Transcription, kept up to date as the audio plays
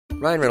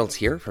Ryan Reynolds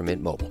here from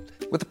Mint Mobile.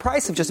 With the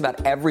price of just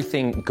about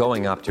everything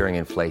going up during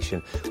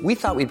inflation, we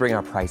thought we'd bring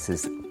our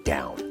prices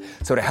down.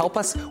 So to help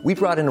us, we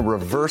brought in a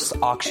reverse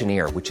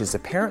auctioneer, which is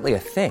apparently a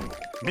thing.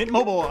 Mint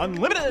Mobile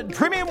Unlimited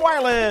Premium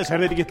Wireless. How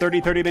to get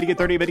 30, 30, bit to get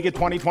 30, bit to get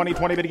 20, 20,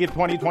 20, bit to get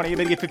 20, 20,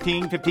 bit to get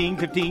 15, 15,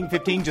 15,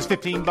 15, just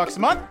 $15 a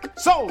month?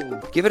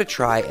 Sold! Give it a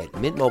try at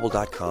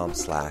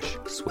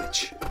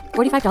mintmobile.com/switch.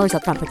 $45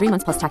 up front for 3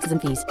 months plus taxes and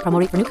fees. Promo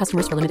rate for new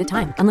customers for limited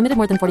time. Unlimited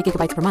more than 40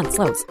 gigabytes per month.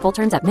 Slows full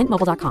terms at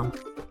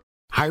mintmobile.com.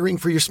 Hiring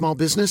for your small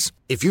business?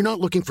 If you're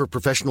not looking for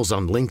professionals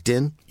on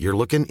LinkedIn, you're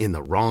looking in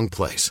the wrong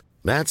place.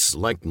 That's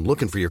like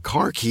looking for your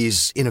car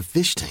keys in a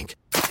fish tank.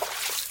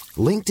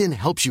 LinkedIn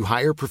helps you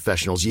hire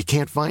professionals you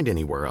can't find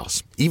anywhere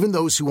else, even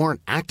those who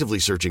aren't actively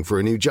searching for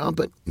a new job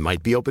but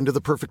might be open to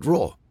the perfect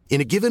role. In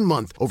a given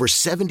month, over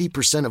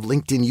 70% of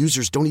LinkedIn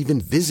users don't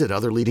even visit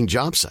other leading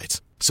job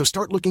sites. So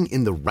start looking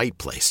in the right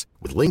place.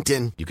 With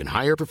LinkedIn, you can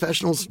hire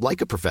professionals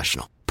like a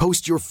professional.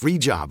 Post your free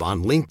job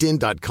on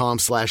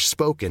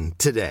linkedin.com/spoken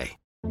today.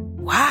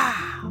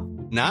 Wow.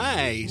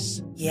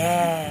 Nice.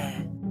 Yeah.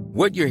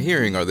 What you're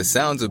hearing are the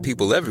sounds of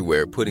people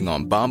everywhere putting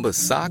on Bombas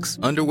socks,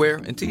 underwear,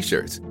 and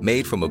T-shirts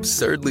made from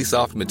absurdly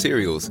soft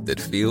materials that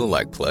feel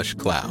like plush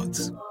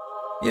clouds.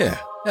 Yeah,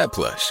 that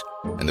plush.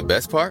 And the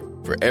best part?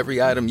 For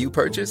every item you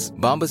purchase,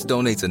 Bombas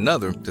donates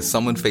another to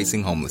someone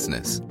facing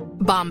homelessness.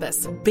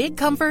 Bombas. Big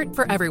comfort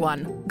for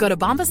everyone. Go to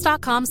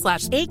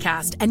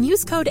bombas.com/ACAST and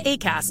use code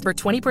ACAST for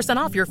 20%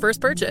 off your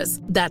first purchase.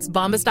 That's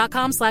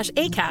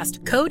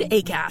bombas.com/ACAST. Code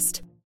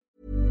ACAST.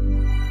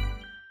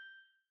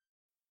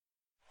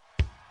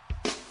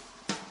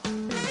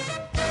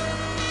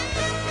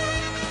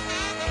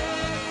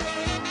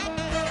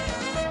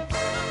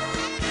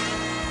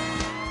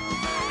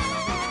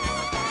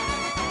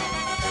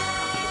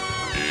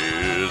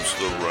 It's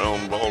the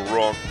Roundball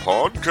Rock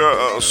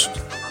Podcast,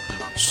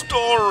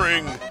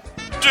 starring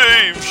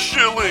Dave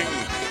Schilling,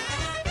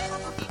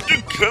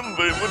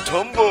 Dikembe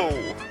Mutombo,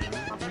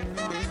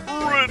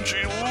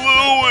 Reggie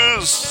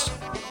Lewis,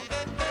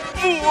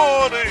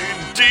 Vlade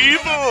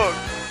Divac,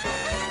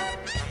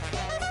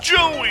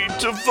 Joey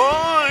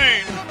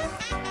Devine,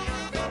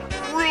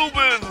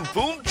 Ruben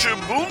Boomche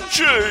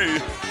Boomche,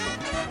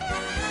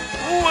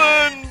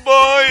 Len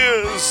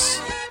Bias,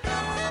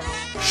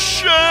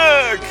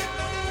 Shaq,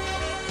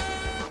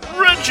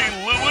 Reggie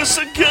Lewis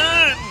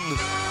again,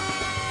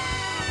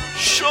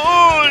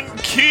 Sean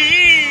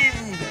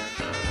Keane,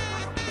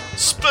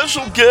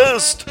 special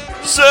guest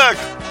Zach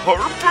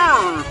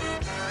Harper,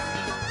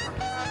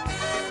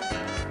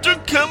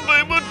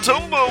 Dikembe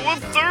Mutombo a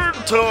third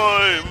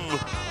time,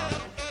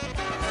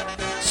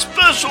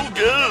 special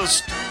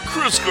guest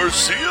Chris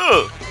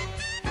Garcia,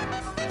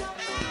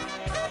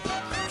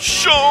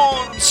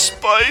 Sean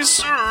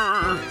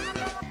Spicer,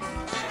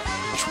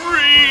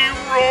 Tree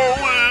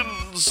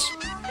Rollins.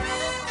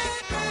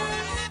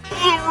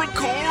 The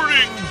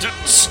recording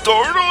didn't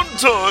start on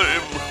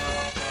time.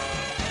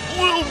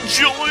 We'll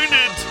join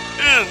it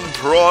in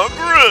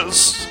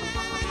progress.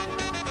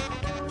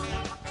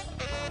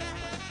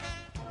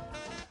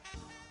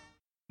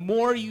 The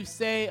more you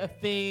say a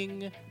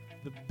thing,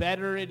 the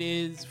better it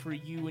is for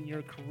you and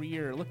your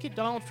career. Look at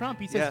Donald Trump.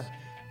 He says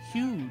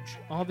huge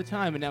all the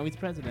time, and now he's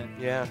president.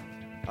 Yeah.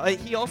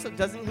 He also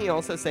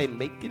say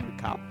making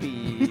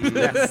copies?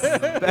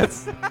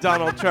 That's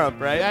Donald Trump,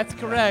 right? That's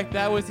correct.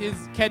 That was his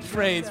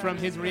catchphrase from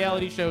his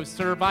reality show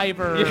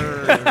Survivor.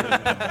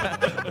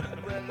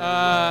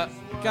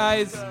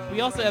 Guys, we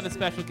also have a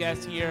special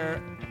guest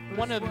here.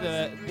 One of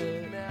the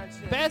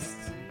best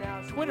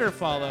Twitter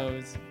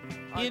follows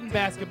in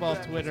basketball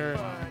Twitter.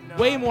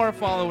 Way more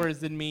followers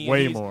than me.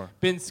 Way He's more.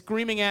 Been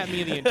screaming at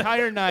me the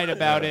entire night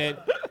about it.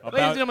 Ladies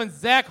and gentlemen,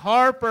 Zach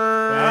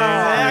Harper.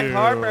 Zach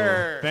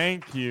Harper.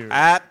 Thank you.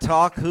 At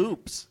Talk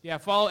Hoops. Yeah,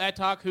 follow at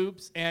Talk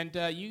Hoops. And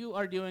you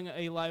are doing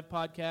a live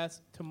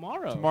podcast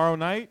tomorrow. Tomorrow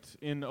night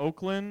in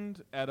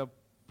Oakland at a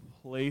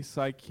place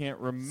I can't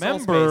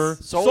remember.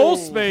 Soul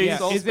Space. Yeah.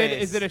 Soul Is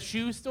Space. it a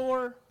shoe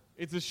store?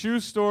 It's a shoe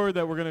store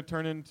that we're going to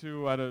turn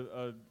into at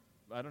a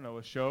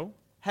show.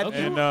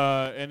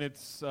 And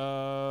it's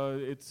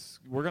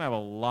we're gonna have a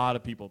lot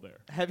of people there.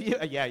 Have you?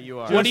 Yeah, you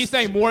are. What are you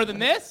saying? More than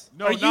this?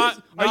 No, are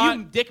not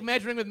you dick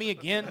measuring with me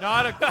again?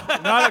 not a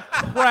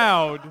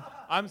crowd.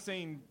 I'm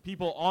saying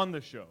people on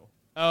the show.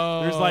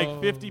 Oh, There's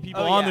like 50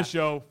 people on the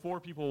show, 4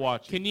 people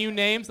watching. Can you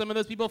name some of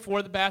those people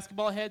for the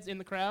basketball heads in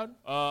the crowd?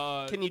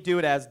 Can you do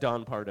it as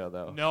Don Pardo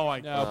though? No, I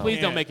can't.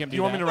 Please don't make him do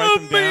you want me to that. write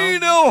them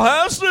down? Amino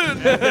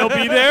Hassan. He'll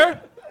be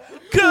there.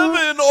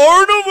 Kevin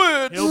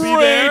Arnovitz. He'll be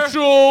there.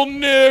 Rachel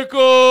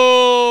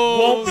Nichols.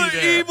 Won't be The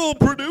there. evil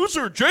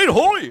producer, Jade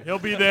Hoy. He'll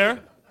be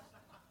there.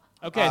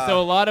 Okay, so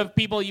a lot of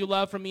people you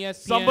love from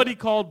ESPN. Somebody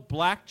called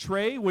Black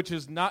Trey, which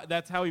is not.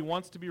 That's how he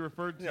wants to be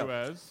referred to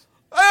as.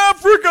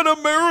 African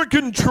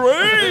American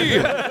Trey.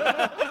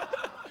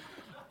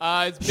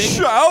 Is Big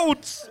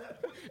Shouts.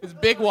 Is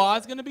Big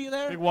Waz going to be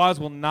there? Big Waz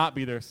will not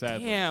be there,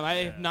 sadly. Damn, I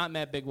have not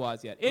met Big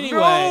Waz yet. Anyway.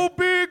 No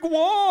Big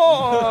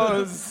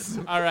Waz.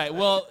 All right,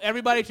 well,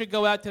 everybody should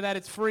go out to that.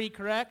 It's free,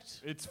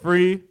 correct? It's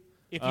free.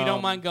 if you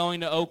don't mind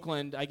going to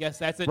Oakland, I guess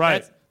that's a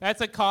Right.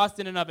 that's a cost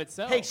in and of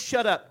itself. Hey,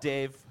 shut up,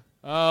 Dave.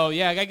 Oh,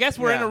 yeah. I guess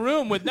we're in Yeah. a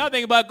room with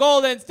nothing but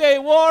Golden State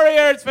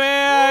Warriors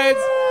fans.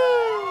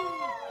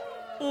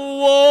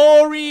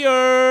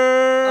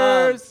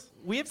 Warriors.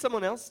 We have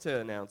someone else to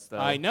announce, though.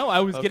 I know. I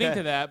was getting Okay.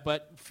 to that,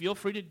 but feel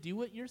free to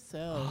do it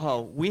yourself.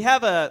 Oh, we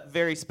have a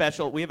very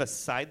special. We have a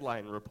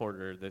sideline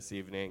reporter this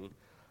evening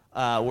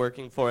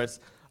working for us.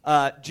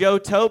 Joe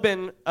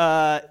Tobin.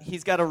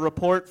 He's got a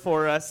report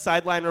for us.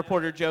 Sideline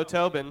reporter Joe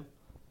Tobin.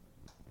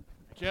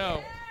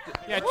 Joe.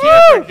 Yeah,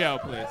 cheer for Joe,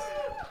 please.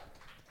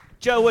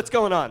 Joe, what's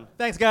going on?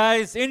 Thanks,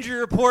 guys. Injury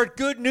report.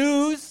 Good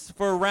news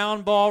for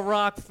Round Ball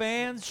Rock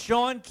fans.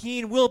 Sean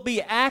Keane will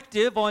be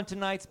active on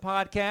tonight's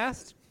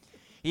podcast.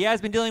 He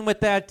has been dealing with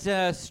that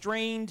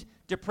strained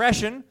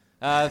depression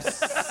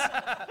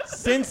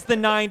since the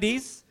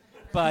 90s,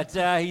 but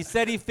he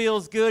said he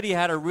feels good. He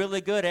had a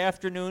really good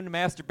afternoon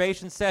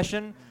masturbation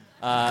session.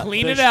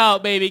 Clean it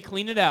out, baby.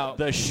 Clean it out.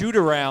 The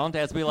shoot-around,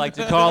 as we like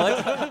to call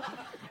it.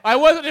 I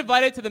wasn't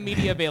invited to the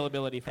media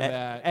availability for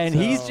that. And so.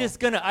 he's just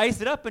going to ice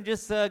it up and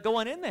just go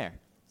on in there.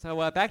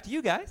 So back to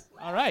you guys.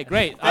 All right,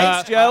 great.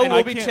 Thanks, Joe. and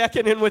We'll I be can't-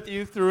 checking in with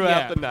you throughout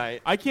Yeah. the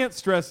night. I can't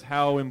stress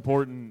how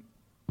important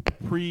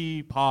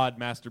pre-pod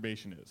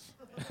masturbation is.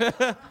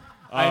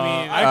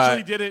 I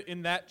actually did it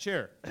in that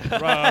chair,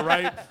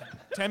 right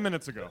 10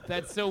 minutes ago.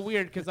 That's so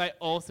weird because I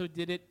also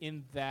did it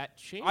in that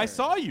chair. I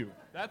saw you.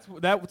 That's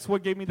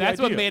what gave me the That's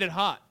idea. what made it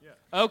hot.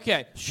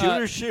 Okay. Shoot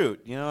or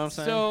shoot. You know what I'm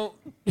saying?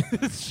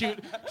 So,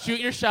 shoot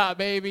your shot,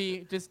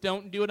 baby. Just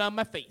don't do it on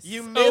my face.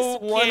 You miss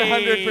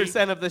Okay.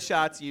 100% of the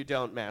shots you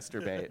don't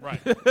masturbate.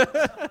 Right.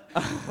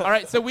 All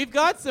right, so we've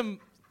got some.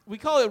 We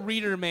call it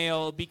reader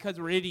mail because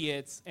we're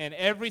idiots, and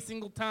every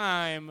single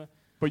time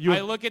But you I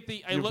have- look at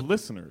the, you have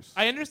listeners.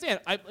 I understand.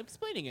 I'm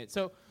explaining it.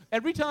 So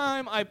every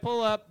time I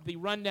pull up the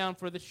rundown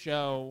for the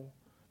show,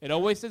 it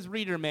always says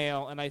reader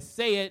mail, and I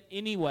say it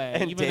anyway.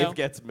 And even though Dave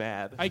gets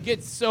mad. I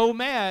get so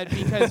mad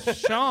because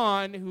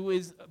Sean, who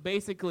is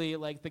basically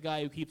like the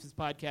guy who keeps his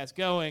podcast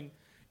going,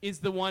 is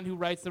the one who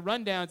writes the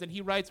rundowns, and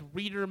he writes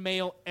reader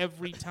mail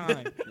every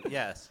time.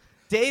 Yes.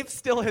 Dave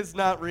still has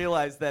not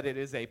realized that it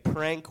is a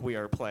prank we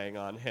are playing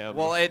on him.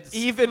 Well, it's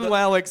even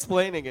while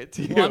explaining it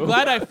to you. Well, I'm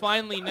glad I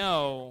finally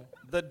know.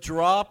 The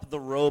drop the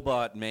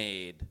robot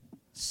made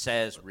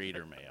says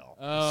reader mail.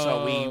 Oh,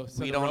 so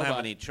so we the don't have robot.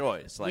 any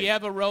choice. Like, We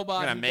have a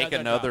robot We're who gonna make does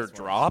our another jobs for us.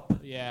 drop?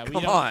 Yeah, we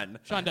Come don't- on.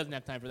 Sean doesn't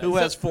have time for that. Who So-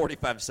 has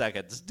 45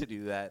 seconds to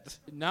do that?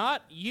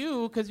 Not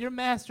you, because you're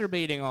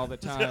masturbating all the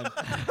time.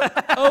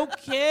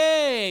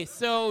 Okay,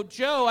 so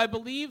Joe, I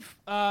believe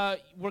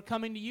we're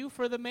coming to you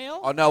for the mail.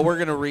 Oh no, we're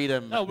gonna read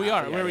them. Oh, we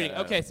are. Yeah, We're reading.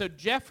 yeah. Okay, so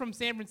Jeff from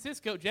San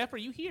Francisco. Jeff, are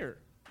you here?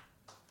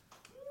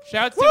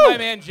 Shouts to my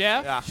man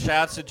Jeff. Yeah.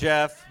 Shouts to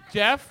Jeff.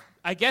 Jeff,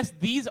 I guess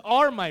these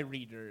are my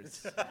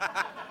readers.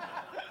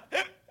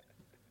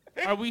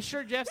 Are we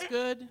sure Jeff's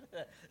good?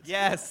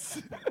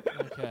 Yes.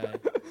 Okay.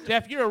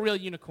 Jeff, you're a real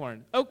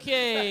unicorn.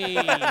 Okay.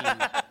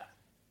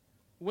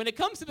 When it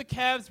comes to the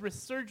Cavs'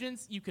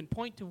 resurgence, you can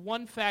point to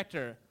one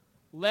factor.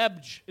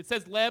 Lebj. It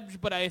says Lebj,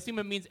 but I assume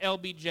it means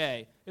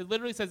LBJ. It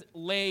literally says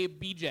Lay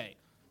BJ.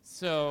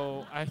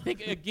 So I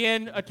think,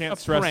 again, a Can't a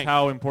stress prank.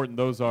 how important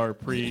those are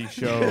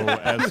pre-show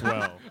as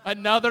well.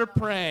 Another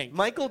prank.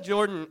 Michael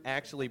Jordan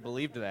actually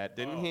believed that,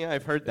 didn't he?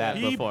 I've heard that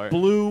He before.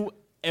 blew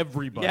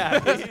everybody. Yeah.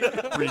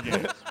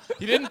 Pre-game.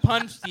 He didn't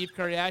punch Steve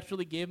Kerr. He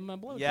actually gave him a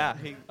blow. Yeah,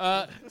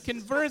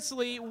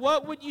 Conversely,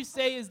 what would you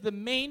say is the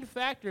main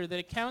factor that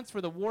accounts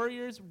for the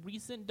Warriors'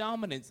 recent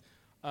dominance?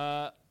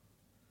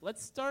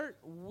 Let's start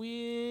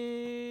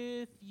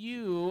with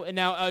you. And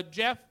now,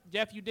 Jeff,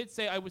 you did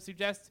say I would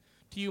suggest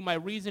to you my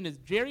reason is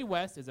Jerry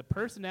West is a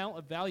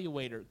personnel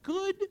evaluator.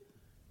 Good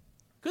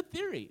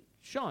theory.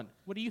 Sean,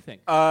 what do you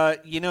think?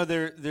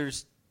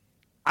 There's.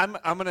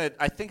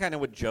 I think I know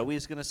what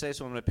Joey's gonna say,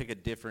 so I'm gonna pick a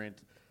different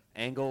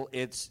angle.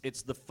 It's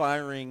the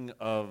firing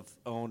of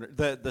owner,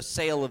 the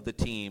sale of the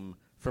team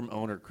from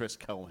owner Chris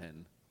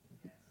Cohen.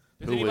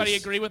 Does anybody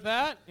agree with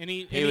that?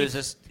 Any Joe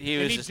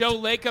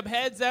Lacob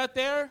heads out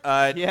there?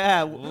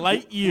 Yeah,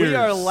 light years. We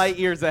are light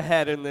years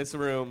ahead in this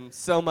room.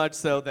 So much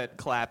so that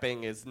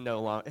clapping is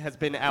has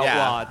been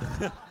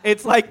outlawed.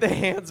 It's like the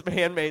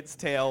Handmaid's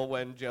Tale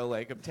when Joe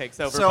Lacob takes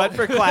over, but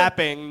for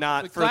clapping,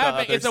 not for clapping,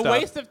 the other it's stuff. a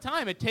waste of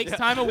time. It takes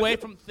time away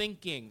from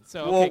thinking.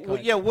 So Well, okay, go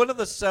ahead. yeah, one of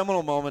the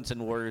seminal moments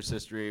in Warriors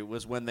history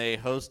was when they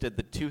hosted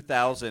the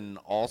 2000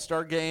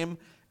 All-Star Game,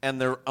 and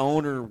their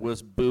owner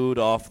was booed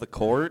off the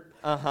court.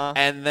 Uh-huh.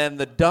 And then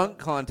the dunk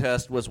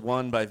contest was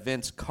won by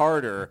Vince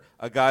Carter,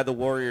 a guy the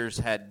Warriors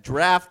had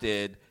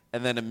drafted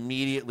and then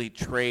immediately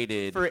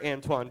traded for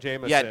Antoine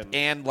Jameson. Yeah,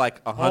 and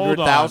like Hold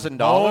 $100,000.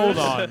 Hold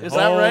on. Is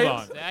that right?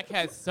 On. Zach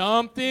has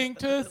something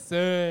to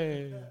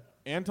say.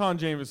 Anton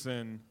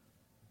Jameson,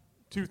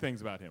 two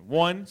things about him.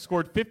 One,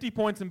 scored 50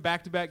 points in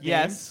back-to-back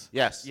games.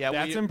 Yes. Yeah,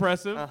 That's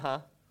impressive. Uh-huh.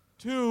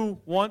 Two,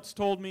 once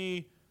told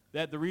me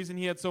that the reason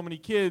he had so many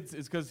kids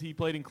is because he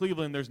played in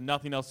Cleveland. There's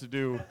nothing else to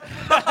do.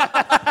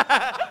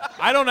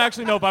 I don't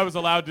actually know if I was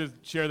allowed to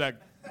share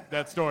that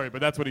that story, but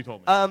that's what he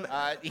told me.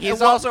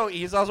 He's also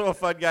a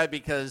fun guy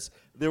because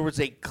there was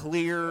a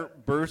clear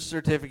birth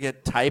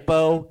certificate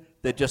typo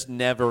that just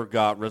never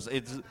got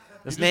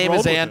his name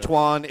is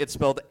Antoine. It's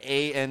spelled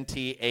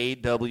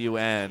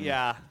Antawn.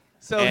 Yeah.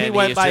 So and he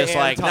went by just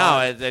Anton.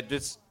 like, no,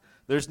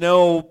 there's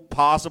no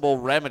possible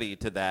remedy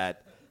to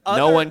that.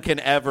 No one can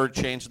ever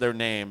change their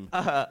name.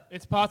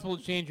 It's possible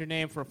to change your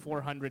name for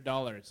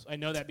 $400. I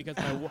know that because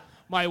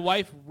my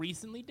wife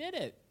recently did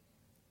it.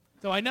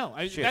 So I know.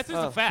 That's just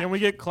a fact. Can we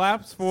get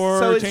claps for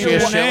So is changing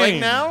your your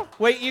name now?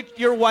 Wait,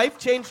 your wife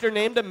changed her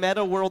name to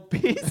Meta World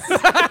Peace?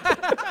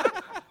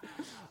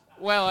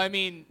 Well, I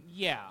mean,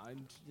 yeah.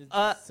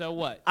 So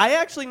what? I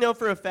actually know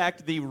for a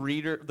fact the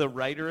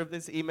writer of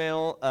this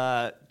email,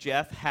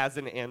 Jeff, has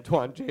an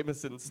Antoine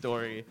Jameson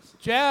story.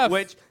 Jeff!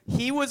 Which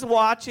he was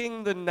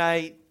watching the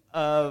night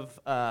of,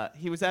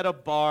 he was at a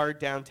bar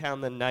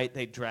downtown the night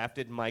they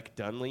drafted Mike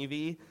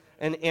Dunleavy,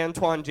 and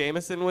Antoine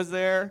Jameson was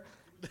there.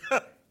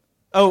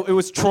 Oh, it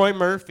was Troy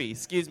Murphy.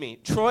 Excuse me.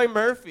 Troy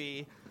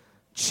Murphy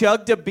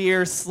chugged a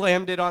beer,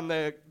 slammed it on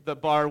the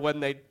bar when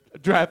they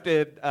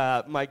drafted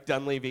Mike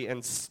Dunleavy,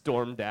 and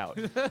stormed out.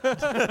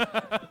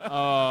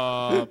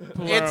 Oh,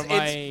 poor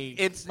Mike.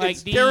 It's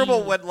Mike D.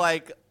 terrible when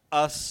like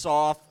a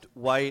soft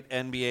white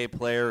NBA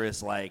player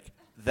is like,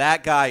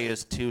 that guy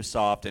is too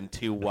soft and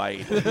too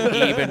white,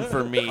 even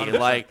for me. 100%.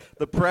 Like,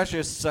 the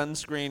precious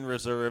sunscreen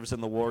reserves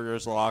in the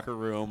Warriors locker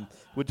room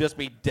would just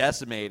be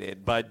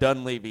decimated by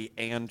Dunleavy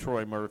and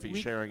Troy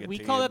Murphy sharing a We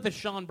team. call that the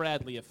Sean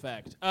Bradley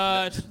effect.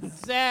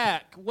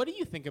 Zach, what do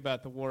you think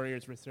about the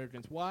Warriors'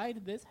 resurgence? Why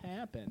did this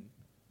happen?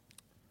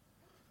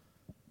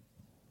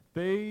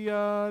 They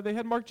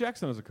had Mark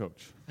Jackson as a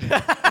coach.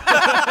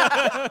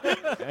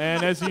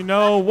 And as you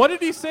know, what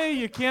did he say?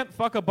 You can't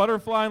fuck a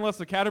butterfly unless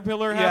a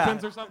caterpillar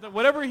happens or something?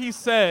 Whatever he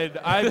said,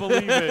 I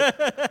believe it.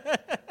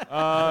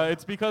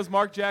 It's because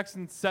Mark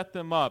Jackson set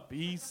them up.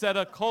 He set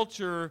a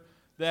culture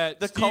that...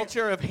 The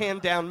culture of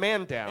hand down,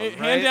 man down, right?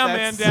 Hand down,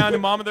 man down,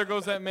 and mama, there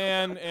goes that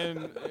man,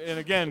 and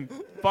again,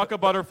 fuck a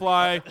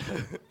butterfly.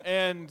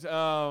 And,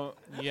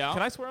 yeah.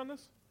 Can I swear on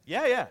this?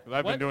 Yeah.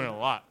 I've been doing it a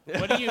lot.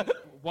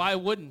 Why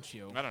wouldn't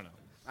you? I don't know.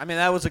 I mean,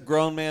 that was a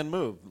grown man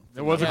move.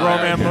 It was a grown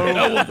man move.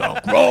 That was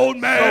a grown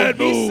man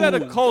So he move. set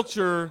a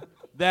culture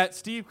that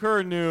Steve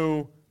Kerr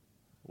knew,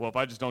 well, if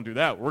I just don't do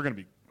that, we're going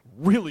to be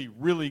really,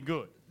 really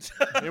good.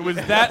 It was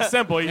that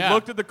simple. He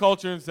looked at the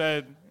culture and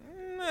said,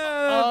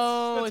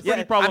 that's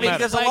pretty problematic. I mean,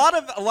 because a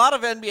lot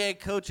of NBA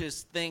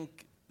coaches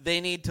think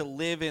they need to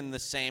live in the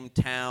same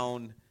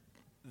town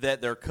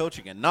that they're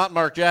coaching in. Not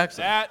Mark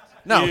Jackson.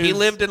 He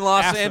lived in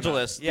Los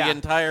Angeles the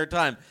entire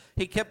time.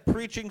 He kept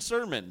preaching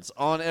sermons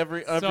on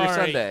every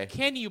Sunday.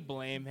 Can you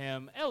blame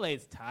him?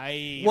 LA's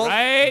tight, Well-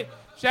 right?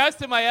 Shouts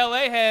to my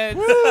LA heads.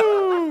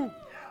 Woo!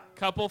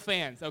 Couple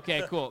fans.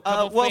 Okay, cool.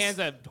 Couple fans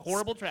of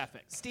horrible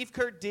traffic. Steve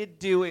Kerr did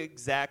do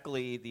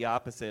exactly the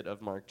opposite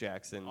of Mark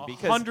Jackson.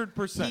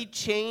 100%. He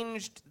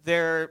changed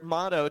their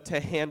motto to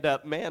hand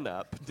up, man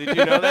up. Did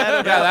you know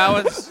that? Yeah, that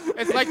was...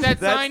 It's like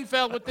that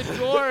Seinfeld with the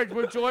George,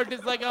 where George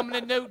is like, I'm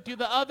going to do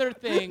the other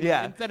thing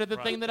instead of the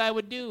thing that I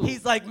would do.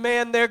 He's like,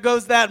 man, there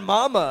goes that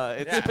mama.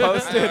 It's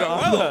posted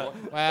on the...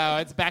 Wow,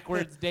 it's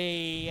backwards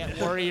day at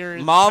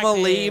Warriors. Mama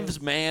practice.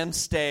 leaves, man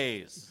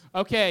stays.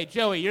 Okay,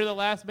 Joey, you're the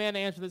last man to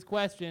answer this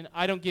question.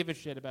 I don't give a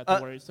shit about the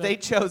Warriors. So They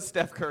chose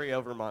Steph Curry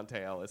over Monte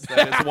Ellis.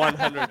 That is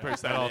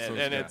 100%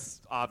 and it's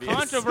obvious.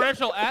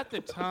 controversial at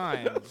the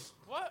time.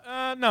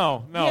 What?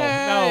 No.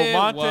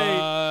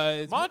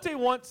 Monte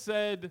once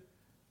said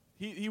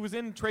he was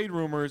in trade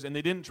rumors, and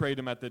they didn't trade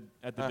him at the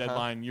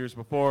deadline years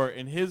before.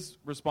 And his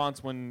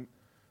response when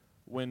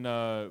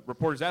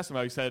reporters asked him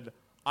about it, he said,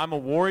 I'm a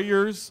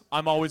Warriors.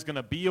 I'm always going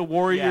to be a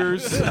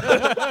Warriors.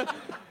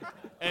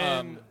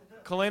 And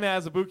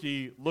Kalena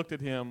Azubuike looked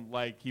at him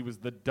like he was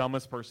the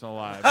dumbest person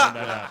alive. When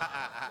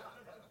that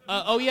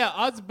happened.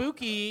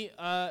 Azubuike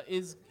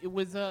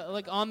was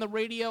like on the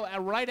radio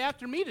right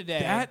after me today.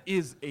 That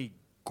is a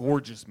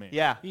gorgeous man.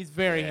 Yeah. He's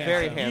very handsome.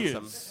 Very He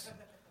handsome. is.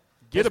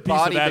 Get a piece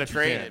body of that if you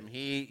betrayed can. him.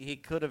 He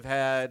could have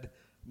had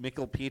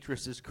Mikkel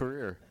Pietrus'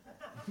 career.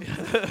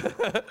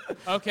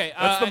 Okay.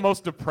 That's the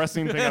most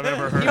depressing thing I've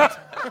ever heard.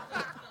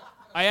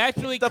 I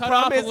actually The cut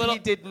problem off is a little. he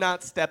did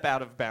not step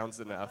out of bounds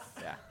enough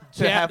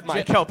to have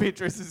Michael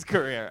Pietrus'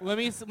 career. Let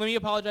me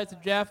apologize to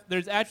Jeff.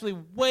 There's actually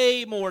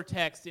way more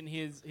text in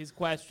his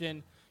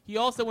question. He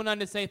also went on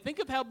to say, think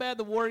of how bad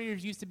the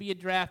Warriors used to be at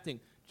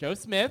drafting. Joe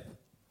Smith.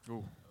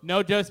 Ooh.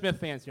 No Joe Smith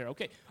fans here.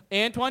 Okay.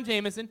 Antoine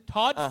Jameson,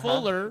 Todd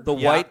Fuller, The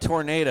White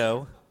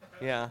Tornado.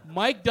 Yeah.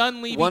 Mike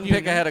Dunleavy One Jr.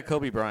 pick ahead of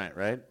Kobe Bryant,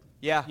 right?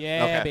 Yeah.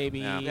 Yeah, Okay. baby.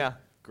 Yeah.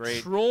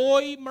 Great.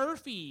 Troy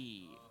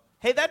Murphy.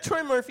 Hey, that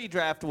Troy Murphy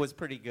draft was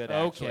pretty good,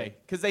 actually. Okay.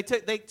 Because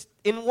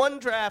in one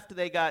draft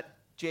they got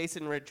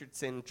Jason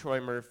Richardson, Troy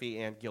Murphy,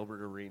 and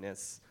Gilbert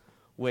Arenas,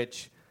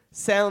 which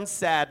sounds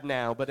sad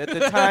now, but at the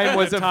time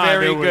was a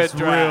very good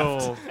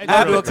draft.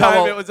 At the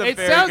time, it was a very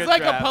good draft. It sounds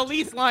like a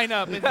police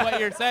lineup is what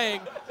you're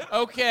saying.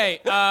 Okay.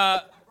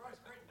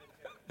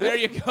 There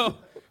you go.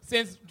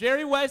 Since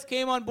Jerry West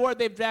came on board,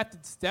 they've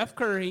drafted Steph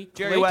Curry.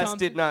 Jerry Klay West Thompson.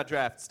 did not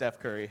draft Steph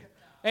Curry.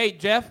 Hey,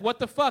 Jeff, what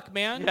the fuck,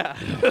 man? Yeah.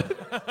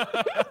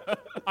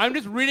 I'm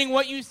just reading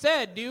what you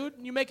said, dude.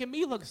 You're making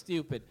me look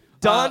stupid.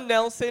 Don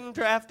Nelson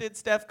drafted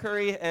Steph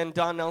Curry, and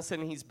Don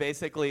Nelson, he's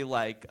basically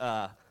like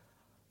a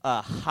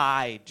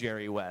high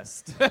Jerry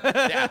West.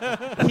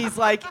 He's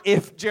like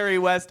if Jerry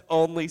West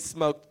only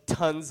smoked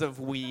tons of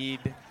weed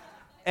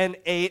and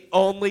ate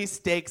only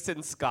steaks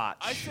and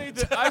scotch.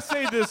 I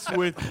say this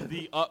with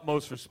the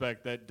utmost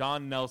respect that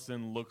Don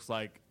Nelson looks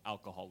like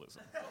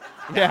alcoholism.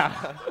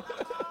 Yeah.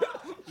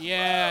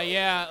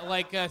 Yeah.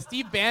 Like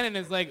Steve Bannon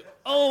is like,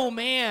 oh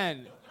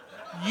man,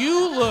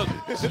 you look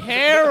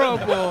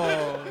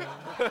terrible.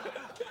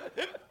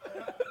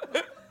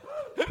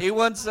 He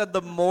once said,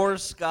 "The more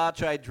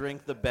scotch I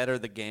drink, the better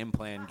the game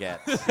plan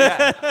gets."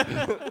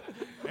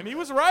 And he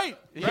was right.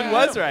 He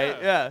was right.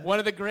 Yeah. One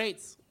of the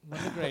greats.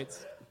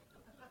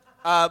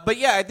 But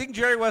yeah, I think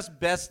Jerry West's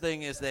best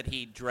thing is that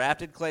he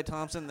drafted Klay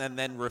Thompson and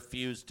then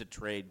refused to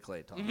trade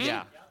Klay Thompson. Mm-hmm.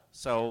 Yeah.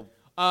 So,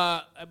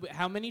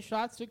 how many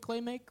shots did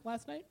Klay make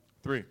last night?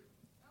 3.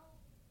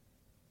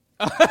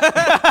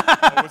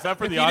 Was that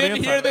for the If you audience?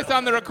 didn't hear this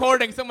on the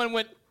recording, someone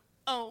went,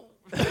 oh.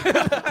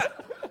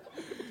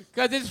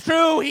 Because it's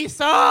true, he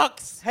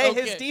sucks. Hey,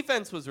 Okay. his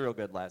defense was real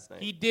good last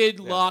night. He did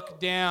lock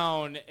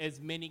down as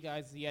many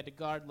guys as he had to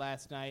guard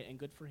last night, and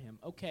good for him.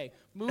 Okay,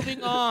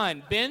 moving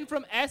on. Ben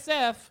from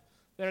SF.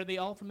 Are they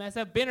all from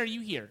SF? Ben, are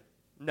you here?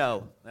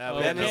 No.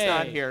 Ben is Okay.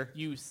 not here.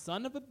 You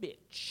son of a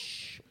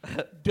bitch.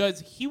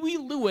 Does Huey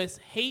Lewis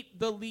hate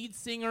the lead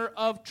singer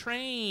of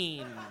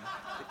Train?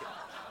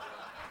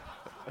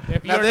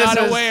 If you're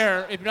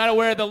not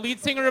aware, the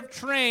lead singer of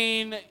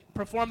Train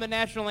performed the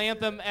national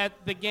anthem at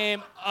the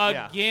game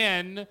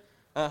again.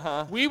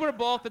 Uh-huh. We were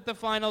both at the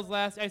finals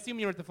I assume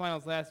you were at the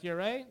finals last year,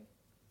 right?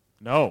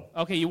 No.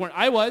 Okay, you weren't.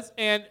 I was.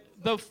 And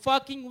the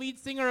fucking lead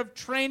singer of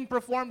Train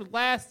performed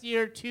last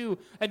year, too.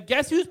 And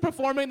guess who's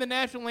performing the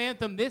national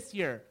anthem this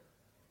year?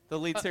 The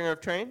lead singer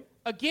of Train?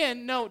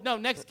 Again, no,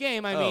 next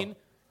game, I mean.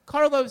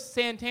 Carlos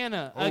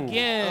Santana,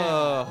 again.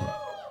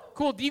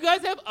 Cool. Do you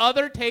guys have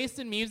other tastes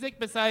in music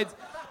besides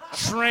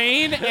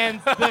Train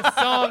and the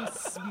song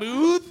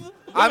Smooth?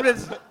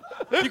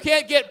 You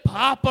can't get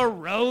Papa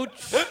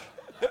Roach?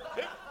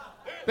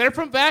 They're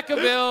from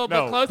Vacaville,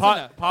 but close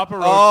enough. Papa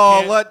Roach.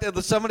 Oh,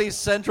 some of these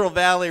Central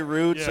Valley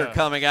roots are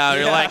coming out.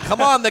 You're like,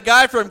 come on, the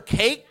guy from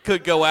Cake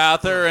could go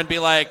out there and be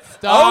like,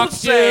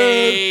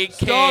 Stockton,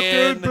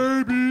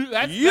 baby.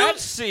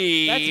 That's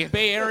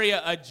Bay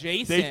Area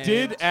adjacent. They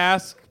did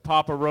ask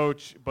Papa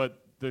Roach, but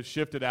the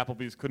shift at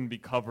Applebee's couldn't be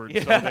covered, so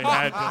they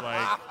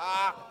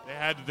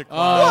had to decline.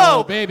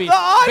 Whoa, baby. The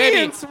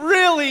audience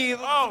really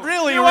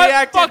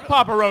reacted. Fuck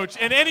Papa Roach,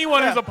 and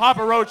anyone who's a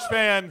Papa Roach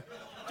fan,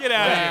 get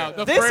out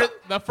of here.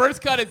 The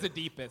first cut is the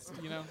deepest,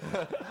 you know.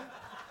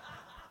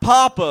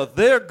 Papa,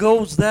 there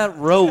goes that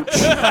roach.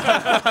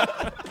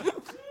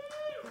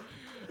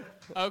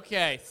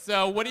 Okay,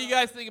 so what do you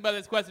guys think about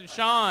this question?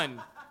 Sean.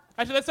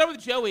 Actually, let's start with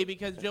Joey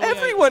because Joey...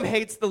 Everyone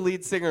hates the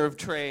lead singer of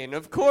Train,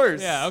 of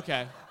course. Yeah,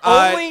 okay.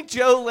 Only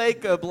Joe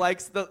Lacob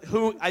likes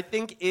who I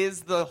think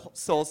is the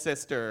soul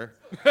sister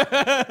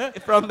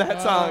from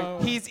that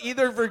song. He's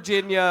either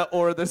Virginia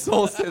or the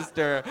soul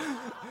sister.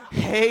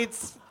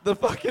 Hates the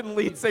fucking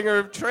lead singer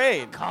of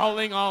Train.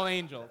 Calling All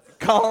Angels.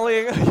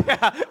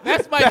 Yeah.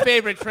 That's my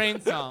favorite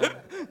Train song.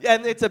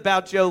 And it's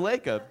about Joe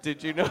Lacob.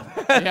 Did you know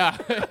that? Yeah.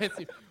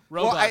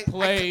 Robot,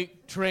 play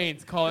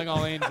Trains, Calling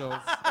All Angels.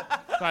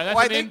 Sorry,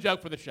 that's an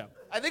in-joke for the show.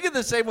 I think in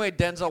the same way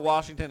Denzel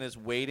Washington is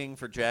waiting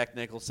for Jack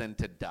Nicholson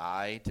to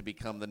die to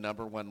become the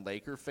 #1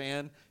 Laker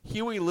fan,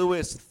 Huey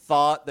Lewis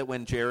thought that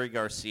when Jerry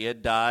Garcia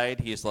died,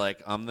 he's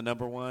like, I'm the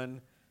 #1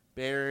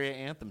 Bay Area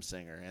anthem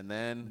singer. And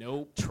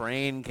then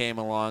Train came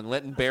along,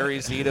 letting Barry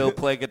Zito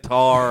play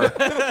guitar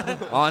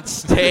on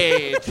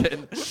stage.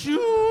 And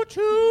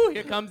choo-choo,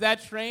 here comes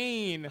that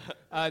train.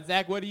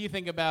 Zach, what do you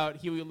think about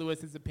Huey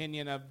Lewis's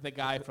opinion of the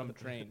guy from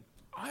Train?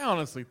 I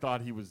honestly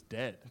thought he was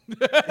dead.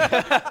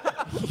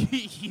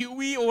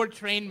 Huey or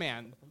Train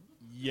Man?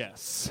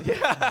 Yes.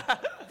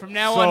 From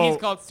now on, he's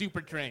called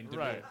Super Train.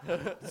 Right.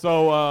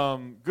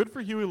 So, good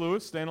for Huey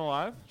Lewis staying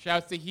alive.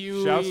 Shouts to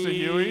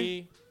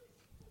Huey.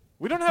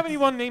 We don't have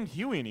anyone named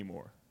Huey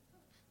anymore.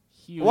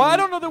 Huey. Well, I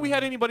don't know that we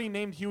had anybody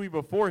named Huey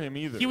before him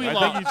either. Huey I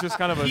Long. think he's just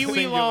kind of a Huey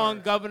singular.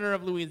 Long, governor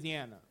of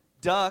Louisiana.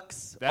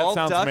 Ducks. That All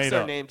sounds ducks made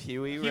are up. named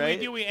Huey, Huey, right?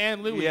 Dewey,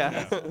 and Louie.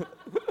 Yeah.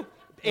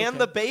 And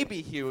the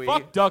baby Huey.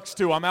 Fuck ducks,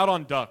 too. I'm out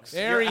on ducks.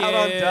 There he out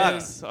on is.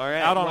 ducks. All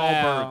right. Out on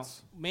all birds.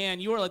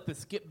 Man, you are like the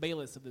Skip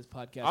Bayless of this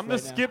podcast. I'm right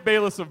the now. Skip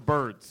Bayless of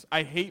birds.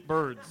 I hate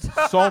birds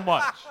so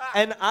much.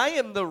 And I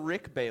am the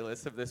Rick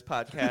Bayless of this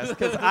podcast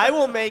because I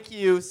will make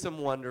you some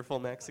wonderful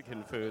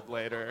Mexican food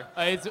later.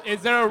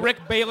 Is there a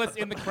Rick Bayless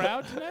in the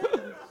crowd tonight?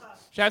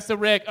 Shouts to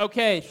Rick.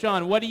 Okay,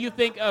 Sean, what do you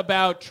think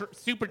about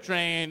Super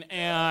Train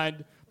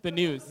and the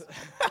news?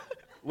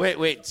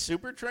 Wait,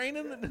 Super Train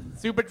in the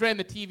Super Train,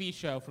 the TV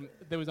show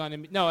that was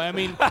on. No, I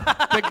mean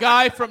the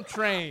guy from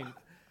Train.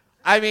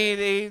 I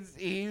mean,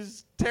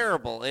 he's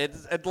terrible.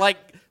 It's like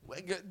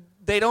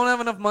They don't have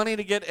enough money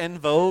to get En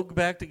Vogue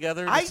back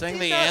together to sing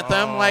the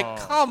anthem. Oh. Like,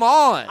 come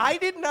on! I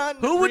did not.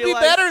 Who would be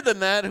better than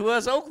that? Who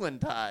has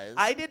Oakland ties?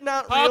 I did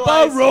not Papa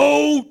realize.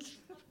 Roach.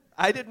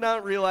 I did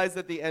not realize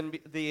that the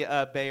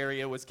Bay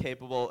Area was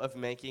capable of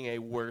making a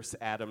worse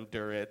Adam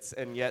Duritz,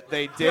 and yet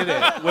they did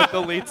it with the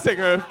lead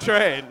singer of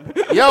Train.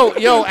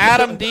 Yo,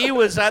 Adam D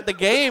was at the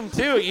game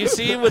too. You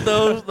see with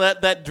those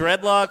that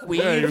dreadlock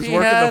weave Yeah, he was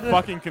working had? the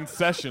fucking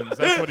concessions.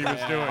 That's what he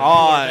was doing.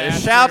 Oh,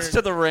 shouts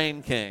to the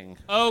Rain King.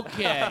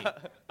 Okay.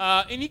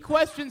 Any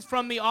questions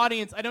from the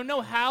audience? I don't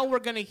know how we're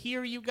going to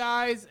hear you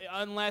guys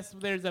unless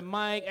there's a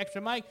mic,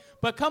 extra mic.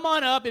 But come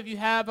on up if you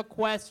have a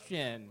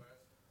question.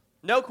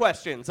 No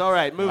questions. All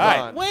right, move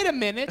on. Wait a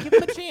minute. Give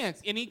him a chance.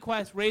 Any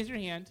questions? Raise your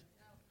hand.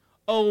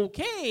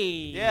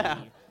 Okay. Yeah.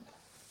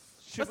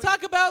 Let's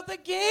talk about the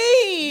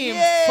game.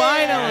 Yeah.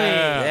 Finally.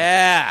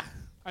 Yeah.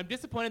 I'm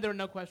disappointed there were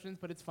no questions,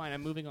 but it's fine.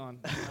 I'm moving on.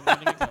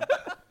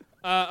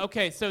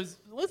 Okay, so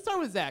let's start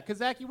with Zach, because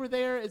Zach, you were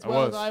there as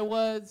well as I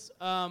was.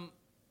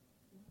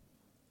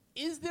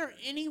 Is there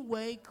any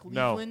way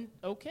Cleveland?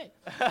 No. Okay.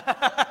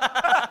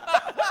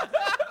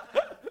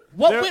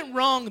 What went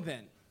wrong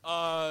then?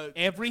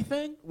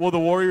 Everything. Well, the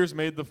Warriors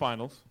made the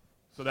finals,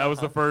 so that was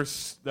the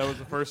first. That was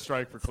the first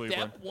strike for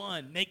Cleveland. Step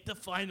one: make the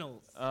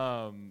finals.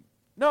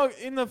 No,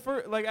 in the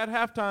first, at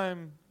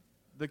halftime,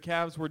 the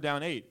Cavs were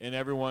down 8, and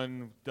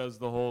everyone does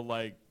the whole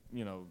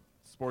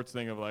sports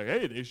thing of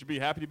hey, they should be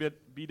happy to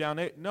be down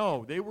 8.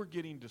 No, they were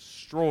getting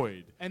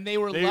destroyed. And they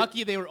were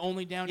lucky they were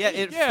only down 8.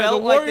 It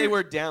felt like they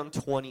were down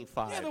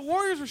 25. Yeah, the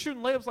Warriors were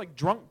shooting layups like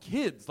drunk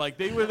kids.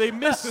 They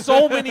missed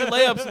so many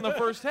layups in the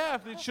first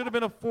half. It should have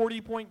been a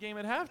 40-point game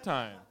at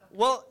halftime.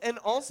 Well, and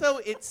also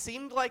it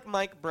seemed like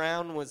Mike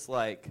Brown was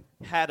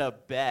had a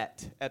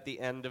bet at the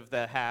end of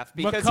the half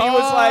because he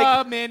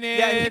was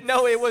minutes.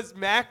 It was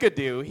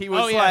McAdoo. He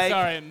was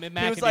McAdoo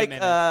he was like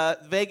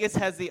Vegas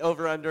has the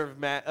over/under of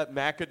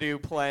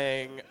McAdoo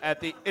playing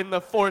in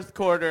the fourth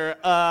quarter.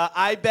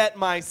 I bet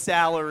my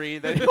salary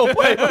that he'll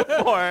play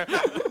before.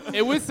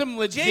 It was some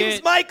legit.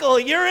 James Michael,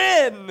 you're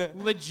in.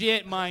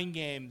 Legit mind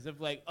games of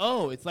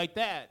it's like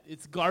that.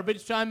 It's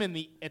garbage time at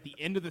the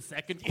end of the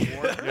second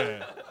quarter.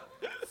 Yeah.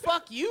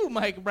 Fuck you,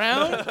 Mike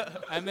Brown.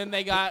 And then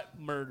they got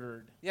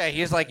murdered. Yeah,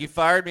 he's like, you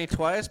fired me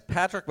twice.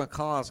 Patrick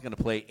McCaw is going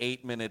to play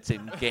 8 minutes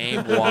in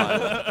game 1.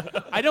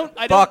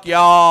 Fuck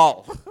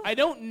y'all. I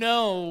don't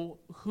know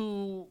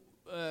who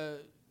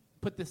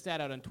put this stat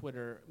out on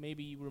Twitter.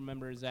 Maybe you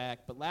remember,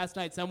 Zach. But last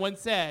night someone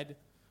said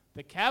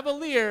the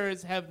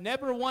Cavaliers have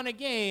never won a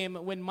game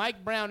when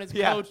Mike Brown has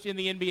coached in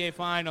the NBA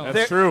Finals.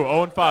 That's true.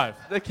 0-5.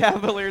 The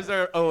Cavaliers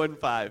are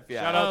 0-5.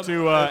 Yeah. Shout out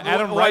to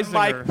Adam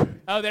Reisinger.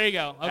 Oh, there you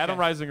go. Okay. Adam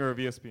Reisinger of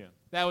ESPN.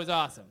 That was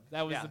awesome.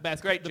 That was the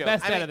best. Great the joke.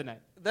 best stat of the night.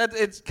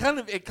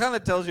 It kind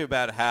of tells you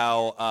about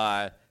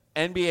how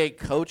NBA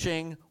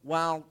coaching,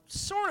 while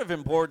sort of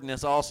important,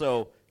 is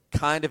also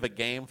kind of a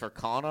game for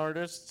con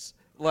artists.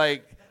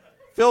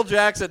 Phil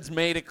Jackson's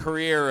made a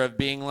career of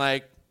being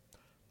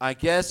I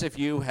guess if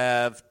you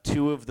have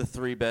 2 of the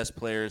 3 best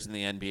players in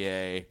the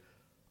NBA,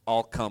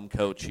 I'll come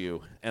coach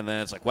you. And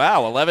then it's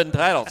wow, 11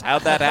 titles.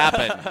 How'd that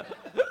happen?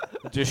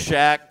 Just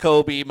Shaq,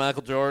 Kobe,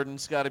 Michael Jordan,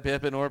 Scottie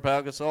Pippen, or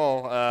Pau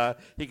Gasol.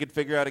 He could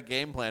figure out a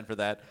game plan for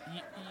that.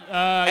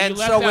 And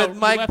so with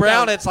Mike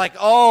Brown, it's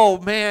oh,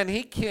 man,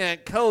 he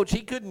can't coach. He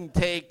couldn't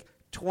take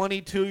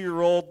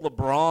 22-year-old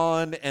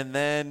LeBron and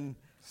then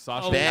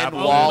Ben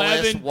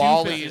Wallace,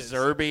 Wally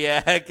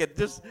Zerbiak, and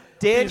just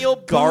Daniel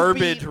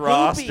garbage Boobie,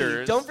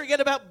 rosters. Don't forget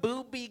about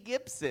Boobie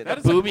Gibson.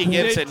 Boobie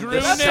Gibson.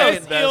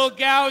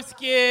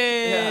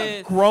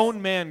 Ilgauskas.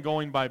 Grown man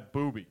going by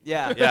Boobie.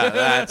 Yeah. Yeah,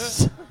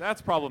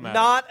 that's problematic.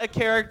 Not a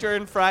character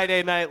in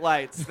Friday Night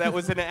Lights. That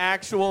was an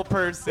actual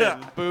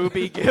person,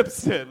 Boobie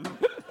Gibson.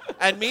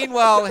 And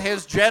meanwhile,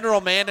 his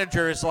general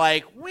manager is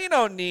we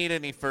don't need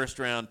any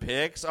first-round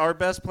picks. Our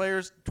best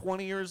player's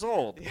 20 years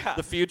old. Yeah.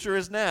 The future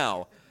is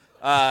now.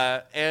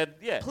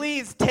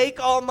 Please take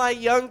all my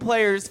young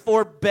players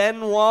for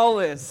Ben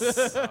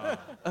Wallace.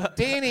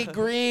 Danny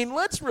Green,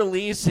 let's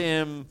release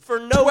him for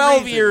no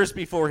 12 reason. years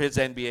before his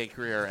NBA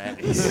career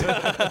ends.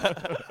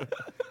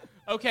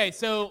 Okay,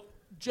 so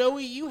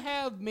Joey, you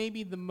have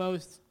maybe the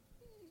most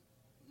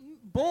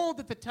bold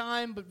at the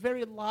time, but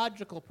very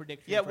logical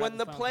prediction. Yeah, when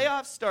the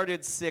playoffs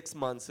started 6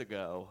 months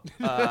ago,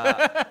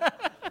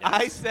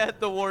 I said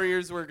the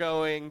Warriors were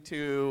going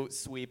to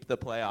sweep the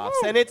playoffs,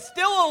 and it's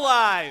still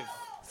alive.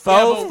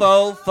 Faux.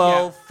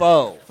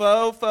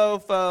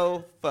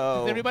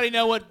 Does everybody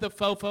know what the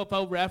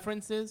faux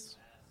reference is?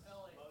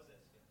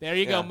 There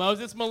you go,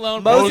 Moses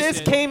Malone.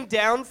 Moses came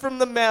down from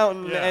the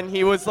mountain, and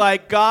he was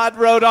like, God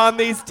wrote on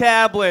these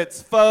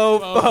tablets,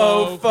 faux.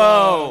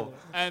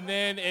 And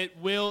then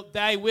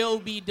thy will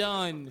be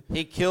done.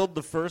 He killed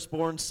the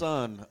firstborn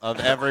son of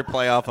every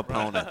playoff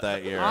opponent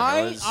that year.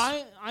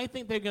 I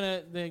think they're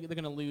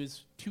gonna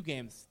lose 2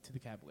 games to the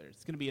Cavaliers.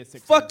 It's gonna be a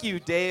 6. Fuck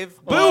you,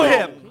 Dave. Boo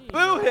him.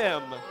 Boo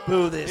him.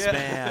 Boo this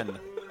man.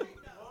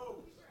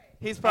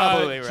 He's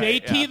probably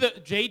right.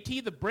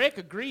 JT the Brick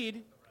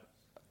agreed.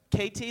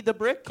 KT the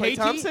Brick? Klay KT?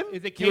 Thompson?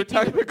 Is it KT? You were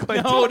talking about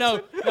Klay no,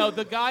 Thompson? no,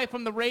 the guy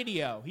from the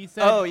radio. He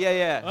said. Oh,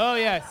 yeah. Oh,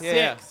 yeah,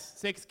 Yeah.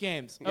 six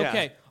games. Yeah.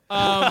 Okay.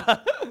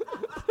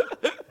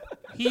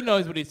 He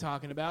knows what he's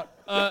talking about.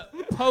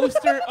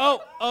 Poster.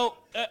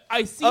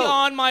 I see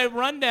on my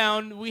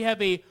rundown we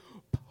have a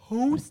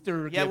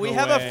poster. Yeah, giveaway. we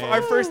have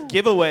our first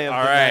giveaway of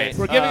the night.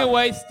 We're giving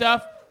away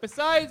stuff.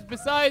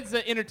 Besides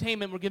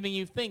entertainment, we're giving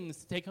you things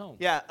to take home.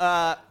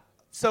 Yeah.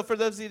 So for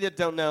those of you that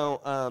don't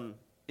know,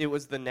 it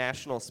was the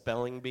National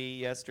Spelling Bee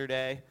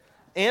yesterday.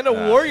 And a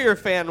Warrior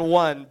fan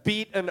won,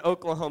 beat an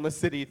Oklahoma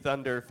City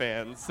Thunder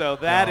fan. So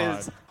that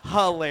is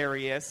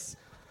hilarious.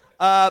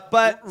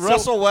 But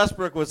Russell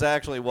Westbrook was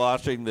actually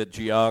watching the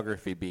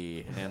geography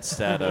bee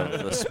instead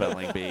of the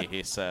spelling bee,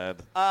 he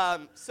said.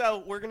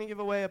 So we're going to give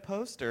away a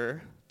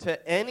poster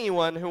to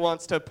anyone who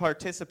wants to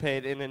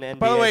participate in an NBA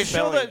By the way,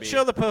 spelling bee.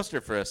 show the poster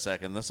for a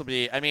second. This will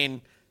be,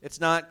 it's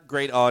not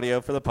great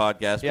audio for the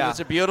podcast, but it's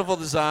a beautiful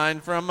design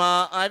from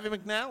Ivy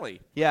McNally.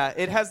 Yeah,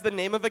 it has the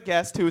name of a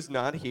guest who is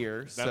not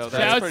here, so Shouts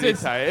that's pretty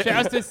tight.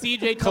 Shouts to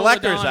CJ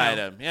Collector's Toledano.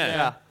 item,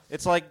 yeah.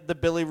 It's like the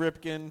Billy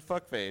Ripken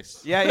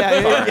fuckface.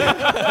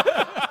 Yeah.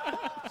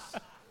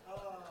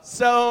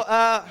 So,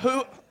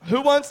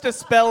 who wants to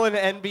spell an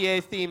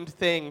NBA-themed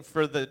thing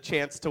for the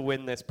chance to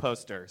win this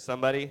poster?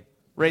 Somebody?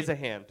 Raise a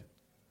hand.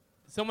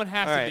 Someone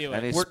has All to right. do it.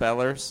 Any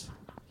spellers?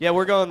 Yeah,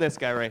 we're going this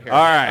guy right here. All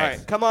right.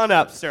 Come on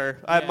up, sir.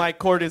 My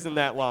cord isn't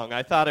that long.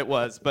 I thought it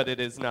was, but it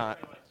is not.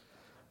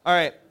 All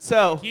right,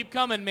 so. Keep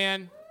coming,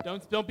 man.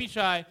 Don't be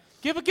shy.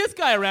 Give this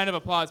guy a round of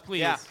applause, please.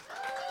 Yeah.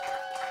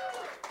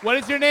 What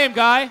is your name,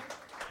 guy? It's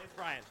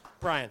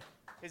Brian.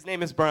 His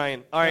name is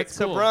Brian. All right, That's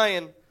so cool.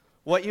 Brian,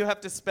 what you have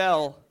to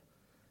spell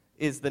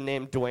is the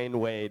name Dwayne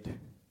Wade.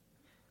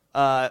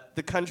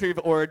 The country of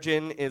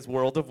origin is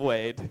World of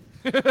Wade.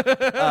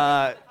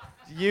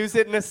 Use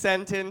it in a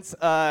sentence.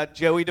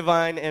 Joey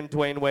Devine and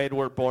Dwayne Wade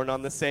were born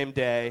on the same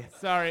day.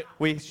 Sorry.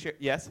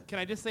 Yes? Can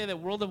I just say that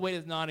World of Wade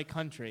is not a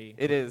country?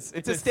 It is.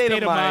 It's a state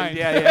state of mind.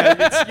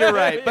 Yeah. You're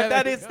right. But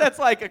that's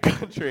like a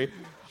country.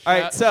 All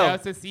right, so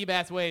Shouts to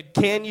Seabass Wade.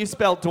 can you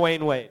spell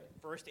Dwayne Wade?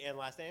 First and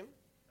last name?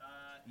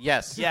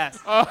 Yes. Yes.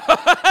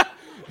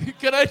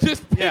 Can I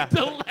just pick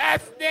the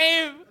last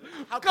name?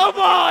 Come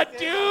on,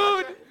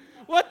 dude.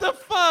 What the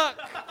fuck?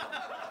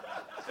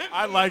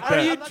 I like Are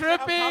that. you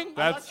tripping?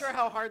 I'm not sure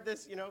how hard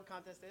this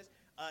contest is.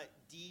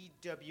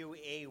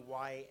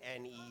 DWAYNEW.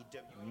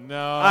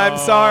 No. I'm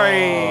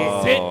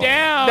sorry. Sit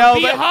down. No,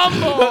 Be but-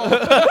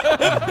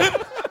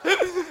 humble.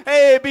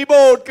 Hey, be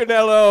bold,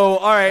 Canelo.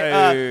 All right.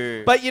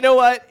 Hey. But you know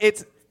what?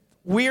 It's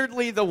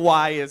weirdly the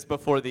Y is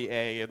before the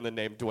A in the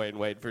name Dwayne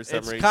Wade for some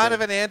reason. It's kind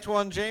of an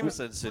Antoine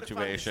Jameson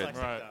situation.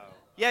 Right.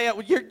 Yeah.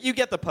 Well, you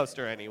get the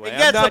poster anyway. He I'm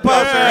gets the not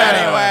poster doing-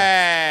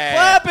 anyway.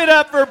 Clap it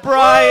up for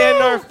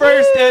Brian, our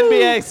first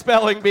NBA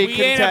spelling bee we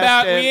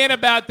contestant. ain't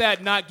about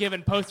that not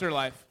giving poster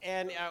life.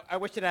 And I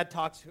wish it had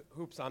Talks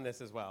Hoops on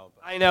this as well.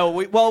 I know.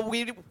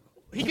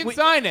 He can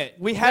sign it.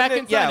 We Zach hadn't.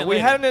 can sign it We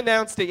later. hadn't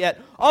announced it yet.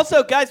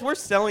 Also, guys, we're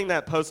selling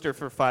that poster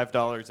for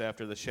 $5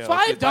 after the show. if you'd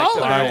like to $5?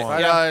 buy it.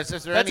 $5?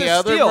 Is there That's any a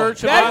other steal.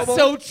 merch That's available?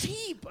 so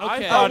cheap. Okay.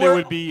 I thought it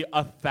would be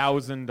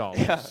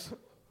 $1,000.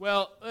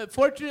 Well,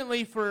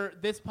 fortunately for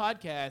this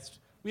podcast,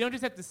 we don't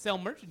just have to sell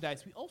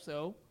merchandise. We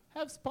also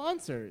have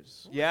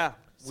sponsors. Yeah.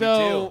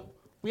 So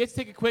we have to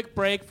take a quick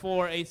break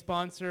for a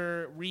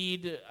sponsor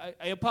read.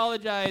 I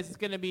apologize. It's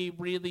going to be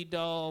really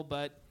dull,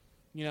 but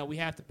we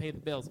have to pay the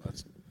bills.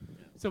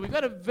 So we've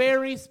got a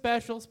very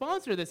special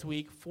sponsor this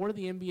week for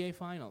the NBA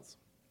Finals,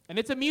 and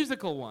it's a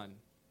musical one.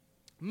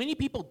 Many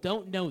people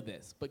don't know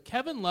this, but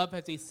Kevin Love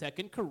has a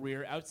second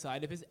career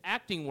outside of his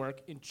acting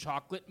work in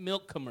chocolate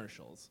milk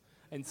commercials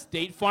and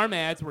State Farm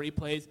ads where he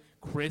plays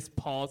Chris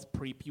Paul's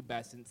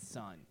prepubescent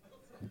son.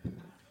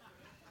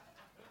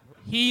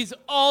 He's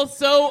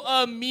also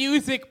a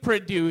music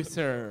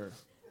producer.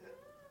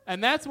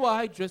 And that's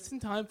why, just in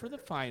time for the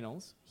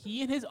finals,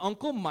 he and his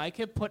Uncle Mike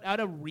have put out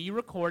a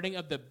re-recording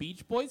of the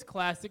Beach Boys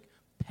classic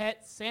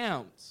Pet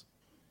Sounds.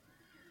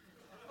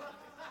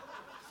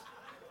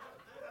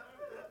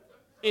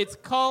 It's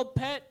called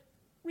Pet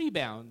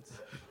Rebounds.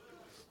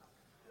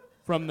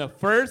 From the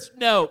first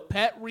note,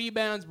 Pet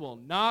Rebounds will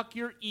knock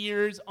your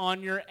ears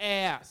on your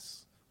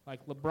ass,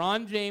 like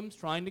LeBron James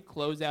trying to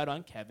close out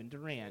on Kevin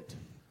Durant.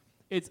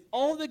 It's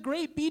all the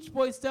great Beach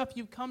Boys stuff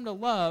you've come to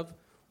love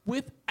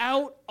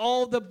without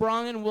all the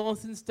Brian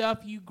Wilson stuff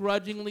you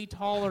grudgingly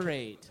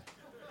tolerate.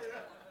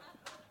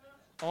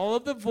 All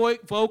of the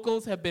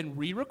vocals have been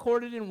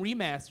re-recorded and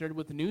remastered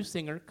with new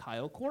singer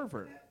Kyle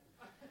Korver.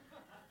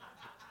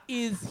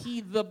 Is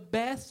he the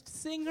best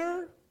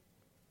singer?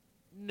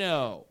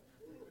 No.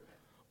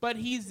 But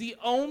he's the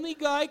only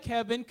guy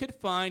Kevin could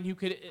find who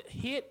could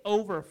hit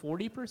over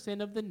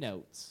 40% of the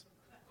notes.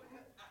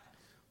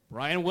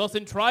 Brian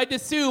Wilson tried to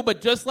sue,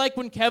 but just like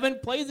when Kevin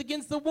plays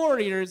against the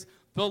Warriors,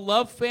 the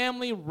Love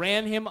family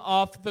ran him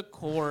off the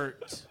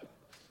court.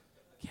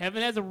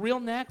 Kevin has a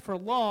real knack for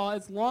law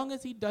as long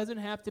as he doesn't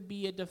have to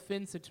be a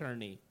defense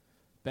attorney.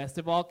 Best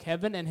of all,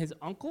 Kevin and his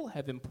uncle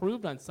have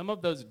improved on some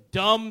of those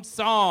dumb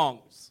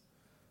songs.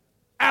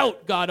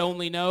 Out, God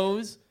Only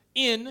Knows,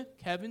 in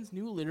Kevin's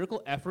new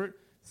lyrical effort,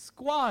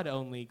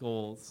 Squad-Only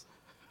Goals.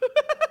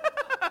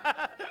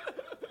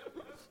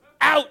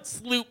 Out,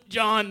 Sloop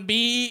John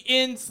B.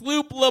 in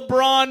Sloop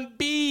LeBron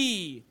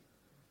B.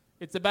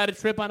 It's about a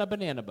trip on a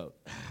banana boat.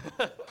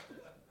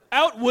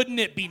 Out, Wouldn't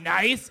It Be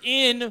Nice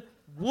in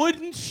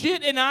Wooden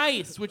Shit and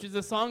Ice, which is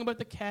a song about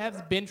the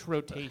Cavs bench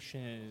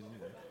rotation.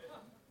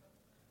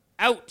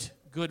 Out,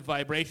 Good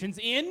Vibrations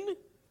in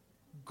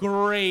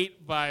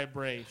Great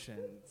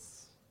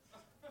Vibrations.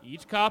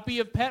 Each copy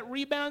of Pet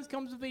Rebounds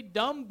comes with a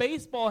dumb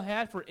baseball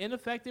hat for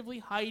ineffectively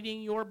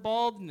hiding your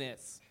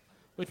baldness,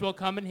 which will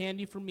come in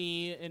handy for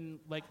me in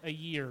like a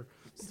year.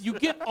 You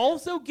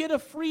also get a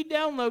free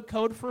download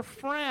code for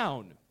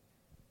Frown.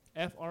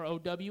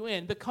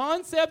 F-R-O-W-N. The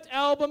concept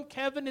album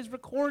Kevin is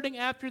recording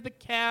after the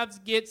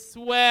Cavs get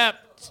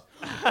swept.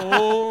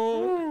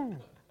 Oh.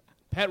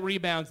 Pet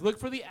Rebounds. Look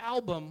for the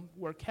album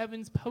where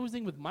Kevin's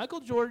posing with Michael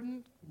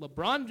Jordan,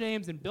 LeBron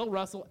James, and Bill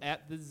Russell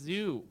at the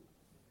zoo.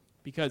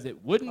 Because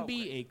it wouldn't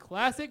be a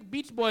classic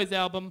Beach Boys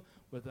album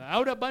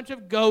without a bunch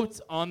of goats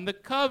on the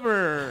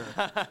cover.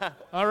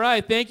 All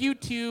right. Thank you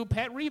to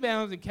Pet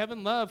Rebounds and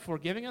Kevin Love for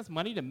giving us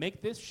money to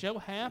make this show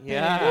happen.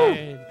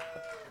 Yeah.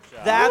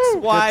 That's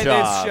why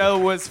this show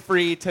was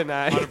free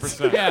tonight.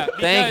 100%. Yeah,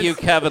 Thank you,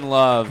 Kevin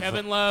Love.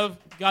 Kevin Love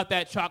got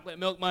that chocolate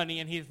milk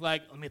money, and he's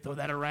like, let me throw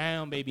that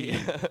around, baby.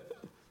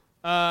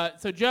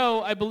 So,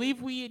 Joe, I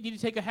believe we need to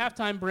take a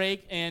halftime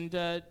break and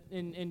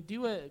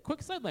do a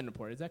quick sideline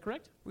report. Is that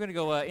correct? We're going to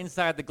go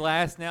inside the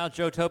glass now.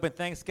 Joe Tobin,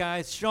 thanks,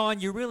 guys. Sean,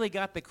 you really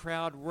got the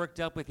crowd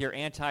worked up with your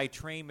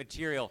anti-train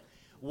material.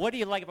 What do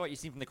you like about what you've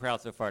seen from the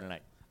crowd so far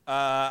tonight?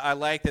 I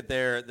like that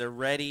they're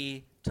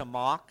ready to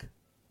mock.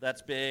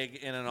 That's big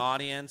in an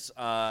audience.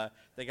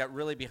 They got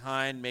really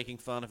behind making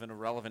fun of an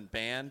irrelevant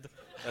band.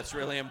 That's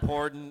really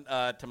important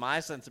to my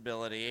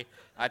sensibility.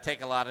 I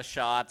take a lot of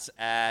shots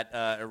at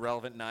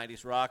irrelevant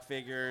 90s rock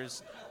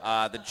figures.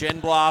 The Gin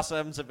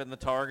Blossoms have been the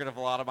target of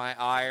a lot of my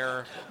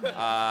ire.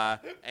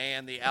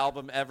 And the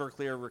album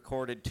Everclear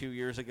recorded 2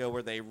 years ago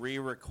where they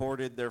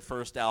re-recorded their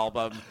first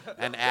album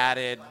and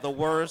added the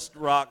worst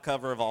rock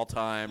cover of all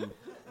time,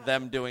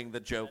 them doing The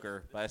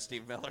Joker by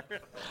Steve Miller.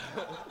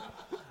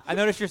 I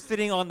notice you're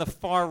sitting on the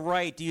far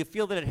right. Do you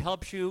feel that it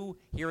helps you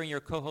hearing your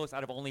co-host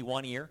out of only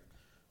one ear?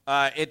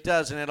 It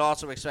does, and it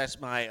also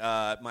expresses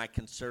my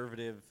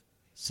conservative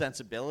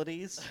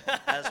sensibilities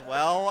as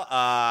well.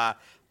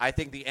 I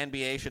think the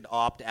NBA should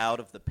opt out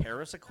of the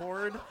Paris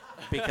Accord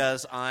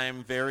because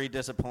I'm very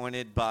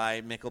disappointed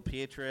by Mikkel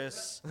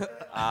Pietrus.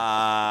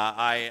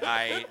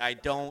 I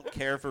don't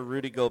care for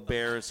Rudy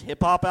Gobert's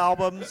hip-hop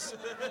albums.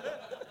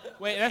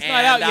 Wait, that's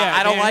not out yet.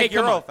 I don't like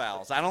come on.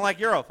 Eurofouls. I don't like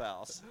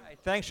Eurofouls.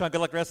 Thanks, Sean. Good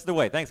luck the rest of the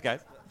way. Thanks,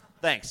 guys.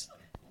 Thanks.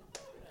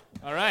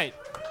 All right.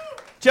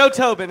 Joe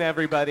Tobin,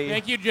 everybody.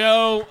 Thank you,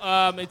 Joe.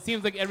 It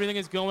seems like everything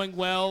is going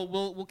well.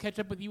 We'll catch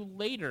up with you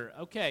later.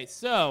 Okay,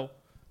 so,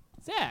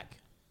 Zach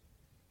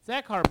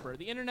Harper,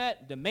 the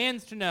internet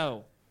demands to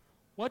know,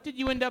 what did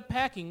you end up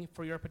packing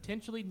for your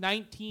potentially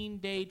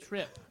 19-day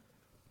trip?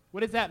 What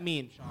does that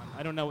mean, Sean?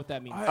 I don't know what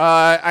that means.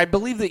 I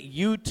believe that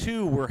you,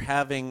 too, were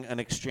having an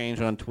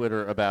exchange on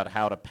Twitter about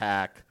how to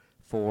pack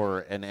for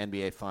an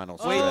NBA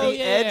Finals. Wait, Oh, the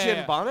yeah. Edge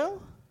and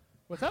Bono?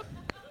 What's up?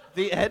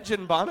 The Edge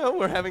and Bono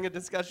were having a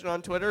discussion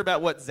on Twitter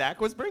about what Zach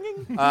was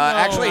bringing?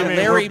 Actually, I mean,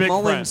 Larry we're big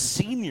Mullen friends.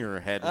 Sr.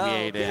 had Oh,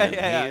 weighed in.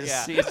 yeah.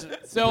 He's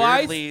So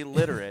weirdly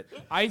literate.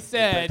 I in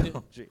said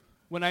technology.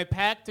 when I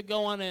pack to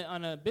go on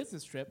a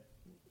business trip,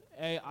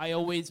 I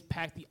always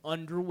pack the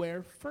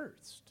underwear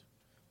first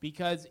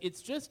because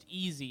it's just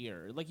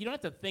easier. Like, you don't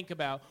have to think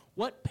about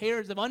what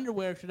pairs of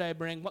underwear should I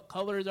bring, what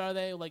colors are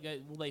they, like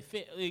will they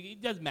fit?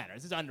 It doesn't matter.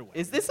 It's just underwear.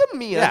 Is this a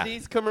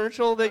MeUndies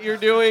commercial that you're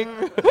doing?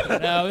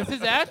 No, this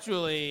is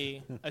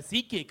actually a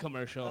SeatGeek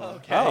commercial.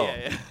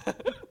 Okay. Oh.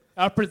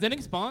 Our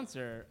presenting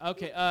sponsor.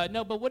 Okay,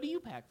 no, but what do you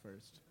pack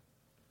first?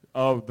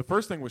 Oh, the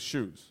first thing was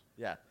shoes.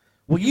 Yeah.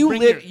 Well, You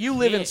bring your you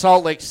live in kid.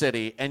 Salt Lake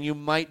City, and you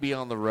might be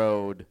on the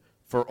road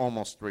for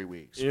almost 3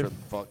 weeks If-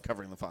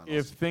 covering the finals.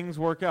 If things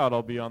work out,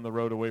 I'll be on the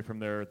road away from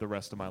there the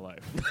rest of my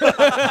life.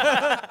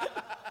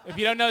 If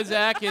you don't know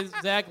Zach,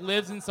 Zach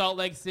lives in Salt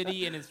Lake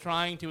City and is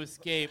trying to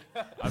escape.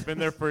 I've been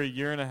there for a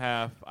year and a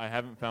half. I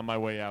haven't found my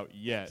way out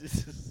yet,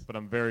 but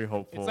I'm very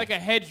hopeful. It's like a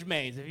hedge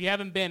maze. If you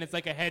haven't been, it's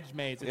like a hedge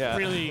maze. It's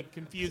really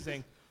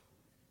confusing.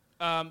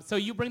 So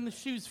you bring the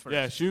shoes first.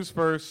 Yeah, shoes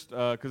first,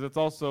 because it's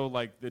also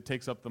like it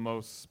takes up the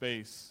most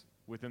space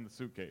within the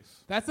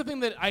suitcase. That's the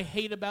thing that I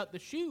hate about the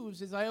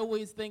shoes is I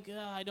always think,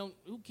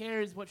 who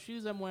cares what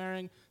shoes I'm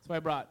wearing? So I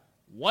brought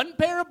one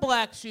pair of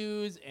black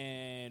shoes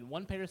and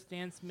one pair of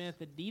Stan Smith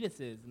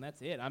Adidas's, and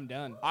that's it. I'm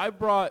done. I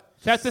brought...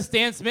 Shouts to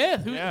Stan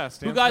Smith. Who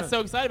Stan got Smith. so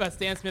excited about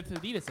Stan Smith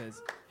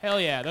Adidas's? Hell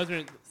yeah, those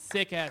are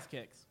sick-ass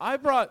kicks. I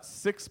brought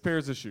 6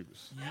 pairs of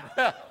shoes.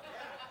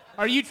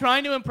 Are you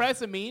trying to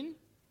impress Amin?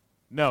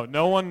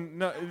 No one...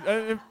 No,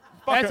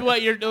 fuck That's it.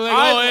 what you're doing.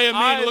 Hey,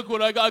 Amin, look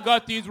what I got. I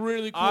got these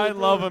really cool. I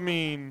love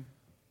Amin.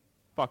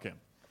 Fuck him.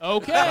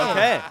 Okay.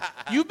 Okay.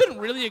 You've been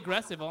really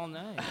aggressive all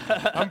night.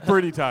 I'm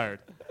pretty tired.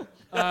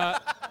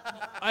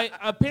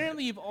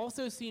 Apparently, you've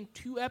also seen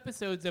 2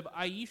 episodes of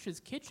Aisha's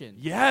Kitchen.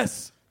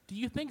 Yes. Do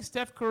you think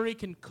Steph Curry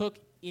can cook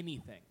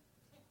anything?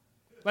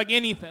 Like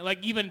anything,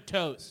 like even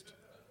toast?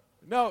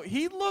 No,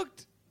 he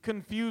looked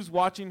confused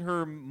watching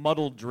her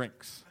muddle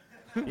drinks.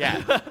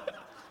 Yeah.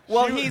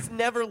 Well, he's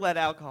never let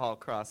alcohol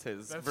cross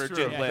his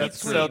virgin true. lips,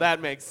 so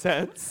that makes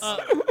sense.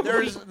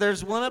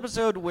 There's one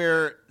episode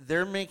where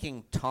they're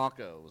making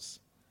tacos,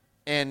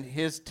 and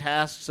his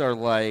tasks are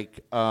like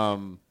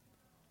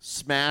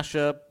smash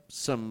up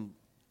some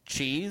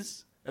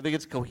cheese. I think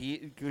it's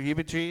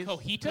Cohiba cheese.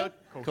 Cohito?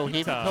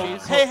 Cohiba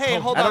cheese. Hey,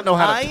 hold on. I don't know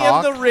how to I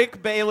talk. am the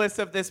Rick Bayless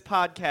of this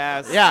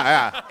podcast.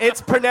 Yeah.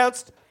 It's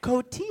pronounced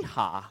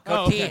cotija.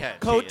 Cotija.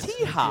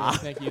 Cotija.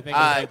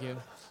 Thank you.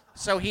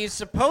 So he's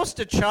supposed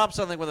to chop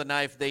something with a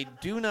knife. They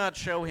do not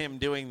show him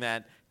doing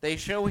that. They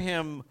show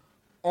him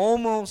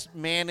almost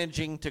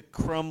managing to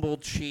crumble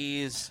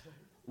cheese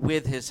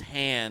with his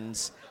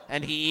hands,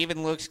 and he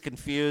even looks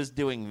confused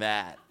doing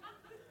that.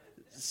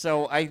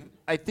 So I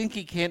think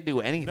he can't do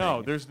anything.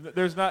 No,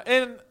 there's not.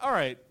 And all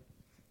right,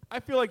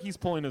 I feel like he's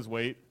pulling his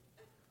weight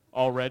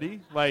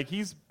already. Like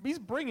he's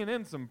bringing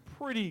in some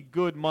pretty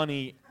good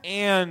money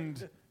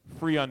and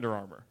free Under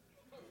Armour.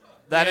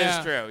 That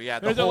is true. Yeah,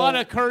 There's a lot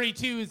of Curry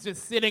 2s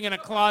just sitting in a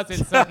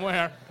closet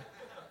somewhere.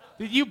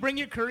 Did you bring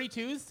your Curry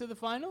 2s to the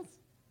finals?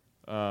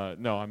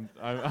 No, I'm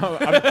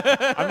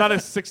not a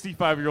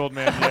 65-year-old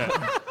man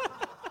yet.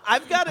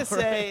 I've got to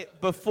say,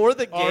 before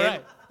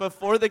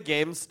the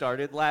game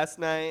started last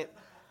night,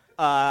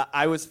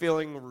 I was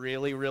feeling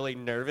really, really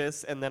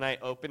nervous, and then I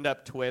opened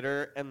up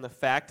Twitter, and the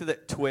fact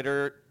that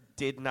Twitter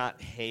did not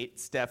hate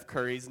Steph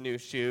Curry's new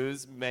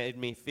shoes made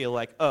me feel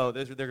like, oh,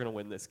 they're going to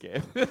win this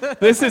game.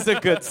 This is a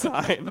good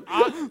sign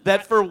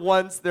that for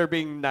once they're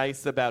being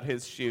nice about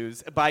his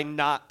shoes by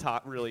not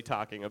really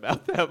talking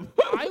about them.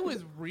 I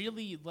was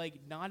really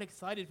not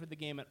excited for the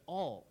game at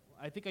all.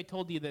 I think I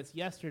told you this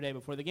yesterday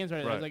before the game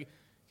started. Right. I was like,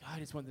 God, I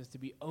just want this to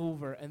be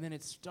over. And then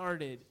it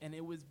started, and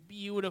it was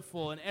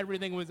beautiful, and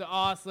everything was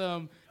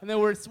awesome. And there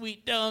were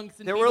sweet dunks.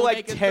 And there were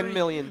like 10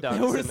 million dunks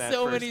There were in that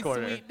so first many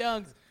quarter. sweet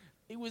dunks.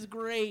 It was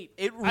great.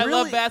 I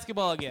love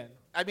basketball again.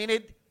 I mean,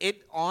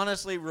 it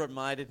honestly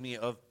reminded me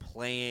of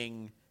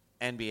playing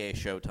NBA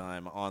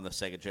Showtime on the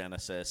Sega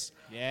Genesis.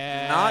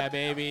 Yeah,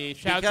 baby.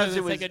 Shout out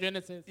to the Sega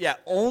Genesis. Yeah,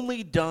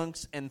 only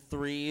dunks and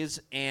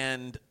threes,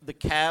 and the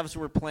Cavs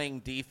were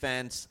playing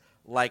defense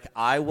like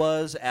I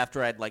was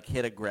after I'd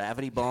hit a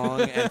gravity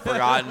bong and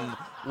forgotten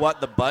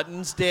what the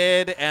buttons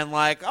did, and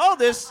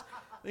this,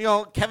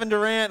 Kevin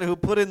Durant, who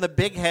put in the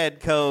big head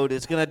code,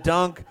 is going to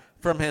dunk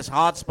from his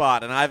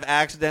hotspot, and I've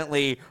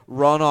accidentally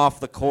run off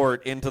the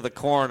court into the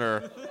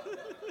corner.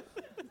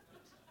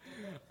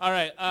 All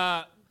right,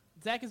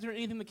 Zach, is there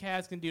anything the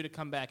Cavs can do to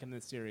come back in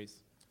this series?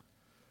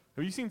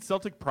 Have you seen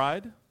Celtic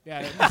Pride?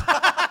 Yeah.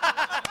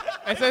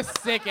 It's a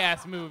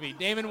sick-ass movie.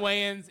 Damon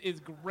Wayans is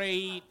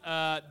great.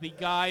 The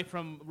guy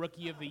from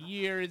Rookie of the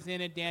Year is in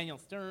it, Daniel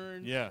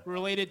Stern. Yeah.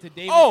 Related to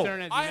David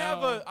Stern, as you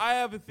know. I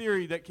have a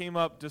theory that came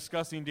up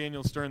discussing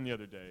Daniel Stern the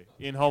other day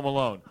in Home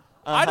Alone.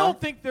 I don't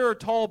think there are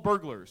tall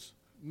burglars.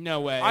 No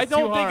way. I It's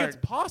don't too think hard. it's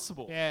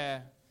possible. Yeah.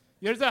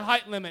 There's a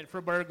height limit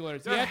for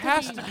burglars. There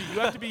has to be. You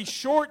have to be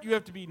short. You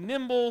have to be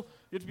nimble.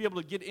 You have to be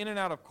able to get in and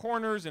out of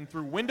corners and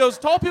through windows.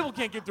 Tall people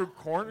can't get through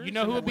corners. You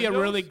know who would be a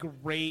really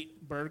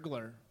great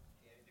burglar?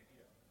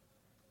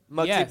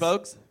 Muggsy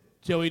Bogues?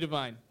 Joey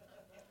Devine.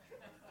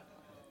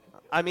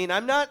 I mean,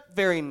 I'm not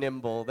very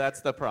nimble.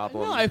 That's the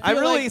problem. No, I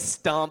really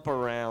stomp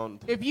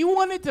around. If you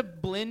wanted to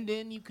blend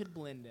in, you could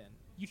blend in.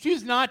 You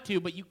choose not to,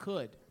 but you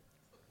could.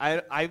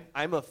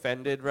 I'm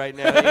offended right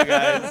now, you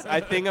guys.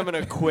 I think I'm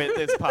going to quit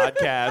this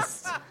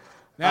podcast.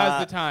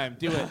 Now's the time.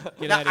 Do it.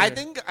 Get out of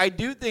here. I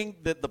do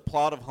think that the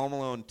plot of Home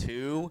Alone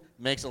 2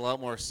 makes a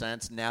lot more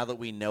sense now that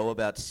we know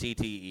about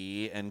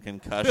CTE and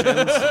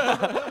concussions.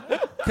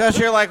 Because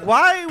you're like,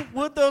 why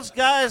would those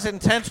guys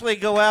intentionally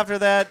go after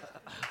that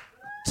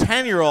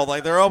 10-year-old?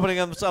 Like, they're opening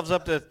themselves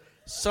up to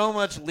so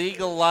much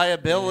legal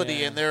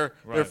liability, and they're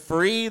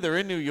free. They're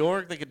in New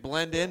York. They could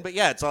blend in. But,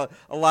 yeah, it's a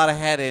lot of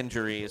head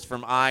injuries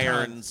from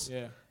irons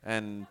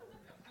and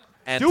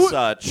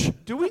such.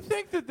 Do we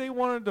think that they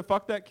wanted to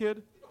fuck that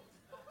kid?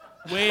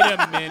 Wait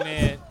a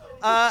minute.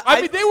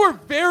 I mean, they were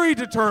very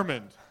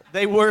determined.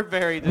 They were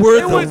very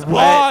We're determined. the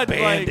wet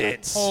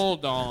bandits.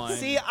 Hold on.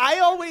 See, I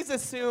always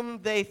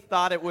assumed they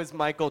thought it was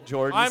Michael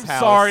Jordan's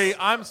house.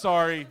 I'm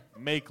sorry.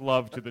 Make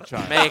love to the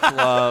child. Make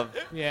love.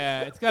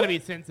 Yeah, it's got to be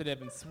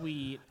sensitive and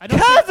sweet.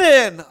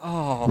 Kevin!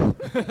 Oh.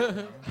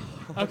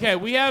 Okay,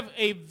 we have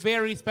a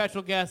very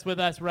special guest with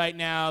us right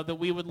now that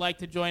we would like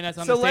to join us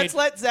on So the stage. let's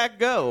let Zach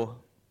go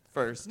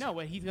first. No,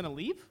 wait, he's going to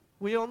leave?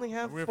 We only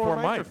have We have four four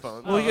mics.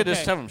 microphones. Well, you could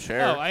just okay. have them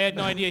share. Oh, I had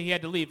no idea he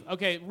had to leave.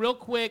 Okay, real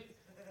quick,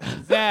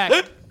 Zach,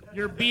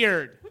 your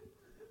beard.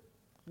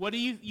 What do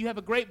you have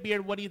a great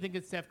beard. What do you think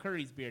is Steph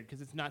Curry's beard?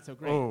 Because it's not so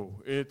great. Oh,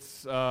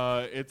 it's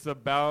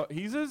about.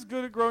 He's as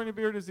good at growing a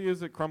beard as he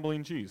is at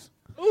crumbling cheese.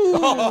 Ooh.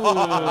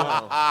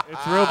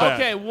 It's real bad.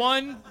 Okay,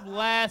 one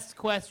last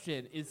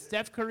question. Is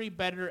Steph Curry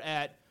better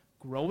at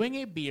growing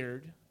a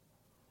beard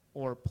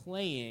or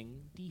playing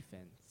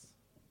defense?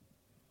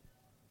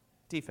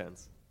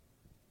 Defense.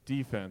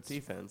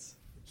 Defense.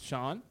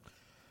 Sean?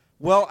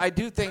 Well, I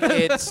do think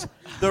it's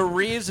the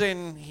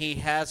reason he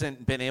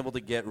hasn't been able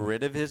to get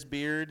rid of his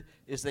beard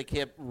is they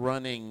kept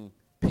running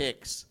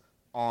pics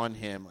on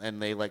him,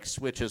 and they like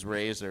switch his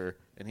razor,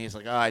 and he's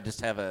like, I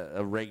just have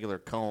a regular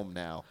comb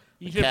now.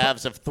 The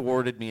Cavs have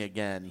thwarted me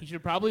again. You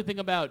should probably think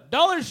about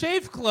Dollar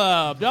Shave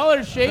Club.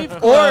 Dollar Shave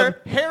Club.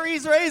 Or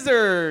Harry's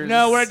Razors.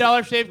 No, we're a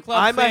Dollar Shave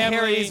Club I'm family. a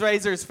Harry's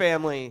Razors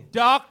family.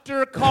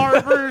 Dr.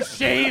 Carver's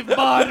Shave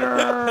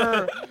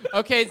Butter.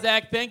 Okay,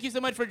 Zach, thank you so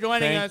much for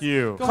joining us. Thank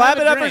you. Go Clap have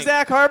it a up for drink.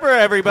 Zach Harper,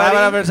 everybody.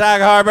 Clap it up for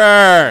Zach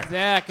Harper.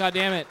 Zach,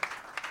 goddammit.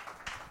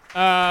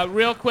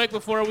 Real quick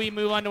before we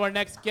move on to our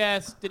next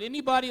guest, did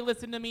anybody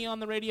listen to me on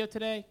the radio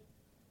today?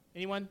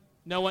 Anyone?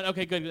 No one?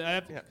 Okay, good.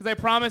 Because I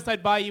promised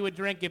I'd buy you a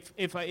drink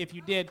if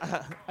you did.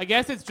 I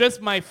guess it's just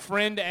my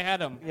friend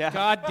Adam. Yeah.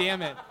 God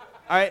damn it.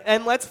 All right,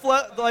 and let's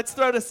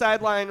throw to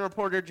sideline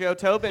reporter Joe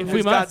Tobin,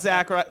 who's got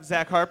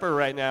Zach Harper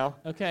right now.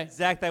 Okay.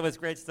 Zach, that was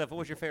great stuff. What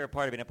was your favorite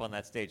part of being up on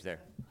that stage there?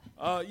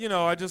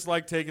 I just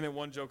like taking it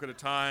one joke at a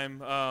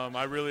time.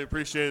 I really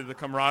appreciated the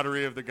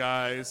camaraderie of the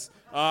guys.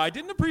 I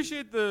didn't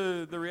appreciate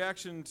the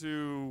reaction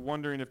to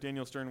wondering if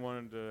Daniel Stern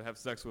wanted to have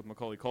sex with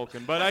Macaulay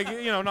Culkin, but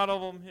not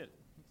all of them hit.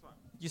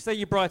 You say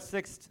you brought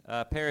 6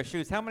 pair of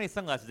shoes. How many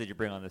sunglasses did you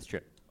bring on this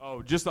trip?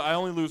 Oh, I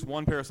only lose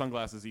 1 pair of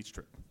sunglasses each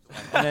trip.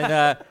 And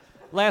then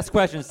last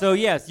question. So,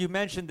 yes, you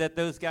mentioned that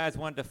those guys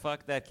wanted to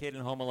fuck that kid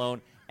in Home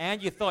Alone,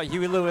 and you thought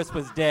Huey Lewis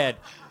was dead.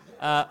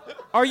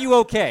 Are you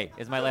okay,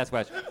 is my last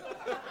question.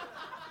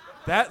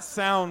 That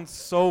sounds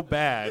so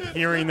bad,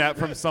 hearing that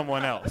from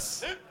someone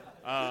else.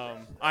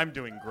 I'm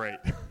doing great.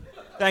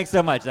 Thanks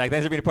so much, Zach.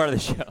 Thanks for being a part of the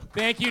show.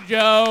 Thank you,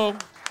 Joe.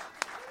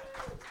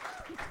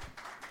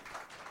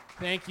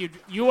 Thank you.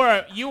 You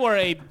are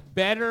a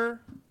better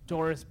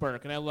Doris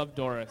Burke, and I love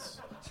Doris.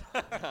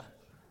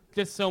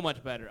 Just so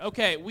much better.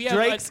 Okay, we have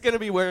Drake's going to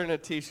be wearing a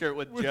T-shirt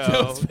with Joe.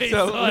 Joe's face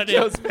on it.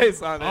 Joe's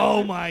face on it.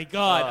 Oh, my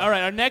God. All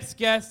right, our next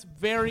guest,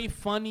 very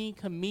funny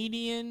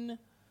comedian.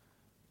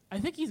 I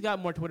think he's got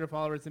more Twitter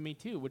followers than me,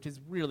 too, which is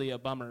really a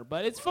bummer.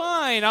 But it's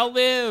fine. I'll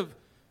live.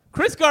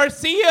 Chris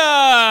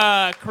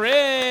Garcia.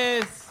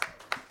 Chris.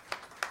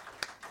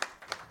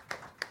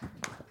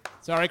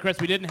 Sorry, Chris,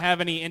 we didn't have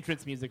any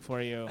entrance music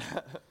for you.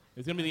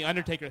 It's going to be the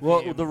Undertaker theme.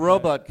 Well, the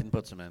robot can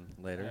put some in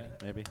later,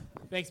 maybe.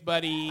 Thanks,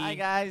 buddy. Hi,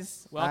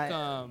 guys.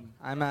 Welcome.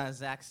 I'm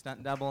Zach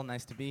Stunt Double.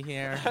 Nice to be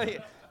here.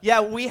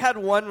 Yeah, we had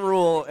one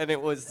rule, and it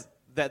was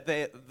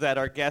that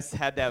our guests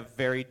had to have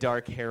very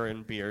dark hair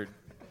and beard.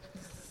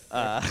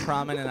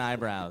 Prominent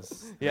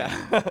eyebrows.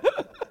 Yeah.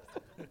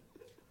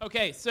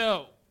 Okay,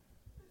 so,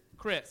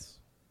 Chris,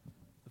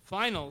 the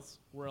finals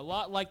were a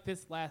lot like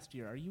this last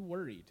year. Are you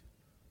worried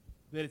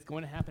that it's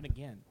going to happen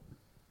again?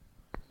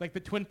 Like the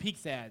Twin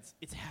Peaks ads,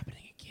 it's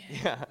happening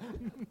again.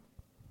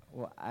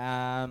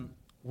 Yeah.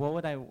 What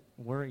would I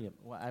worry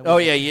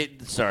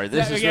about? Sorry,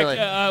 this is really.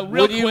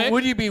 Real quick.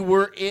 Would you be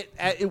worried?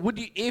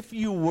 If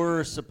you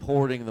were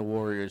supporting the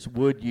Warriors,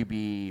 would you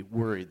be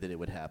worried that it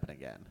would happen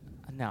again?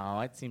 No,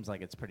 it seems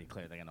like it's pretty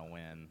clear they're going to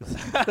win.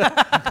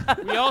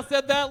 We all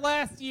said that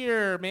last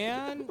year,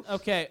 man.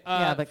 Okay.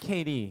 Yeah, but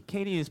KD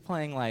is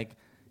playing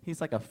he's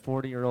like a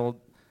 40-year-old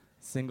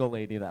single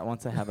lady that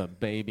wants to have a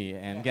baby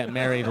and get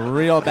married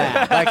real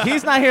bad. Like,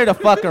 he's not here to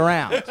fuck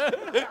around.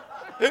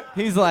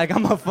 He's like,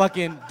 I'm going to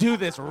fucking do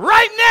this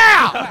right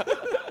now!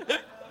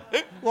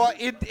 Well,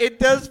 it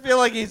does feel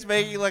like he's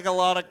making like a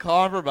lot of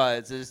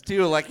compromises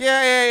too. Like,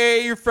 yeah,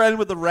 your friend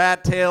with the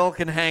rat tail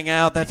can hang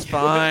out. That's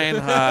fine.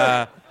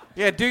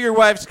 Yeah, do your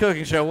wife's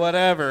cooking show,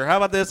 whatever. How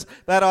about this?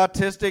 That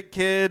autistic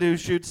kid who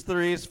shoots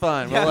threes,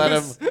 fine. We'll let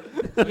him.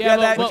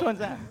 Which one's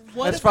that?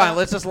 That's fine.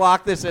 Let's just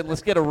lock this in.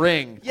 Let's get a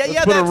ring.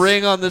 Let's put a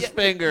ring on this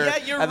finger,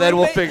 and then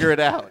we'll figure it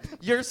out.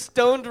 Your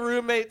stoned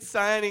roommate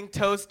signing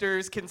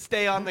toasters can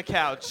stay on the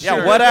couch. Yeah,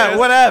 sure.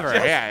 whatever.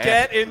 Just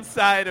get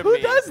inside of me. Who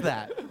does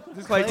that?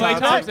 Clay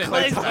Thompson.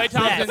 Clay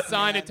Thompson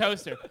signed a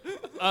toaster.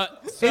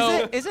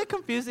 Is it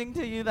confusing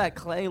to you that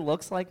Clay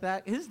looks like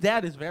that? His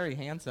dad is very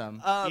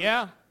handsome.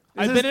 Yeah.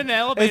 I've been in an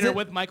elevator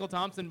with Michael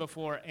Thompson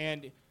before,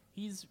 and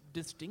he's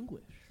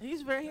distinguished.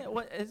 He's very.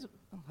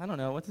 I don't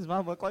know. What's his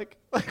mom look like?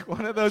 Like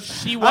one of those.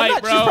 She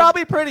white, bro. She's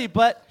probably pretty,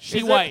 but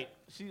she white.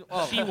 She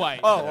white.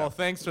 Oh well,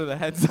 thanks for the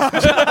heads up.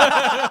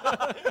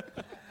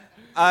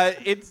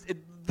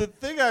 The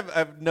thing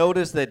I've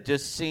noticed that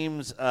just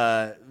seems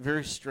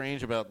very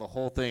strange about the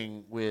whole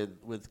thing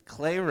with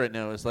Clay right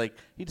now is like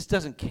he just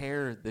doesn't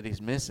care that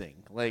he's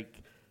missing.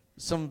 Like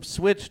some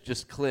switch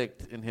just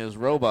clicked in his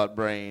robot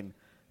brain.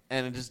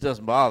 And it just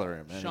doesn't bother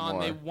him anymore. Sean,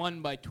 they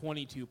won by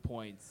 22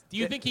 points. Do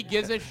you think he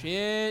gives a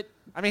shit?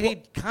 I mean, he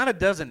kind of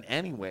doesn't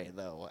anyway,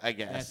 though, I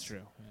guess. That's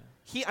true.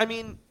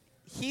 Yeah.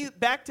 He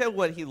back to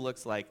what he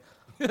looks like.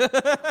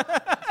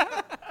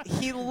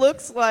 He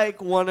looks like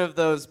one of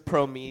those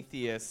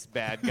Prometheus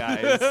bad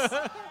guys.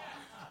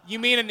 You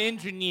mean an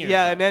engineer?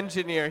 Yeah, an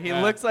engineer. He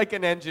looks like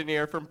an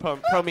engineer from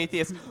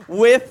Prometheus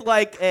with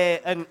like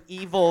an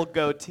evil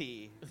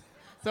goatee.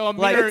 So a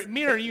Like, mirror, it's-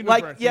 mirror universe.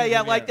 Like is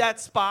the like mirror. that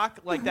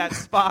Spock That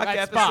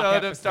episode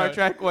Spock of Star episode.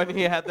 Trek when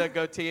he had the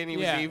goatee and he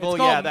Yeah, was evil. It's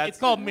called, Yeah, that's it's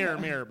called Mirror,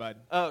 Mirror, bud.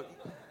 Oh,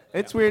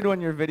 It's weird when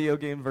your video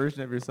game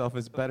version of yourself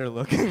is better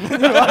looking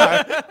than you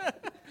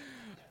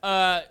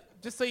are.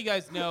 Just so you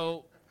guys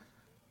know,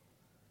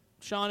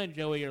 Sean and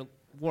Joey are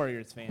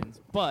Warriors fans,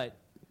 but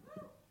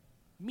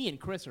me and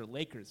Chris are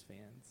Lakers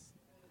fans.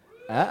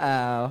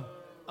 Uh-oh.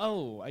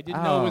 Oh, I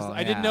didn't know it was. I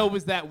didn't yeah. know it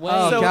was that way.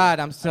 Oh, So- God,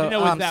 I I'm didn't know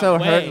it was hurt that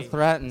and way.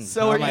 threatened.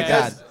 So oh are my you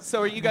God. guys?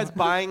 So are you guys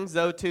buying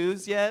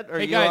Zo2s yet? Or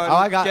Hey, you guys. on Oh,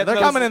 I got. getting They're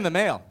those- coming in the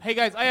mail. Hey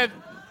guys, I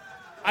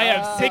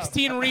have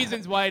 16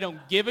 reasons why I don't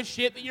give a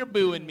shit that you're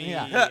booing me.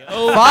 Yeah.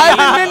 Oh, 5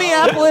 baby. in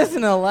Minneapolis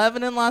and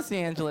 11 in Los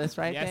Angeles,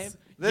 right, Yes.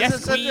 Dave?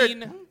 Yes,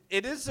 queen.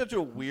 It is such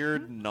a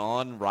weird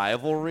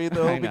non-rivalry,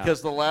 though, I know.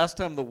 because the last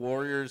time the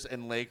Warriors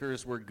and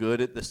Lakers were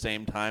good at the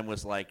same time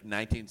was like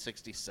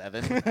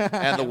 1967,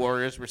 and the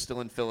Warriors were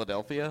still in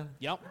Philadelphia.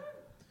 Yep.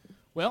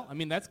 Well, I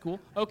mean that's cool.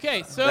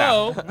 Okay,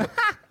 so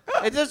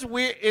It's just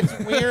weird. It's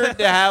weird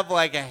to have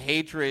like a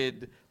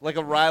hatred, like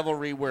a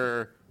rivalry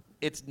where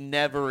it's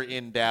never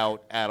in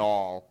doubt at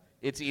all.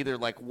 It's either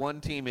like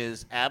one team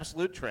is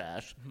absolute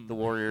trash, the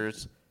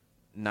Warriors,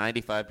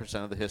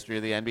 95% of the history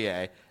of the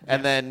NBA,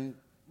 and then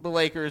the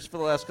Lakers for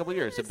the last couple of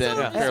years have been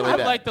fairly I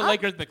bad. like the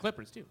Lakers and the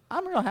Clippers too.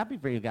 I'm real happy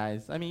for you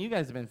guys. I mean, you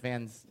guys have been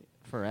fans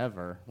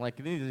forever. Like,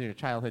 these are your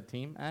childhood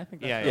team. I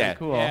think that's really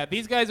cool. Yeah,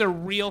 these guys are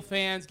real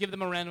fans. Give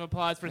them a round of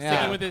applause for Yeah.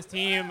 sticking with this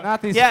team.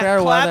 Not these Yeah, fair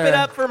clap weather. it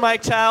up for my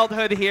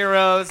childhood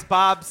heroes,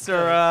 Bob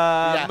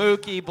Sura,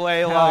 Mookie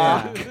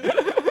Blaylock,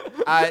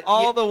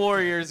 all the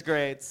Warriors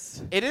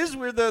greats. It is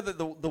weird, though, that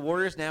the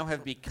Warriors now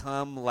have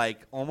become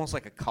like almost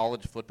like a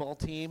college football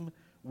team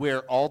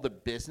where all the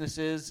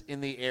businesses in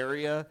the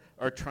area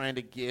are trying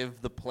to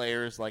give the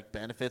players like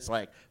benefits.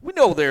 Like, we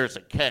know there's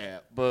a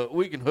cap, but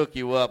we can hook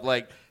you up.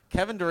 Like,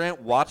 Kevin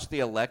Durant watched the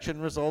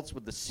election results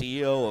with the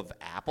CEO of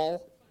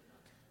Apple.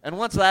 And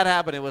once that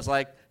happened, it was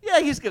like, yeah,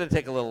 he's going to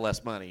take a little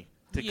less money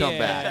to come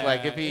back.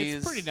 Like, if he's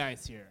It's pretty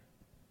nice here.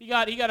 He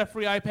got a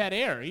free iPad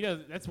Air.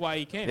 That's why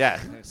he came. Yeah.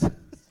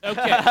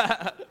 Okay.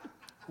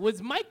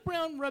 Was Mike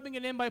Brown rubbing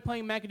it in by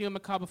playing McAdoo and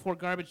McCaw before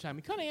garbage time?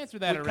 We kind of answered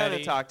that We already.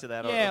 kinda talked to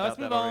that Yeah, about let's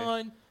move that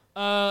already.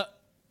 on.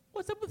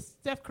 What's up with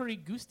Steph Curry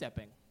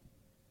goose-stepping?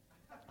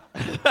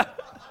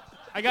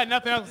 I got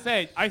nothing else to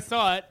say. I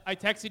saw it. I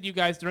texted you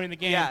guys during the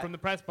game Yeah. from the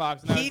press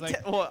box. And I was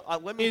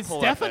like, let me is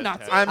pull Steph up a that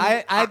Nazi?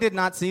 text. I did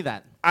not see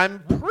that.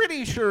 I'm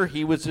pretty sure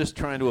he was just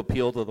trying to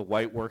appeal to the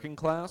white working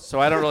class, so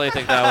I don't really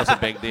think that was a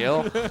big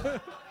deal.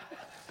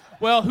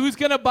 Well, who's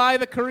going to buy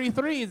the Curry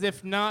threes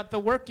if not the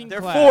working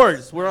They're class?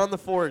 fours. We're on the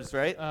fours,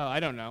 right? Oh, I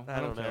don't know.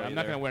 I don't know care. I'm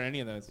not either. going to wear any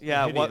of those.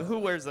 Yeah, They're hideous. who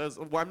wears those?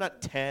 Well, I'm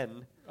not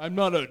 10. I'm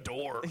not a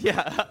dork.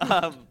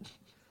 Yeah.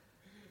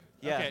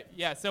 Yeah. Okay.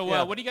 Yeah. So,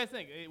 Yeah. what do you guys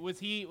think?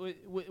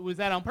 Was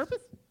that on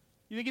purpose?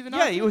 You think he's an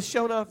Yeah, he was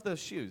showing off those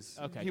shoes.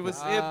 Okay, He cool.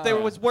 was they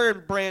was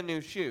wearing brand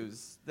new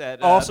shoes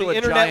that Also the a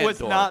internet giant was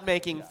dork. not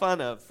making fun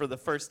of for the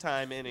first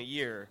time in a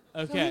year.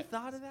 So he Okay.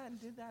 thought of that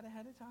and did that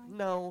ahead of time?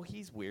 No,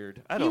 he's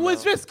weird. I He don't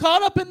was know. just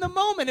caught up in the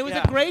moment. It was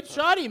Yeah. a great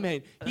shot he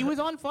made. He was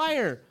on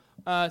fire.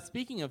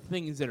 Speaking of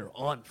things that are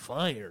on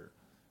fire,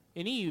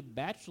 any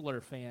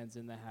Bachelor fans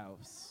in the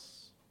house?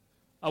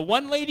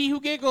 One lady who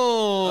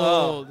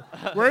giggled.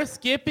 We're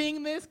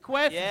skipping this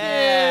question.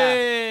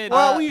 Yeah.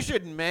 Well, we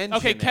should mention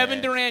Okay, Kevin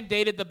it. Durant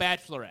dated the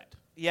Bachelorette.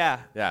 Yeah.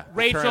 Yeah.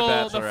 Rachel,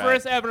 current the Bachelorette.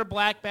 first ever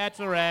black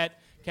Bachelorette.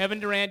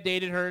 Kevin Durant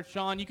dated her.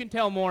 Sean, you can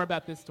tell more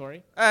about this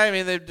story. I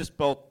mean, they just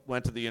both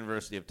went to the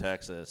University of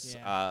Texas.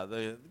 Yeah.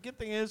 The good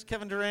thing is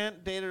Kevin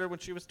Durant dated her when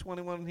she was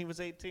 21 and he was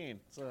 18.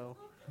 So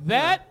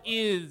That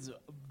is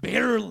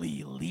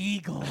barely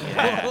legal.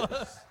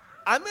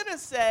 I'm gonna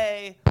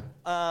say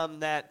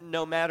that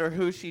no matter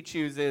who she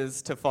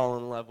chooses to fall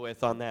in love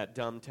with on that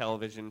dumb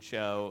television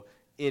show,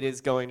 it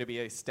is going to be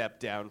a step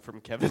down from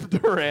Kevin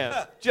Durant.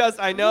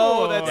 I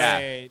know that's.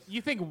 Wait,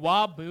 you think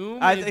Waboom?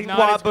 I is think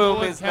not as cool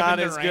Waboom as is Kevin not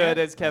as Durant? good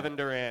as Kevin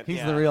Durant. He's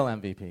yeah. the real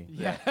MVP.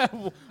 Yeah,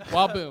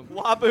 Waboom.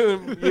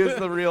 Waboom is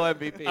the real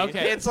MVP.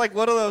 Okay. it's like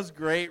one of those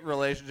great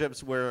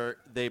relationships where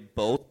they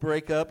both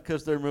break up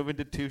because they're moving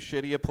to too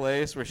shitty a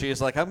place. Where she's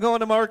like, "I'm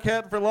going to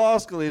Marquette for law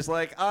school." He's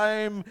like,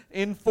 "I'm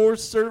in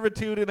forced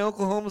servitude in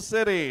Oklahoma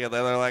City," and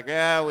then they're like,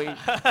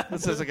 "Yeah,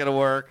 this isn't gonna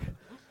work."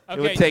 It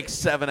Okay. would take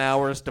 7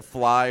 hours to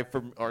fly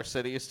from our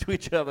cities to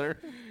each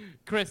other.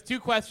 Chris, 2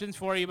 questions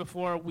for you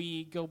before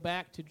we go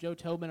back to Joe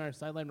Tobin, our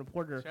sideline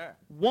reporter. Sure.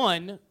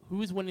 1,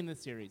 who's winning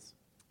this series?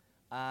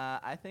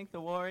 I think the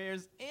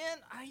Warriors,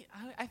 and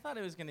I thought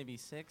it was going to be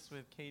 6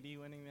 with KD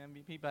winning the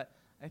MVP, but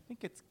I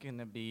think it's going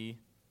to be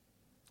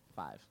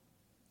 5.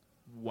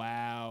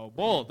 Wow,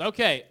 bold.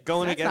 Okay,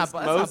 Going That's against not-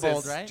 that's not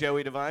Moses, bold, right?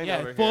 Joey Devine Yeah,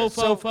 over faux,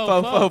 here. faux,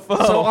 faux,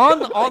 faux. So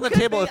on the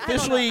table,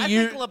 officially, I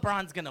you think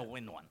LeBron's going to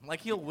win one. Like,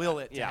 he'll will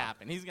it to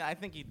happen. I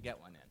think he'd get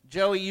one in.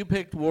 Joey, you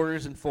picked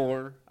Warriors in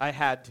 4. I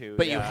had to.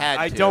 But you had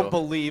I to. don't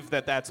believe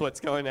that that's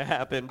what's going to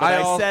happen. But I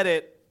I al- said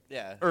it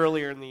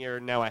earlier in the year.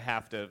 Now I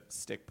have to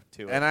stick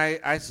to it. And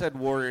I said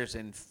Warriors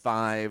in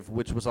 5,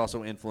 which was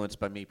also influenced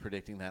by me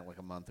predicting that like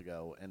a month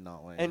ago and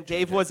not wanting And to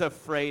Dave change was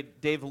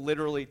afraid. Dave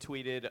literally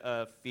tweeted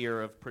a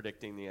fear of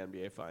predicting the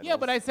NBA Finals. Yeah,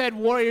 but I said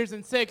Warriors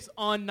in 6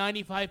 on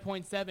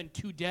 95.7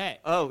 today.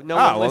 Oh, no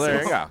one listens.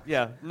 There you go.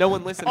 Yeah, no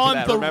one listened On to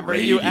that. the Remember,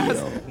 radio. you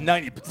asked.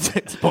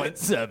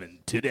 96.7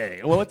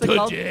 today. Well, what's it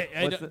called?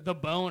 The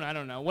Bone. I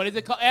don't know. What is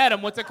it called?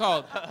 Adam, what's it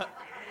called?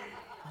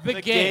 The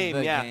game.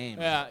 The yeah. game.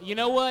 Yeah. You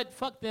know what?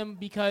 Fuck them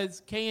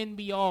because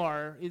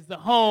KNBR is the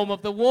home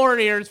of the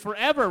Warriors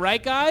forever,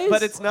 right, guys?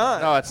 But it's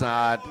not. No, it's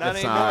not. Not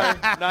it's anymore.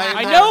 not. Not I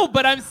anymore. know,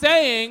 but I'm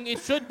saying it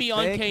should be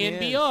on Fake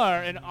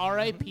KNBR and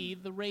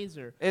RIP the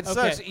Razor. It Okay.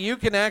 sucks. You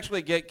can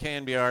actually get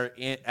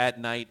KNBR at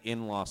night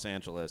in Los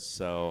Angeles,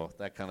 so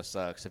that kind of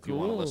sucks if you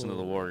want to listen to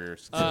the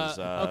Warriors. 'cause,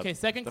 Okay,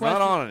 second they're question.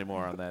 not on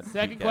anymore on that.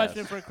 Second podcast.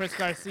 question for Chris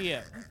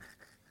Garcia.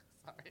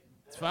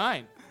 It's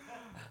fine.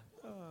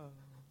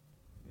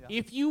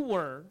 If you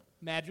were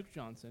Magic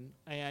Johnson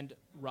and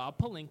Rob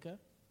Pelinka,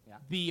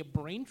 the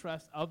brain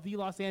trust of the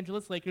Los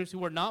Angeles Lakers,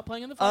 who are not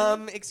playing in the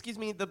finals. Excuse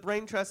me. The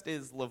brain trust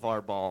is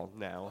LeVar Ball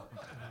now.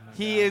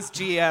 He is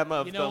GM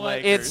of You the know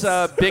what? Lakers.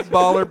 It's big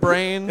baller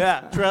brain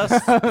trust.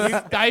 You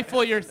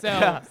stifle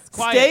yourselves.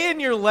 Quiet. Stay in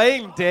your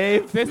lane,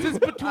 Dave. This is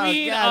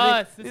between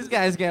God, us. these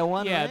guys get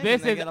one. Yeah, ring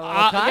this and they is get a little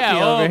cocky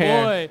yeah. over Oh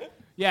here. boy.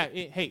 Yeah.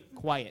 Hey,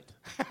 quiet.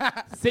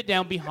 Sit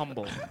down. Be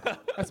humble.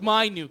 That's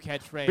my new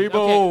catchphrase. Be Okay.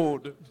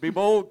 bold. Be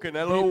bold,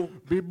 Canelo.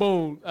 Be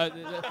bold.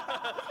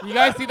 You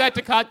guys see that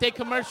Tecate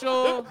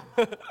commercial?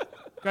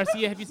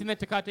 Garcia, have you seen that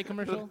Tecate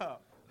commercial? No.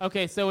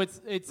 Okay, so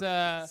it's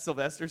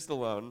Sylvester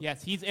Stallone.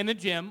 Yes, he's in the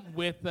gym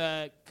with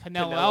Canelo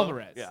Canelo,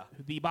 Alvarez, yeah.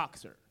 the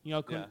boxer. You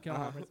know Canelo Yeah.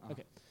 Alvarez?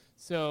 Okay.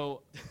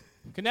 So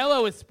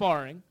Canelo is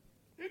sparring,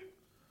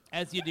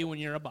 as you do when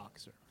you're a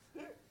boxer.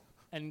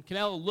 And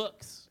Canelo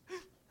looks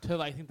to,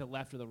 I think, the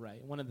left or the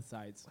right, one of the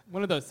sides,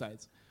 one of those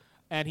sides.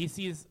 And he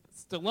sees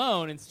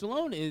Stallone, and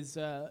Stallone is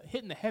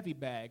hitting the heavy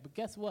bag. But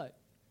guess what?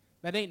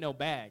 That ain't no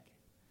bag.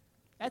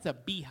 That's a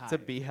beehive. It's a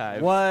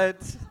beehive. What?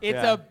 It's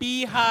Yeah. a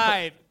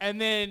beehive. And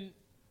then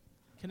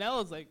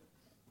Canelo's like,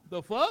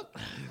 the fuck?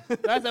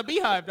 That's a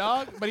beehive,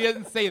 dog. But he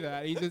doesn't say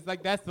that. He's just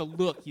like, that's the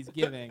look he's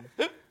giving.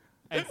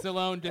 And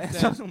Stallone just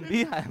says,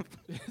 beehive.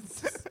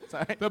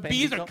 Sorry, the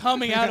bees are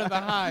coming out of the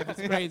hive.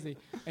 It's crazy.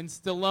 And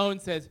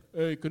Stallone says,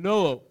 hey,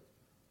 Canelo,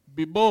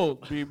 be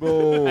bold. Be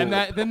bold. And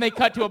then they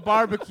cut to a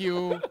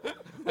barbecue,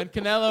 and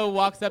Canelo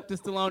walks up to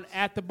Stallone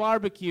at the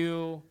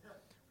barbecue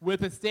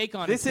with a steak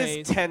on his This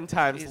face. is 10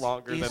 times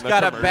longer he's than the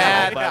got a commercial,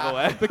 bad- by the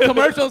way. The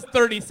commercial's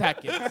 30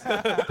 seconds.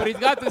 But he's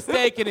got the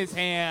steak in his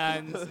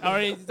hands, or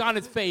he's on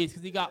his face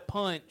because he got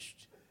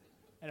punched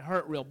and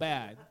hurt real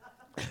bad.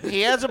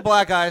 He has a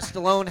black eye.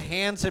 Stallone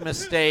hands him a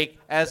steak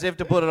as if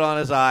to put it on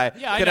his eye.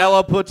 Yeah, I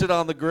Canelo puts it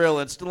on the grill,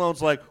 and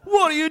Stallone's like,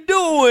 "What are you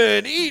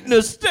doing? Eating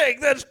a steak?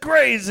 That's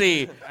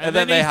crazy!" And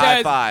then they he high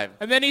says- five.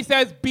 And then he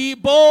says, be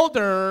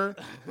bolder,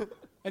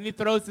 and he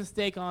throws the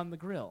steak on the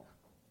grill.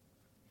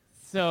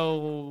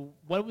 So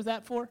what was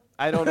that for?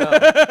 I don't know.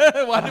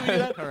 Why did we do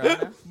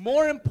that?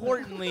 More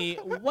importantly,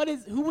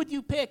 who would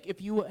you pick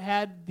if you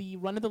had the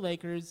run of the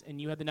Lakers and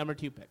you had the number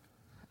 2 pick?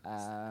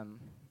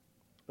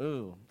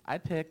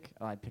 I'd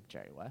pick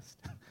Jerry West.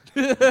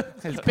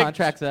 His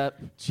contract's up.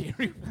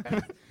 Jerry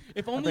West.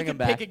 If I'll only bring you him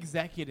could pick back.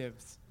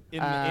 executives in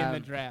the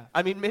draft.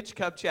 I mean, Mitch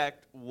Kupchak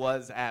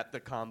was at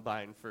the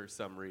combine for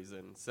some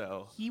reason,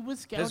 so He was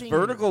scouting. His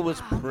vertical was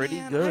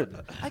pretty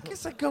good. I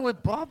guess I'd go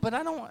with Bob, but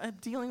I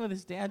don't. Dealing with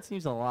his dad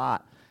seems a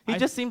lot. He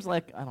just seems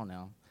like, I don't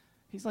know.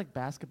 He's like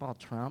basketball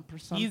Trump or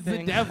something. He's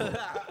the devil.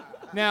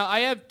 Now,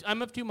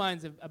 I'm of two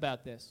minds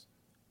about this.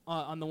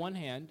 On the one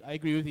hand, I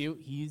agree with you.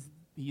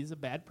 He's a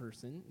bad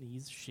person.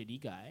 He's a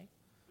shitty guy.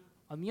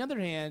 On the other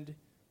hand,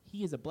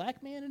 he is a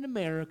black man in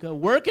America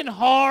working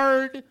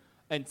hard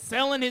and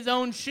selling his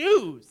own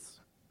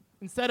shoes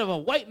instead of a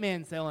white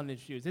man selling his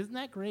shoes. Isn't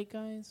that great,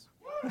 guys?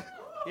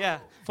 yeah.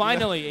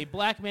 Finally, a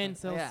black man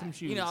sells Yeah. some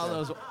shoes. You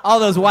know, all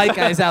those white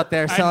guys out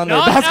there And selling their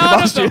not basketball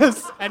out of the-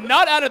 shoes. and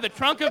not out of the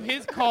trunk of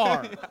his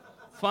car.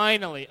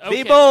 Finally.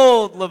 Okay. Be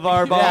bold,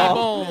 LeVar Be Ball.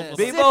 bold.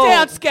 Be Sit bold.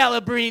 down,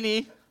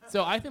 Scalabrini.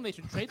 So I think they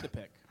should trade the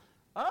pick.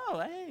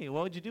 Oh, hey,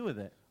 what would you do with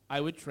it? I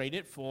would trade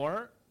it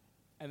for,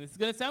 and this is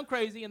going to sound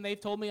crazy, and they've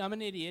told me I'm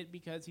an idiot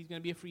because he's going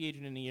to be a free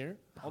agent in a year.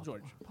 Paul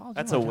George.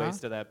 That's a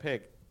waste of that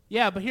pick.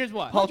 Yeah, but here's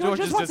why. Paul George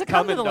is wants just to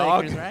come to coming, the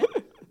dog. Lakers, right?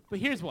 But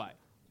here's why.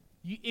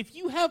 If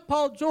you have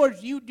Paul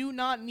George, you do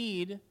not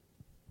need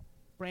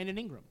Brandon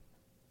Ingram.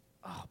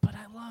 Oh, but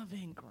I love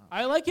Ingram.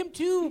 I like him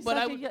too, He's but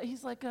like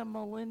he's like a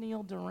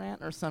millennial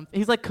Durant or something.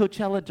 He's like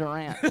Coachella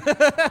Durant.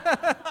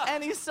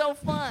 And he's so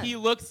fun. he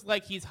looks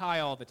like he's high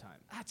all the time.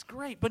 That's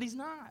great, but he's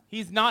not.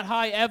 He's not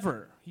high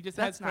ever. He just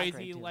That's has not crazy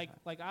great, too.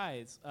 like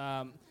eyes.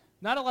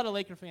 Not a lot of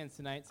Laker fans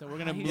tonight, so we're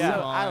going to move So,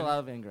 on. I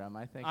love Ingram.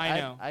 I think I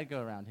know. I'd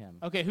go around him.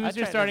 Okay, I'd who's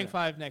your trade starting Ingram.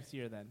 5 next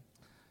year then?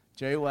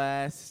 Jerry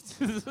West.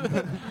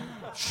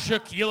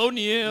 Shaquille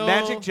O'Neal.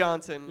 Magic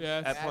Johnson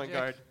Yes. at point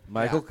guard.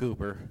 Michael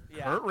Cooper.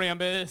 Kurt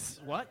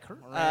Rambis. What? Kurt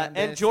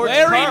And George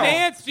Larry Karl.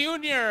 Nance Jr.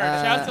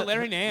 Shout out to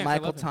Larry Nance. I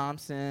Michael love him.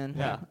 Thompson.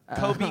 Yeah.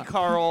 Kobe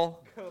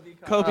Carl.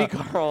 Kobe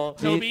Carl.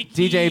 Toby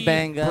DJ Keith.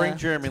 Banga. Bring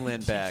Jeremy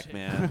Lin back,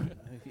 man.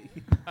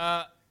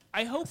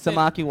 I hope that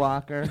Samaki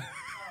Walker.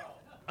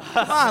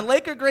 Come on,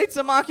 Laker great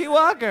Samaki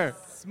Walker.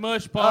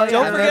 Smush Oh, Party.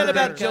 Don't yeah, forget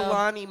Roberto.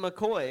 about Jelani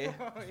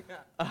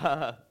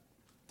McCoy.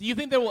 Do you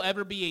think there will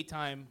ever be a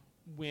time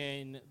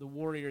when the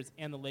Warriors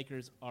and the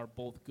Lakers are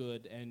both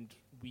good and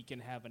we can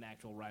have an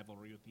actual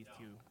rivalry with these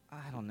two?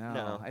 I don't know.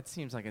 No. It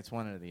seems like it's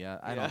one or the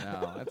other. I don't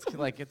know. It's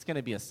like it's going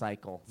to be a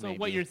cycle. So maybe.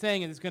 what you're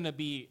saying is it's going to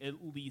be at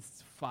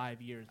least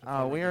 5 years.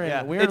 Oh, we're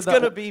Yeah, in. We're it's the,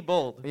 going to be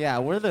bold. Yeah,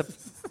 we're the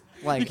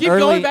like You keep early.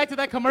 going back to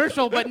that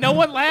commercial, but no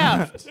one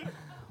laughed.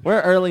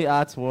 We're early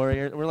aughts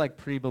Warriors. We're like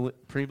pre-belief.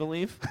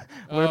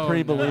 We're Oh,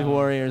 pre-belief no.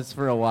 Warriors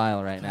for a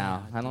while right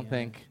now. I don't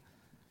think.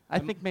 I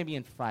think maybe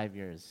in 5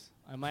 years.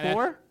 I might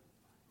 4?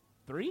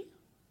 3?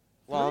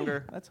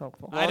 Longer. That's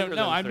hopeful. I don't Longer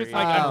know. than I'm just three.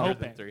 like Oh. I'm Longer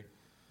than hoping.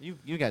 3.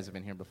 You guys have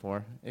been here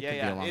before. It could be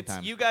a long It's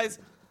time. you guys.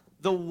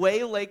 The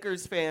way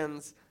Lakers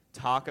fans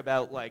talk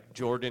about like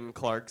Jordan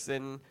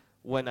Clarkson.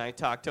 When I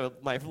talk to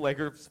my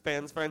Lakers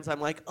fans friends, I'm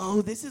like,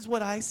 oh, this is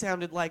what I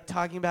sounded like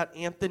talking about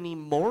Anthony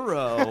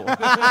Morrow.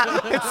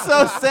 It's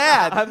so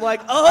sad. I'm like,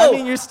 oh. I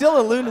mean, you're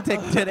still a lunatic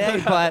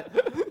today,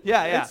 but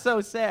yeah. it's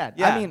so sad.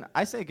 Yeah. I mean,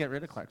 I say get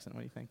rid of Clarkson. What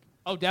do you think?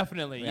 Oh,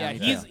 definitely. Yeah,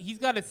 Yeah, me too. he's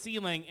got a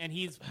ceiling and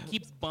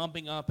keeps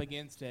bumping up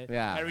against it.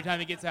 Yeah. Every time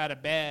he gets out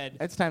of bed.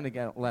 It's time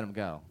to let him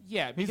go.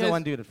 Yeah, He's the because-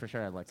 one dude for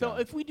sure I'd like So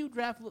to. if we do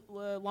draft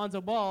Lonzo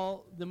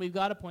Ball, then we've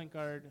got a point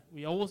guard.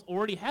 We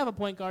already have a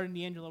point guard in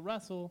D'Angelo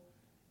Russell.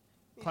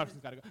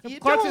 Clarkson's got to go. You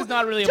Clarkson's don't-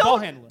 not really a don't- ball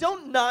handler.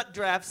 Don't not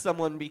draft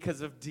someone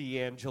because of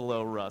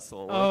D'Angelo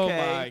Russell. Oh Okay?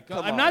 my God!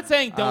 Come I'm on. not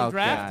saying don't Oh,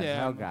 draft God.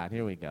 him. Oh God,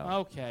 here we go.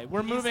 Okay,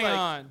 we're He's moving like-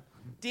 on.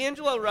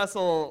 D'Angelo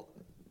Russell.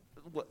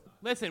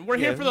 Listen, we're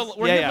here for the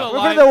Yeah, yeah. We're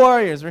live. for the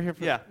Warriors. We're here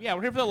for. Yeah. Yeah,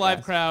 we're here for the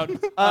live crowd.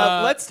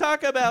 Let's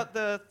talk about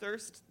the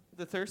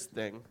thirst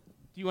thing.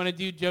 Do you want to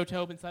do Joe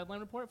Tobin sideline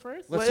report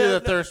first? Let's do the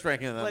thirst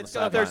ranking and then Let's the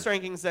go sideline. thirst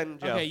rankings then,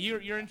 Joe. Okay,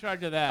 you're in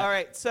charge of that. All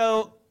right,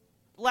 so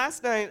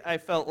last night I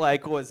felt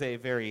like was a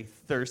very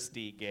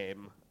thirsty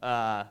game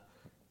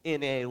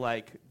in a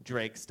like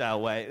Drake style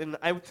way, and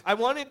I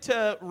wanted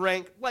to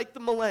rank like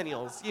the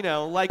millennials, you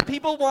know, like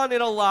people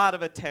wanted a lot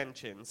of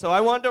attention, so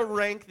I wanted to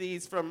rank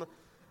these from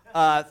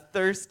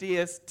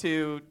thirstiest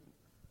to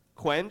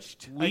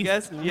quenched, I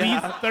guess.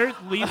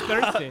 Least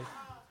thirsty.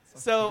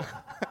 So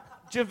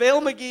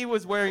JaVale McGee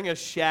was wearing a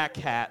Shaq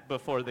hat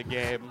before the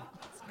game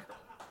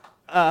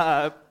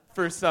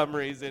for some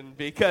reason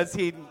because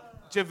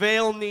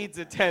JaVale needs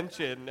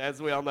attention,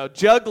 as we all know.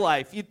 Jug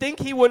life. You'd think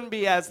he wouldn't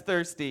be as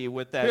thirsty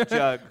with that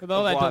jug With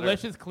all of that water.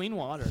 delicious clean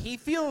water. He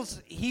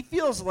feels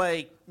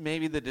like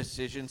maybe the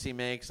decisions he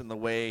makes and the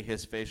way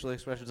his facial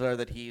expressions are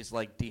that he's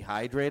like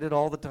dehydrated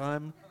all the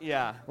time.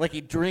 Yeah. Like he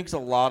drinks a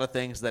lot of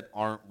things that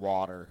aren't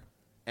water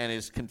and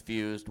is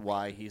confused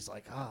why he's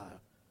like,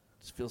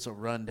 just feel so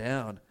run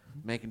down,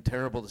 making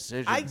terrible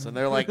decisions. And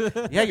they're like,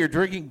 yeah, you're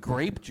drinking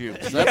grape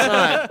juice. That's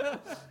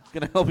not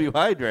going to help you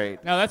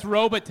hydrate. No, that's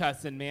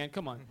Robitussin, man.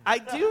 Come on. I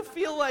do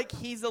feel like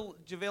JaVale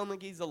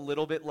McGee's a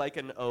little bit like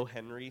an O.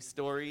 Henry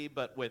story,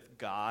 but with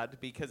God,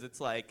 because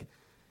it's like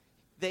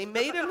they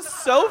made him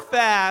so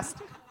fast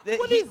that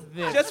What he is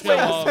this just show wait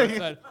a all of a second.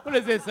 sudden? What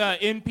is this,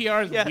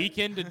 NPR's Yeah.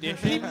 Weekend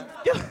Edition?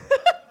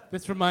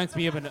 This reminds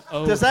me of an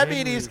O. Does that mean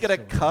Henry he's going to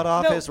story. cut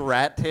off No. his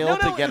rat tail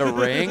No, to get a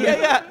ring?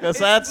 Yeah. Because It's-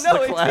 that's no,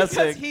 the it's classic.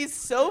 because he's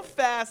so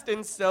fast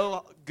and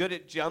so good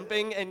at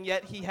jumping, and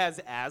yet he has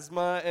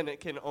asthma, and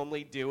it can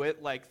only do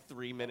it like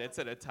 3 minutes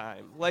at a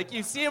time. Like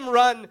you see him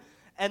run,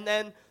 and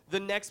then the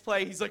next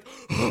play he's like.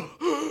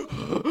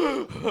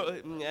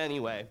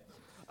 Anyway,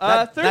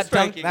 thirst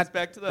rankings.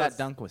 Back to those. That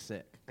dunk was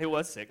sick. It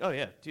was sick. Oh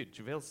yeah, dude,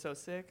 JaVale's so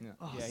sick.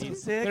 Oh, Yeah, so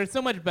he's sick. They're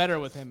so much better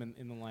with him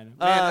in the lineup.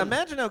 Man,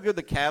 imagine how good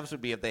the Cavs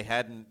would be if they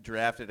hadn't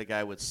drafted a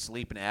guy with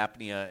sleep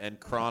apnea and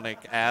chronic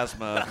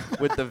asthma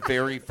with the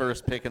very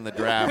first pick in the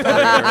draft.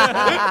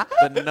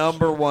 The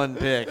number one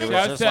pick. It was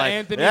Shouts just to like,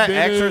 Anthony yeah,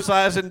 Bennett.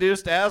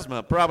 exercise-induced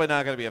asthma. Probably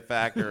not going to be a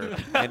factor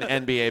in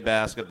NBA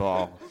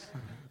basketball.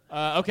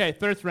 Okay,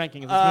 thirst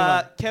rankings. Let's move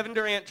on. Kevin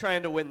Durant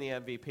trying to win the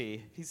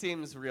MVP. He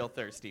seems real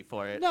thirsty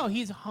for it. No,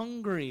 he's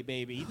hungry,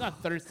 baby. He's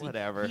not thirsty.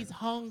 Whatever. He's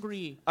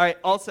hungry. All right.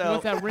 He Also,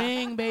 wants that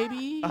ring,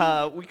 baby.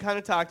 we kind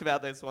of talked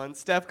about this one.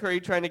 Steph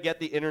Curry trying to get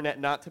the internet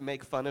not to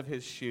make fun of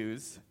his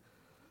shoes.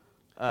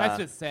 That's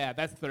just sad.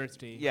 That's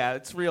thirsty. Yeah,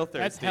 it's real thirsty.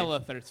 That's hella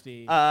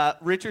thirsty.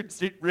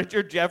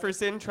 Richard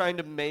Jefferson trying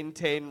to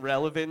maintain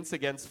relevance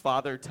against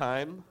Father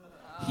Time.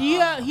 He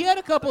had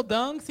a couple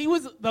dunks. He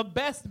was the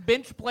best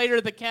bench player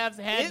the Cavs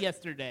had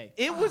yesterday.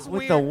 It was With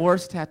weird. the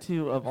worst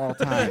tattoo of all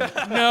time.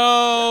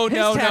 No.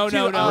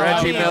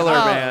 Reggie Miller,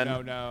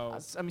 man. No.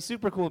 I mean,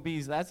 super cool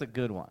bees. That's a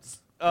good one.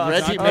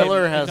 Reggie Dante-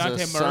 Miller has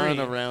Dante a sun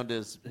Murray. around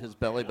his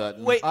belly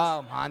button. Wait,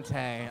 Oh, Monte.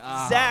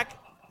 Oh. Zach,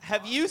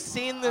 have you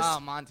seen this? Oh,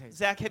 Monte.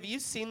 Zach, have you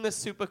seen the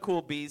Super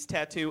Cool Bees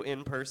tattoo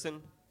in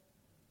person?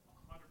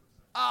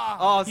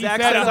 Oh, He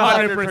Zach said says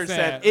 100%.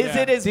 100%. Is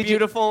Yeah. it as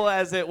beautiful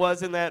as it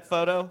was in that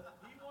photo?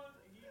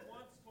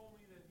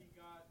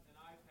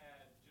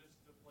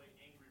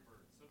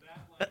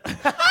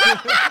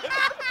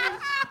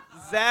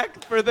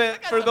 Zach, for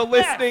the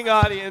listening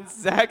audience,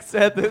 Zach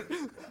said that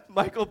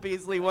Michael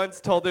Beasley once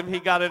told him he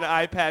got an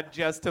iPad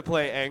just to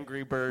play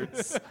Angry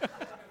Birds.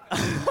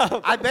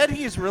 I bet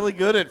he's really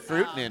good at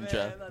Fruit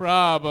Ninja.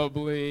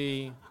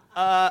 Probably.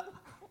 And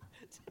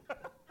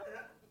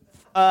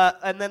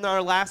then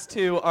our last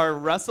two are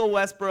Russell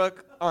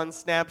Westbrook on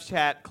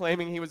Snapchat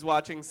claiming he was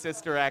watching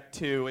Sister Act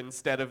 2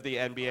 instead of the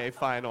NBA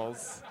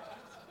Finals.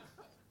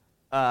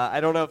 I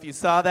don't know if you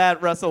saw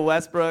that. Russell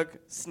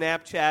Westbrook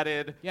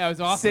Snapchatted Yeah, it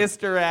was awesome.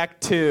 Sister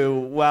Act 2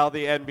 while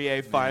the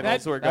NBA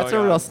Finals were going That's a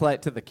on. real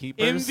slight to the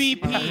keepers.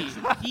 MVP.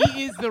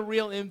 He is the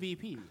real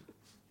MVP.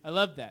 I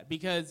love that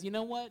because you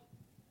know what?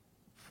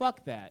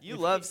 Fuck that. You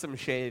love some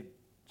shade.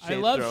 I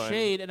love throwing.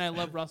 shade, and I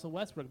love Russell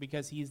Westbrook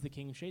because he's the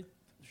king of shade.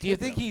 Do you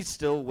think he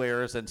still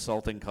wears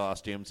insulting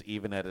costumes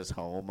even at his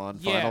home on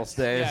Yes, finals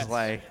days? yes.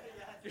 Like,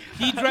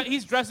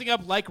 He's dressing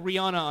up like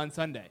Rihanna on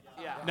Sunday.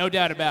 Yeah. No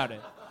doubt about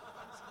it.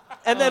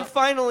 And then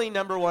finally,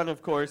 number one,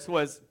 of course,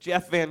 was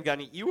Jeff Van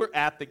Gundy. You were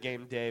at the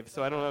game, Dave,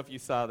 so I don't know if you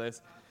saw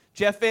this.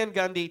 Jeff Van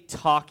Gundy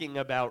talking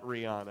about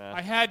Rihanna.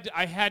 I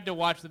had to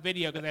watch the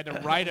video because I had to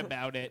write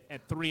about it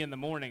at 3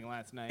 a.m.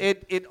 last night.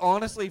 it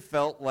honestly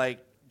felt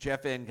like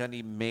Jeff Van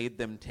Gundy made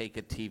them take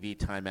a TV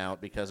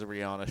timeout because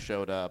Rihanna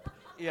showed up.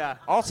 Yeah.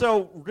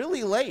 Also,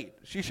 really late.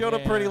 She showed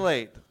up pretty Yeah.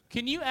 late.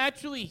 Can you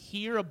actually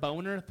hear a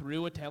boner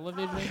through a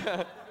television?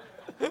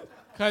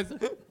 Because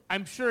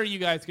I'm sure you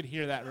guys could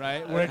hear that,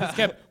 right? Where it just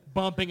kept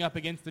bumping up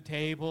against the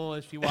table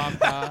as she walked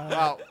by.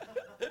 Well,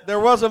 there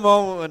was a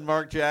moment when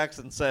Mark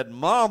Jackson said,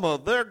 "Mama,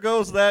 there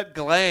goes that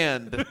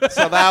gland."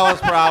 So that was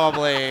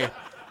probably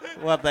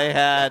what they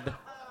had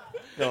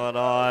going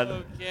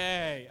on.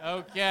 Okay.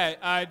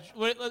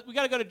 We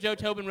got to go to Joe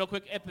Tobin real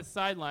quick at the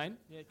sideline.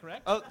 Yeah,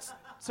 correct? Oh,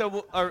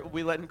 so are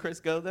we letting Chris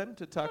go then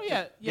to talk?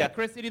 Oh, yeah.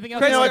 Chris, anything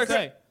else Chris, you want to Chris-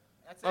 say?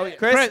 Oh, yeah.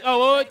 Chris?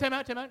 Oh, time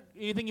out.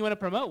 Anything you want to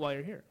promote while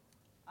you're here?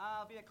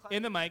 I'll be at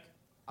In the mic.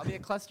 I'll be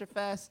at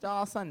Clusterfest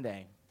all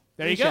Sunday.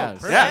 There you Three go. shows.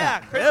 Chris. Yeah,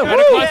 Chris. Go to Woo!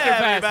 Clusterfest. Yeah, It's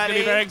going to everybody.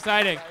 be very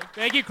exciting.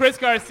 Thank you, Chris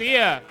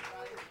Garcia.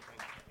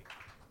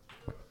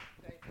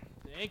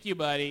 Thank you,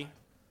 buddy.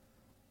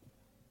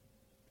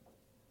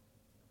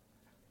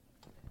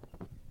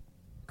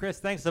 Chris,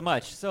 thanks so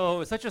much.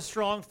 So, such a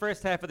strong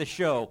first half of the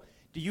show.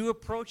 Do you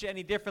approach it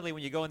any differently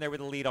when you go in there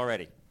with a lead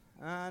already?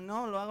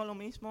 No, lo hago lo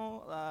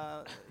mismo.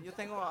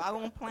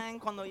 Hago un plan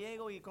cuando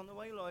llego y cuando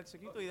voy lo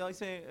executo y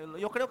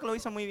yo creo que lo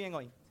hice muy bien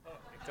hoy.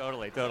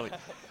 Totally.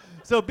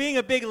 So, being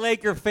a big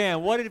Laker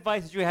fan, what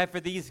advice did you have for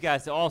these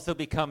guys to also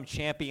become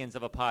champions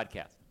of a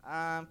podcast?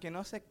 Que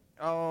no sé,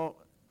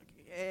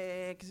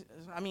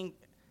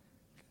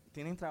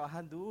 tienen que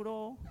trabajar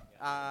duro,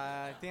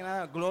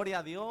 tienen gloria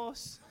a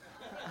Dios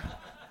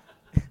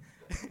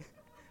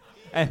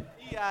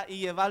y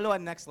llevarlo al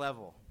next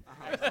level.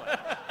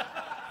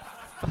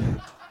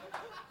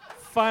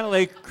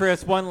 Finally,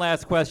 Chris, one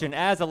last question.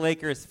 As a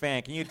Lakers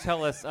fan, can you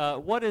tell us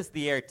what does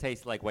the air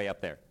taste like way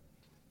up there?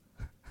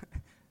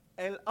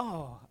 That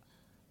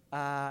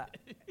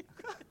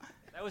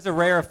was a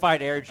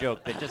rarefied air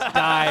joke that just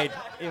died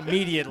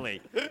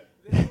immediately.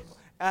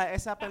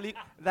 Esa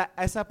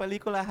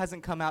película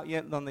hasn't come out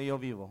yet donde yo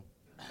vivo.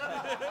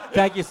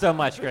 Thank you so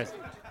much, Chris.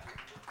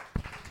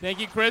 Thank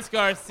you, Chris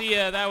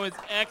Garcia. That was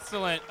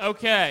excellent.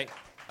 Okay.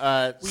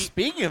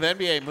 Speaking of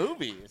NBA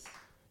movies.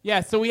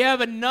 Yeah, so we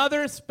have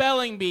another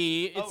spelling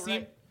bee.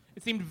 Right.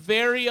 It seemed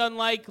very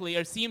unlikely,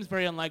 or seems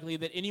very unlikely,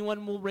 that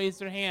anyone will raise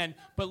their hand.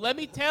 But let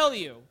me tell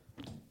you,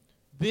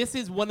 this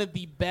is one of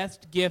the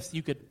best gifts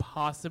you could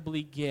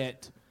possibly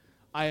get.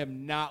 I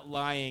am not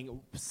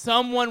lying.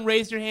 Someone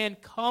raise your hand.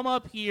 Come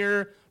up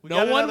here. We No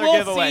got one another will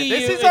giveaway. see you.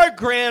 This is our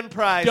grand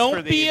prize Don't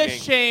for the be evening.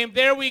 ashamed.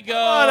 There we go.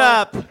 Come on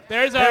up.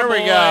 There's our There we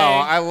boy. go.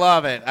 I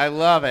love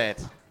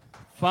it.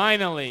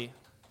 Finally.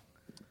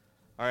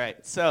 All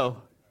right,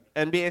 so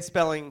NBA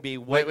spelling bee.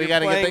 What Wait, we you're got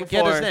to playing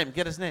get his for name.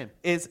 Get his name.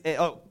 Is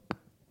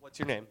what's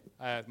your name?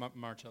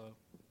 Marcello.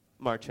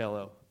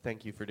 Marcello.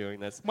 Thank you for doing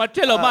this.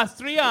 Marcello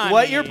Mastriani.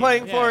 What you're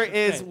playing Yeah, for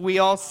that's is right. we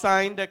all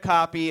signed a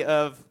copy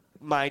of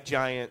My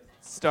Giant,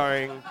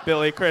 starring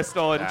Billy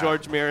Crystal and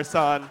George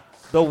Mirasan.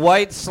 The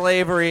white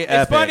slavery It's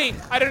epic. funny.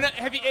 I don't know.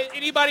 Have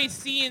anybody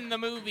seen the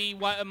movie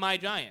My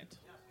Giant?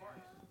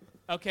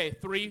 Okay,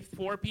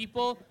 3-4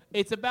 people.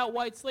 It's about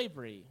white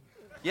slavery.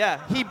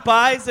 Yeah, he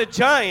buys a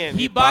giant.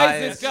 He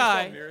buys this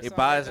guy. He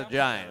buys a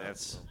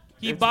giant.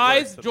 He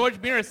buys George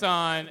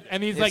Mirasan,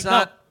 and he's It's like, no,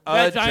 not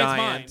that a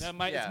giant's giant.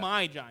 mine. It's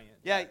my giant.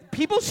 Yeah,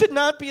 people should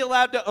not be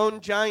allowed to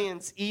own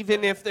giants,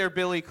 even if they're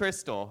Billy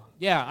Crystal.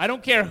 Yeah, I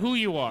don't care who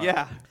you are.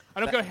 Yeah. I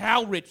don't care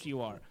how rich you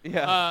are.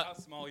 Yeah. How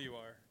small you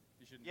are.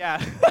 You should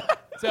Yeah.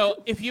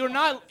 So if you're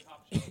not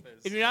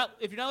listening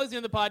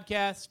to the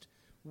podcast,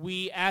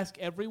 we ask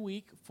every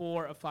week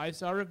for a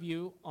 5-star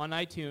review on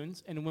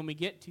iTunes, and when we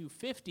get to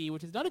 50,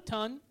 which is not a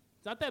ton,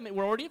 it's not that many,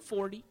 we're already at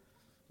 40.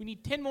 We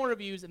need 10 more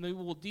reviews, and then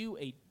we will do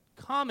a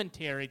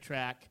commentary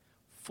track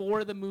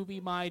for the movie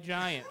My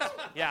Giant.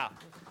 Yeah.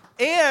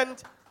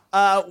 And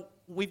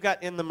we've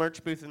got in the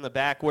merch booth in the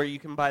back where you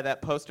can buy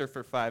that poster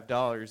for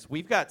 $5.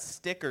 We've got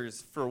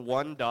stickers for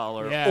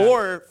 $1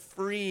 or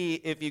free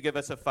if you give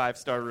us a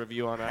 5-star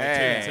review on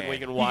iTunes and we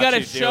can watch you gotta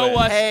do show it.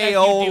 us that you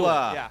do it.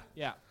 Yeah.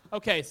 Yeah.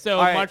 Okay, so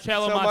All right,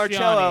 Marcello so Mastroianni.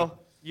 Marcello,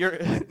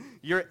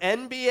 your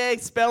NBA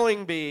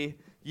spelling bee,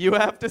 you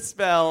have to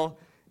spell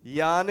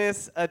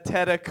Giannis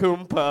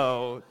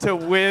Antetokounmpo to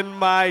win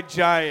My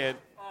Giant.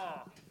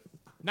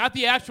 Not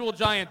the actual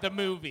giant, the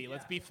movie.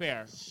 Let's be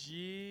fair.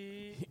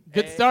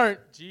 Good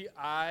start.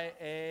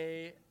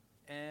 Giannis.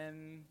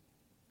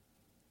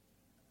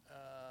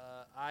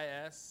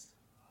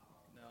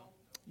 No.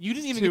 You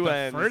didn't even Two get the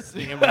N's. first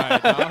name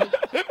right, dog.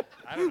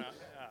 I don't know.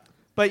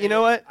 But you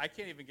know what? I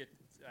can't even get.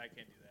 I can't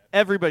do that.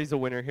 Everybody's a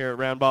winner here at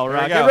Round Ball There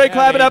Rock. you go. Everybody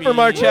clap it up for baby.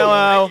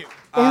 Marcello.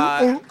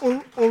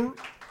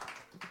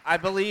 I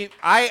believe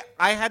I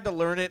had to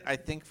learn it, I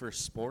think, for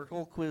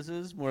Sporkle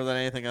quizzes more than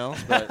anything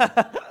else. But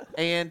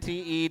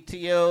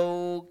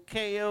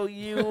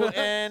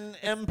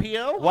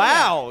Antetokounmpo.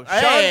 Wow.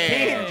 Hey. Sean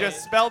Keane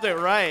just spelled it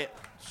right.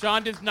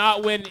 Sean does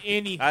not win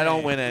anything. I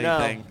don't win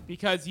anything.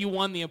 Because you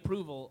won the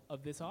approval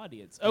of this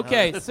audience.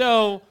 Okay,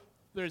 so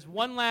there's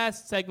one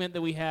last segment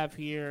that we have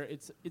here.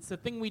 It's the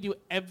thing we do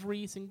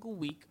every single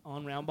week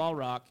on Round Ball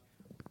Rock.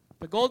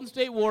 The Golden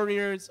State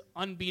Warriors,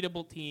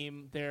 unbeatable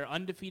team. They're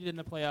undefeated in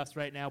the playoffs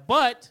right now,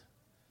 but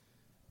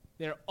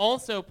they're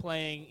also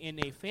playing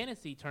in a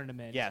fantasy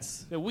tournament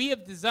that we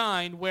have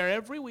designed where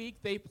every week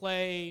they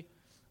play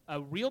a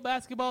real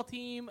basketball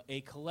team,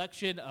 a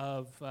collection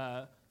of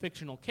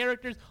fictional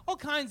characters, all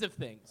kinds of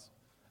things.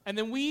 And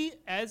then we,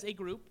 as a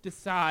group,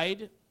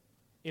 decide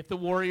if the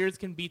Warriors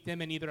can beat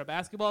them in either a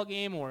basketball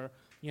game or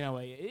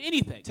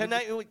anything.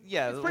 Tonight,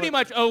 It's pretty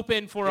much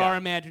open for our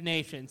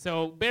imagination.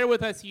 So bear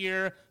with us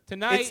here.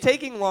 Tonight, It's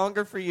taking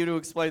longer for you to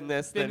explain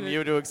this than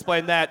you to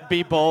explain that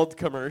Be Bold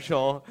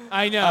commercial.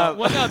 I know.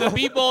 Well, no, the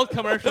Be Bold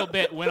commercial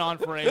bit went on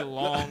for a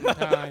long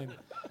time.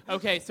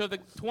 Okay, so the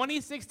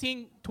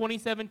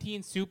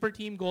 2016-2017 Super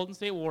Team Golden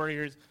State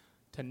Warriors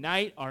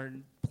tonight are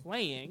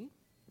playing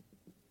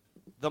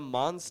the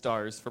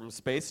Monstars from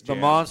Space Jam.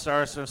 The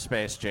Monstars from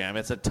Space Jam.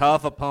 It's a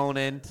tough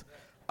opponent.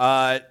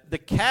 The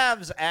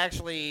Cavs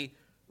actually,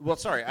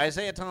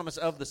 Isaiah Thomas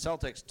of the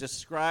Celtics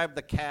described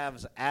the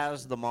Cavs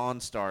as the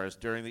Monstars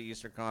during the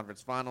Eastern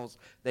Conference Finals.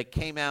 They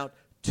came out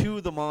to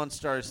the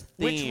Monstars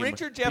theme. Which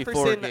Richard before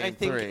Jefferson, Game I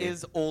think, 3.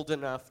 is old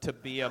enough to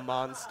be a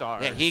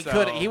Monstar. Yeah, he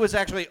could. He was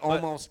actually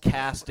almost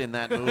cast in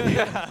that movie.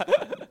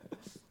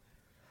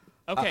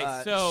 Okay,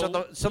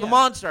 the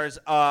Monstars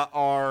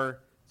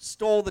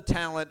stole the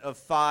talent of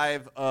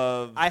 5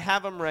 of. I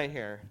have them right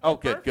here. Oh,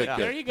 good.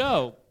 There you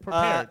go.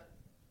 Prepared.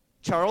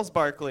 Charles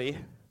Barkley.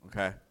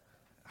 Okay.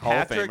 Hall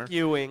of Patrick Famer.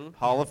 Ewing.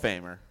 Hall of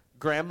Famer.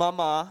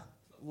 Grandmama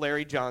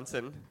Larry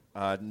Johnson.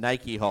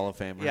 Nike Hall of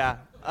Famer. Yeah.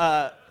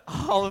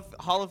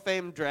 Hall of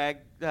Fame drag.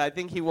 I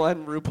think he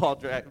won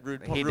RuPaul's Drag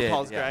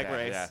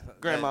Race. Yeah.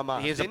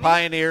 Grandmama. He's a Didn't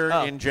pioneer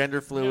he? in gender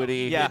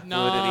fluidity. Yeah.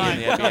 Fluidity in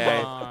the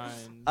NBA.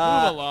 Move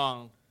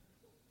along.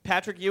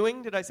 Patrick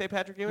Ewing. Did I say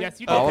Patrick Ewing? Yes,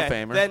 you did. Hall of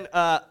Famer. Then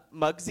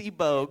Muggsy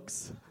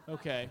Bogues.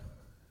 Okay.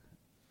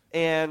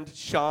 And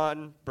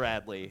Sean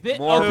Bradley.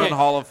 More than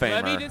Hall of Famer.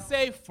 Let me just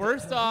say,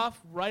 first off,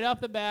 right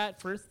off the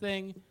bat, first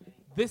thing,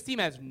 this team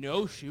has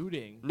no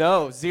shooting.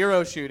 No,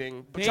 0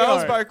 shooting. They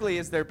Charles are- Barkley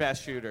is their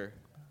best shooter.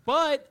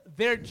 But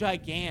they're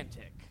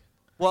gigantic.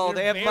 Well,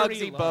 They're they have very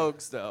Muggsy low.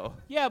 Bogues, though.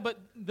 Yeah, but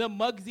the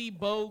Muggsy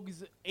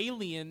Bogues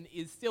alien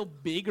is still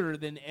bigger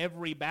than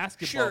every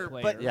basketball Sure,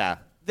 player. but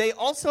they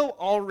also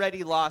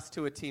already lost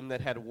to a team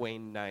that had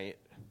Wayne Knight.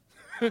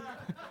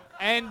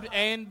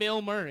 and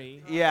Bill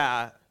Murray.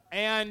 Yeah.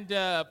 And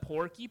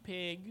Porky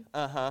Pig.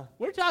 Uh-huh.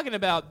 We're talking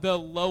about the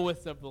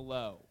lowest of the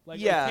low.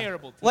 Like Yeah. a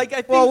terrible team. Like, I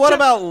think Well, what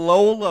about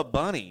Lola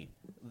Bunny?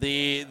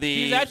 The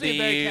He's actually a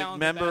very talented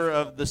member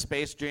of the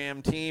Space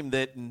Jam team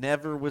that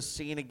never was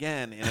seen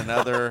again in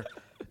another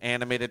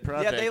animated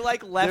project. they,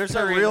 like, left There's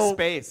her a in real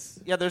space.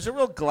 Yeah, there's a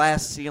real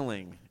glass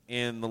ceiling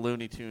in the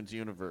Looney Tunes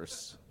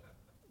universe.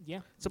 Yeah.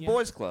 It's a yeah.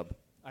 boys' club.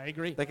 I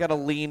agree. They got to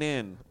lean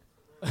in.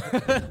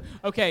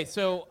 Okay,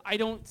 so I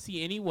don't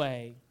see any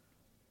way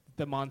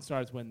the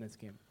Monstars win this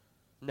game.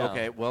 No.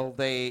 Okay, well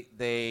they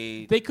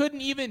They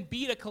couldn't even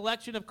beat a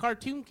collection of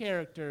cartoon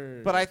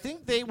characters. But I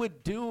think they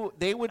would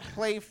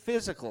play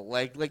physical.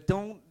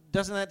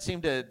 Doesn't that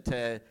seem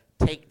to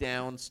take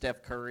down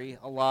Steph Curry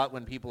a lot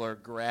when people are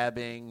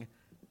grabbing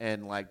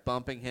and like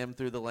bumping him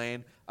through the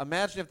lane?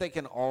 Imagine if they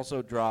can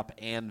also drop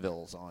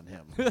anvils on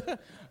him.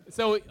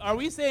 So are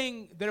we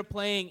saying they're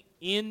playing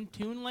in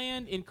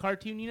Toonland, in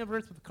Cartoon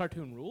Universe with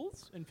cartoon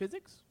rules and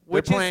physics?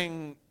 They're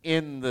playing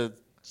in the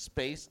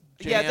Space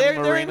Jam Yeah, they're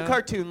in arena?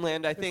 Cartoon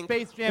Land, I think.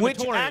 Space Jam Which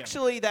Auditorium.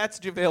 actually,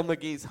 that's JaVale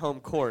McGee's home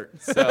court.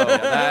 So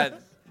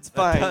it's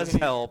fine. That does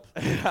help.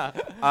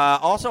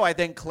 Also, I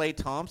think Klay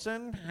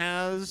Thompson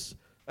has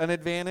an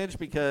advantage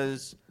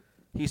because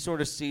he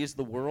sort of sees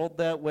the world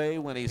that way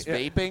when he's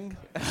vaping.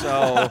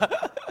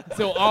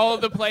 So all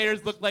of the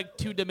players look like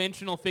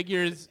two-dimensional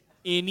figures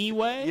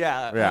anyway?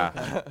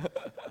 Yeah.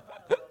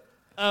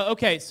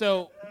 Okay,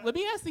 so let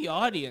me ask the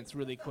audience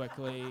really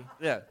quickly.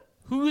 Yeah.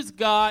 Who's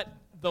got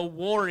the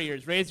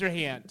Warriors? Raise your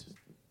hand.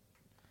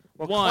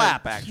 Well, One,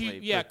 clap, two- actually.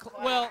 yeah.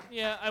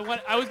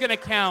 I was gonna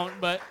count,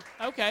 but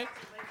okay.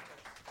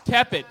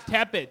 Tepid.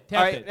 All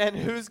right, and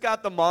who's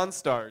got the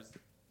Monstars?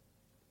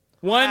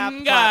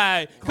 One Clap,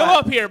 guy. clap, Come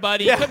clap. up here,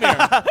 buddy. Yeah. Come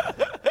here.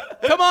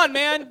 Come on,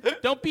 man.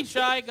 Don't be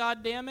shy.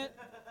 God damn it.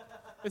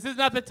 This is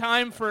not the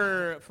time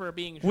for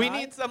being shy. We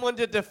need someone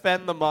to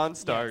defend the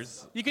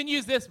Monstars. You can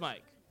use this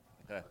mic.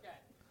 Okay.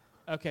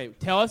 Okay.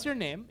 Tell us your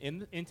name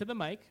into the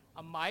mic.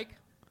 A mic.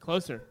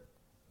 Closer.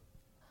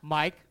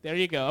 Mike. There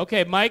you go.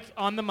 Okay, Mike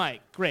on the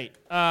mic. Great.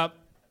 Why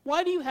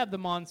do you have the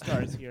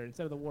Monstars here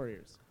instead of the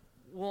Warriors?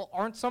 Well,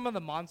 aren't some of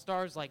the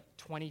Monstars like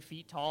 20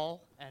 feet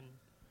tall and?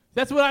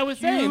 That's what I was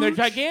saying. They're Huge?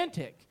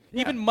 gigantic.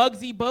 Yeah. Even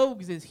Muggsy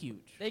Bogues is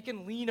huge. They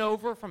can lean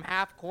over from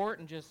half court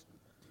and just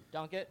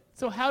dunk it.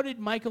 So how did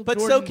Michael But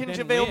Jordan so can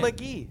then JaVale win?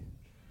 McGee.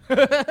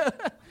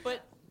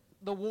 But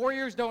the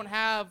Warriors don't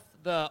have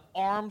the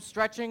arm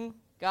stretching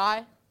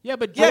guy. Yeah,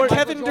 but Yeah, Michael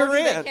Kevin Jordan,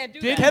 they Durant. can't do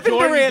Did that. Kevin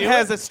Jordan Durant do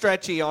has it? a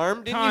stretchy arm.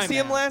 Didn't you Time see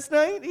him out. last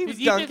night? He was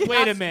Did you dunking. just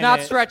wait a minute?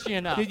 Not stretchy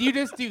enough. Did you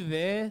just do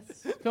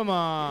this? Come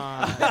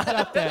on.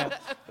 Stop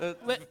that.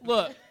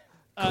 Look.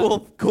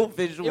 Cool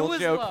visual was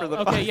joke low. for the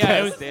Okay, podcast, yeah,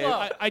 it was. Dave.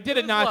 I did a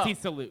It was Nazi low.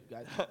 salute,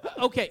 guys.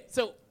 Okay,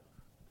 so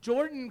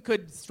Jordan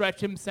could stretch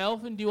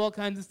himself and do all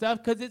kinds of stuff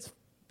because it's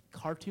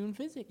cartoon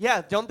physics.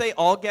 Yeah, don't they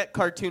all get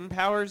cartoon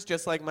powers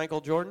just like Michael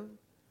Jordan?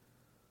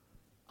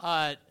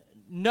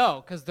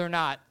 No, because they're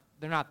not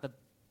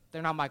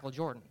Michael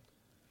Jordan.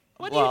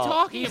 What are you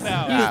talking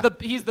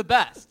about? He's the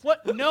best.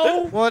 What?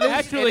 No, Well, it is-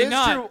 actually it is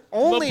not. true.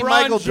 Only LeBron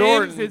Michael James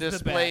Jordan is the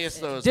displays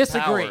best. those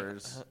Disagree.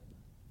 powers.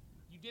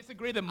 You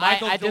disagree that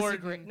Michael I Jordan?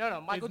 disagree. No,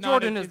 Michael is not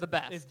Jordan a- is the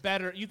best. Is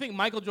better. You think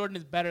Michael Jordan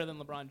is better than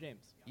LeBron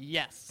James?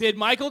 Yes. Did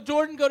Michael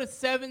Jordan go to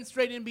 7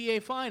 straight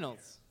NBA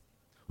Finals?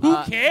 Who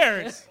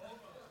cares?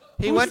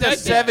 He Who went to said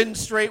that? 7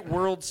 straight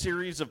World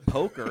Series of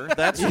poker.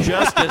 That's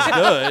just as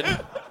good.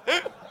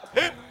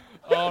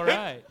 All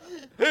right.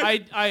 I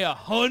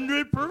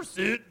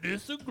 100%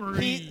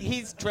 disagree.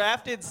 He's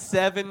drafted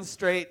 7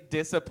 straight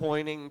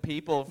disappointing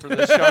people for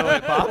the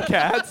Charlotte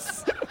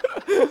Bobcats.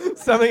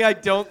 Something I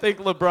don't think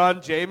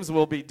LeBron James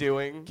will be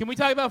doing. Can we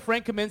talk about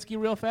Frank Kaminsky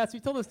real fast? We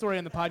told this story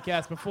on the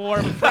podcast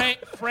before. Frank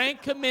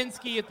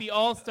Kaminsky at the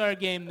All-Star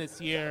game this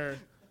year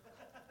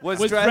Was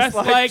dressed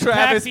like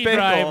Travis taxi Bickle.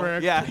 driver.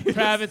 Yeah.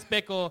 Travis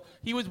Bickle.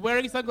 He was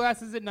wearing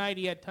sunglasses at night.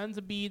 He had tons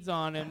of beads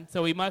on him,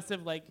 so he must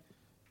have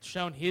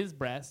shown his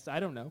breasts. I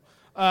don't know,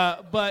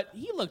 but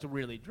he looked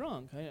really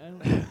drunk.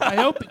 I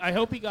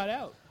hope he got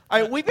out. All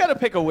right, we've got to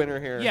pick a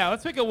winner here. Yeah,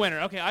 let's pick a winner.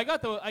 Okay, I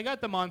got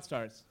the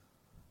Monstars.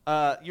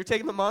 You're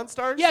taking the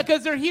Monstars? Yeah,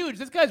 because they're huge.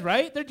 This guy's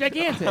right. They're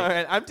gigantic. All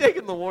right, I'm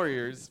taking the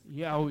Warriors.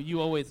 Yeah, you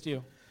always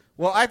do.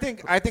 Well, I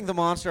think the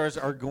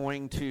Monstars are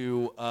going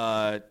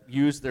to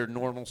use their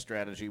normal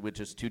strategy, which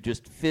is to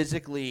just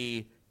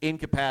physically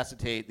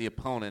incapacitate the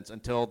opponents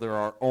until there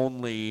are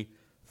only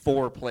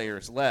 4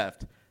 players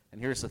left. And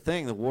here's the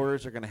thing, the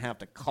Warriors are going to have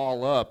to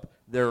call up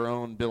their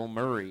own Bill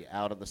Murray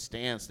out of the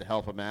stands to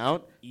help him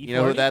out. You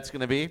know who that's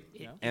going to be?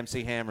 Yeah.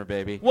 MC Hammer,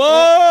 baby.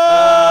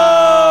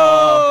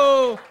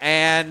 Whoa!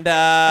 And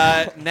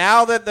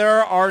now that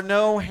there are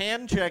no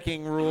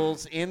hand-checking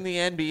rules in the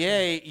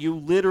NBA, you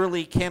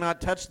literally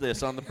cannot touch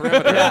this on the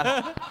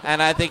perimeter.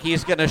 And I think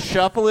he's going to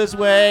shuffle his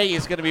way.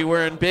 He's going to be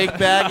wearing big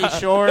baggy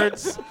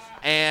shorts.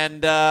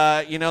 And,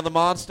 the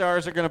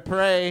Monstars are going to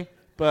pray.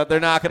 But they're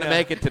not going to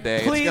make it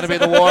today. Please, It's going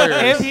to be the Warriors.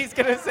 And he's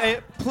going to say,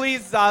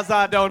 please,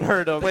 Zaza, don't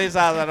hurt him. Please,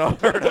 Zaza, don't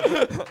hurt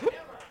him.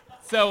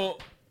 So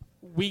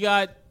we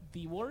got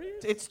the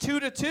Warriors? It's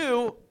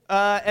 2-2,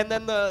 and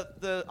then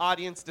the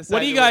audience decides. What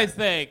do you guys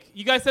think?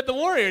 You guys said the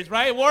Warriors,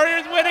 right?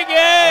 Warriors win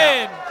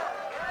again!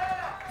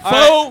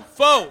 Faux.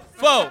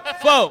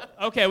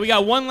 Okay, we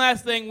got one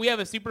last thing. We have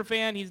a super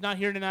fan. He's not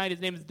here tonight. His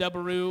name is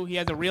Dubbaroo. He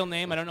has a real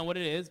name. I don't know what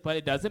it is, but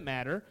it doesn't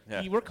matter.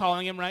 Yeah. We're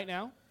calling him right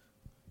now.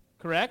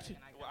 Correct?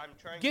 I'm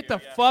trying Get the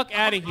fuck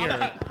out of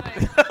here.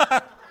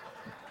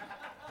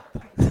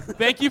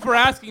 Thank you for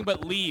asking,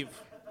 but leave.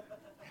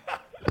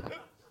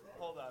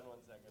 Hold on 1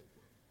 second.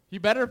 You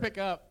better pick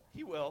up.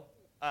 He will.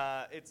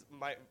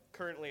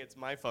 Currently it's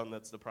my phone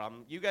that's the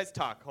problem. You guys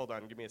talk. Hold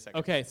on. Give me a second.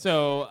 Okay,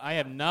 so I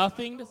have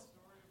nothing to...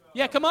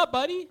 Yeah, come up,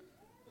 buddy.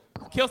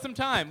 Kill some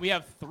time. We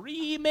have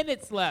 3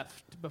 minutes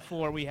left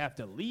before we have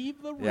to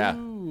leave the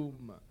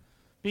room.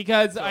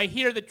 Because I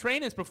hear the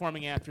train is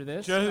performing after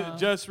this.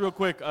 Just real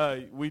quick,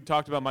 we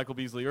talked about Michael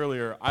Beasley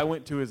earlier. I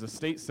went to his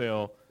estate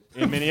sale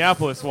in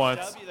Minneapolis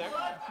once.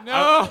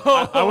 No!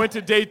 I went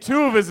to day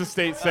 2 of his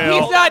estate sale.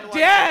 He's not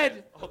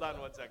dead! Hold on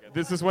 1 second.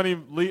 This is when he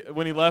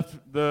left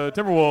the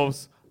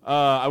Timberwolves.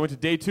 I went to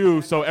day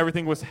 2, so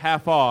everything was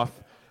half off.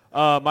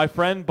 My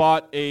friend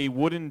bought a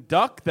wooden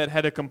duck that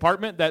had a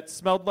compartment that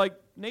smelled like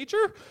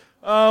nature.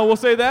 We'll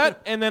say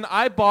that. And then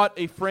I bought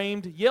a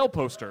framed Yale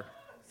poster.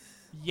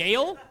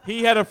 Yale?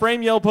 He had a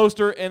framed Yale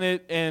poster,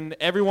 and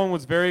everyone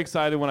was very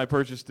excited when I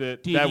purchased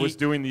it. Was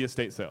doing the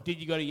estate sale. Did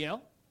you go to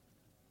Yale?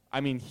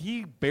 I mean,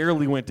 he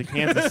barely went to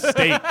Kansas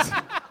State.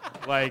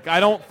 Like, I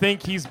don't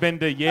think he's been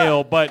to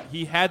Yale, but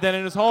he had that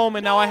in his home,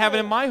 and now I have it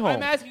in my home.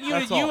 I'm asking you,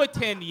 That's did you all.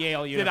 attend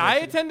Yale Did University? I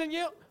attend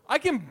Yale? I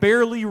can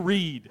barely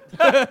read.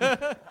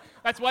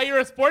 That's why you're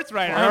a sports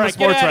writer. I'm All a right,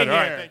 sports get out of writer.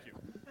 here.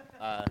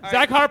 All right, thank you.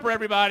 Zach Harper,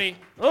 everybody.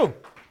 Oh,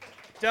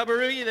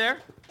 Dubbaroo, you there?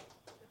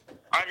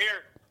 I'm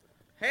here.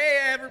 Hey,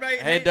 everybody.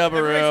 Hey,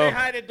 Dubbaroo. Everybody say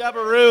hi to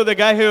Dubbaroo, the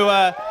guy who...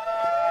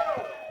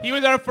 he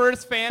was our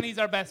first fan. He's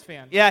our best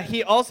fan. Yeah,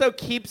 he also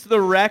keeps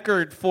the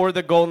record for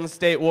the Golden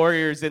State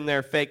Warriors in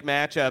their fake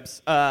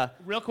matchups.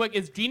 Real quick,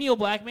 is Genial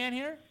Blackman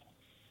here?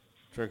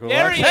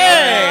 There he is.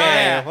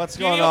 Hey, All what's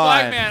Genial going on?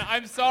 Blackman,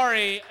 I'm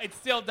sorry. It's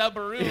still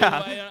Dubbaroo.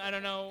 Yeah. I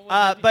don't know.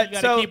 But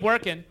you gotta keep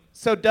working.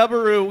 So,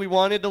 Dubbaroo, we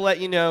wanted to let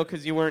you know,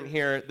 because you weren't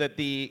here, that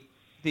the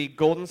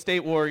Golden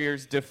State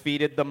Warriors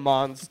defeated the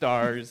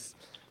Monstars.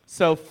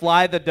 So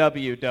fly the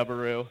W,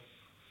 Dubbaroo.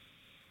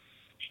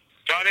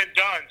 Done and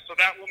done. So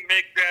that will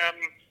make them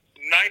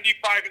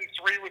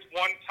 95-3 with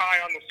one tie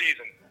on the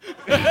season.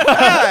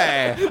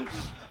 Hey.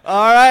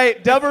 All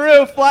right,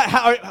 Dubbaroo,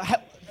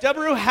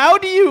 Dubbaroo, how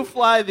do you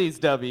fly these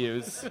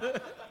W's?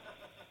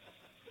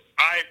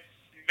 I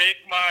make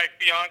my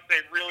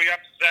fiance really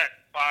upset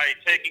by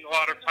taking a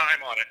lot of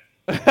time on it.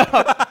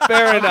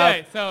 Fair enough.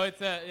 Okay, so it's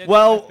that's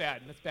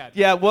bad. That's bad.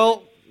 Yeah,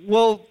 we'll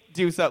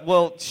do something.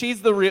 Well,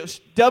 she's the real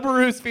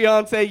Dubbaroo's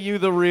fiance. You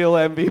the real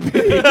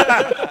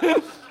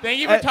MVP. Thank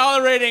you for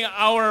tolerating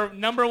our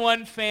number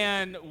one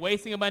fan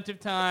wasting a bunch of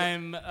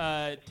time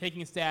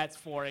taking stats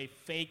for a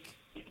fake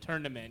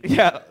tournament.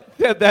 Yeah,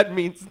 that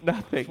means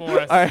nothing. For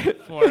a, All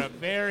right. for a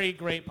very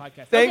great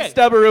podcast. Thanks,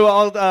 okay.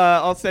 Dubbaroo.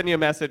 I'll send you a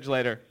message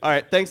later. All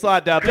right. Thanks a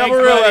lot, Dub. Thanks,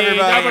 Dubbaroo, buddy.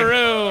 everybody.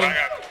 Dubbaroo.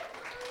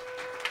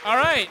 All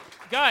right,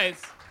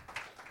 guys.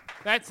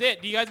 That's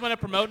it. Do you guys want to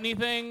promote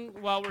anything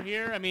while we're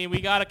here? I mean,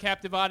 we got a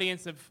captive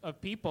audience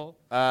of people.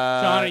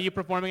 Sean, are you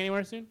performing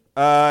anywhere soon?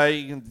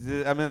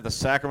 I'm in the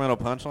Sacramento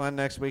Punchline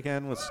next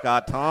weekend with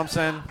Scott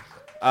Thompson.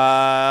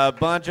 A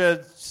bunch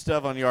of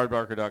stuff on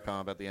yardbarker.com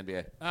about the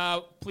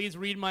NBA. Please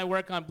read my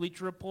work on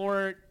Bleacher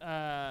Report.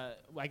 I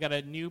got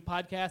a new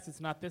podcast.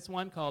 It's not this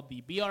one, called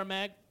the BR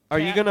Mag. Are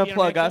you going to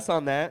plug us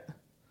on that?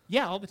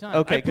 Yeah, all the time.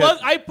 Okay,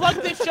 I plug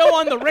this show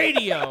on the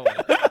radio.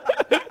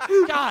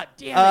 God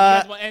damn it. You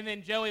guys and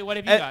then, Joey, what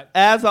have you got?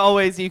 As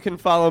always, you can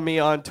follow me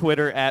on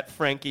Twitter at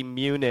Frankie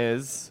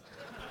Muniz,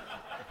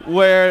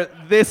 where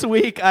this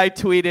week I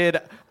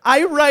tweeted,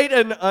 I write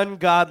an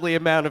ungodly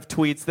amount of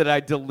tweets that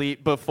I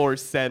delete before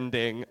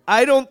sending.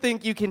 I don't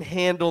think you can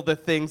handle the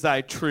things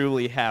I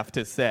truly have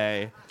to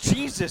say.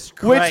 Jesus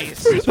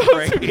Christ.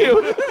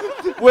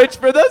 Which,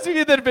 for those of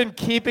you that have been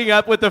keeping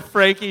up with the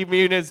Frankie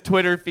Muniz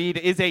Twitter feed,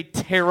 is a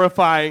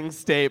terrifying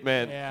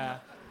statement. Yeah.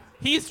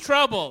 He's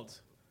troubled.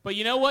 But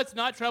you know what's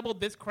not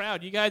troubled? This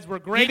crowd. You guys were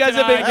great You guys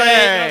tonight. have been great.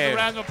 Give us a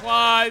round of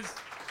applause.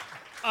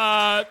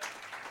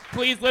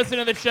 Please listen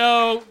to the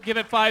show. Give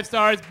it 5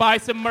 stars. Buy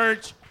some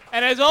merch.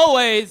 And as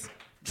always,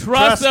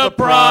 trust the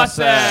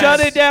process. Shut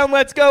it down.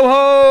 Let's go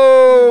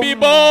home. Be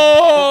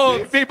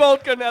bold. Be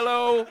bold,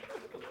 Canelo.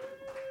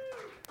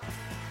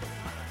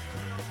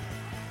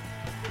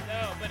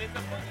 No, but it's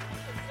a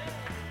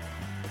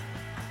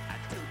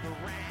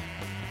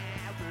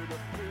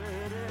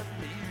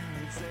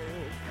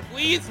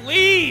Please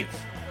leave.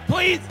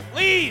 Please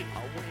leave.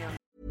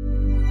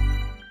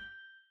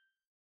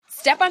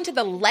 Step onto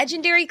the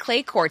legendary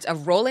clay courts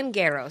of Roland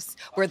Garros,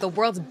 where the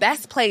world's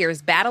best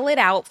players battle it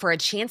out for a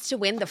chance to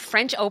win the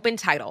French Open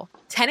title.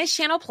 Tennis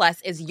Channel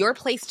Plus is your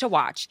place to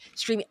watch.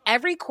 Stream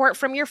every court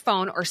from your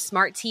phone or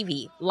smart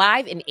TV,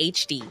 live in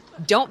HD.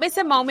 Don't miss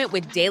a moment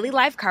with daily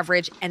live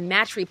coverage and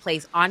match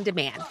replays on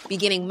demand,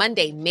 beginning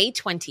Monday, May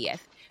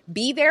 20th.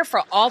 Be there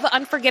for all the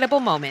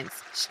unforgettable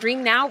moments.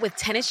 Stream now with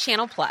Tennis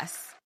Channel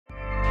Plus.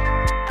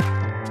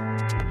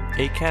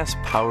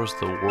 Acast powers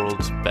the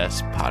world's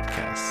best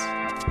podcasts.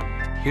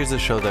 Here's a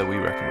show that we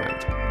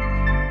recommend.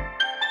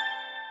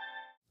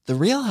 The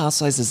Real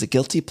Housewives is a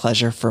guilty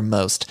pleasure for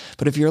most,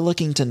 but if you're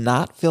looking to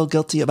not feel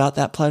guilty about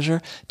that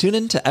pleasure, tune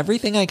in to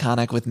Everything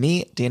Iconic with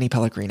me, Danny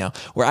Pellegrino,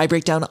 where I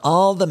break down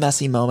all the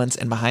messy moments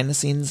and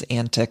behind-the-scenes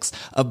antics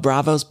of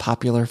Bravo's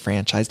popular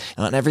franchise.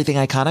 And on Everything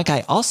Iconic,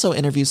 I also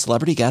interview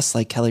celebrity guests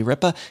like Kelly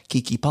Ripa,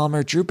 Keke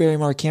Palmer, Drew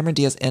Barrymore, Cameron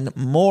Diaz, and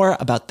more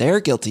about their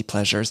guilty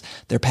pleasures,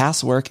 their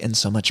past work, and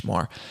so much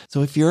more.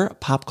 So if you're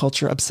pop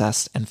culture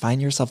obsessed and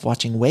find yourself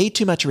watching way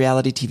too much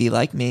reality TV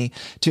like me,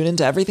 tune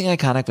into Everything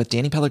Iconic with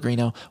Danny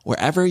Pellegrino,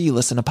 wherever you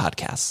listen to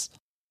podcasts.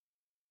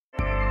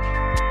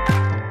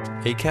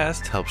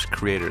 Acast helps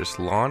creators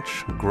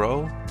launch,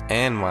 grow,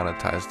 and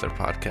monetize their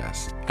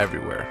podcasts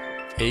everywhere.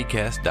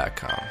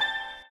 Acast.com.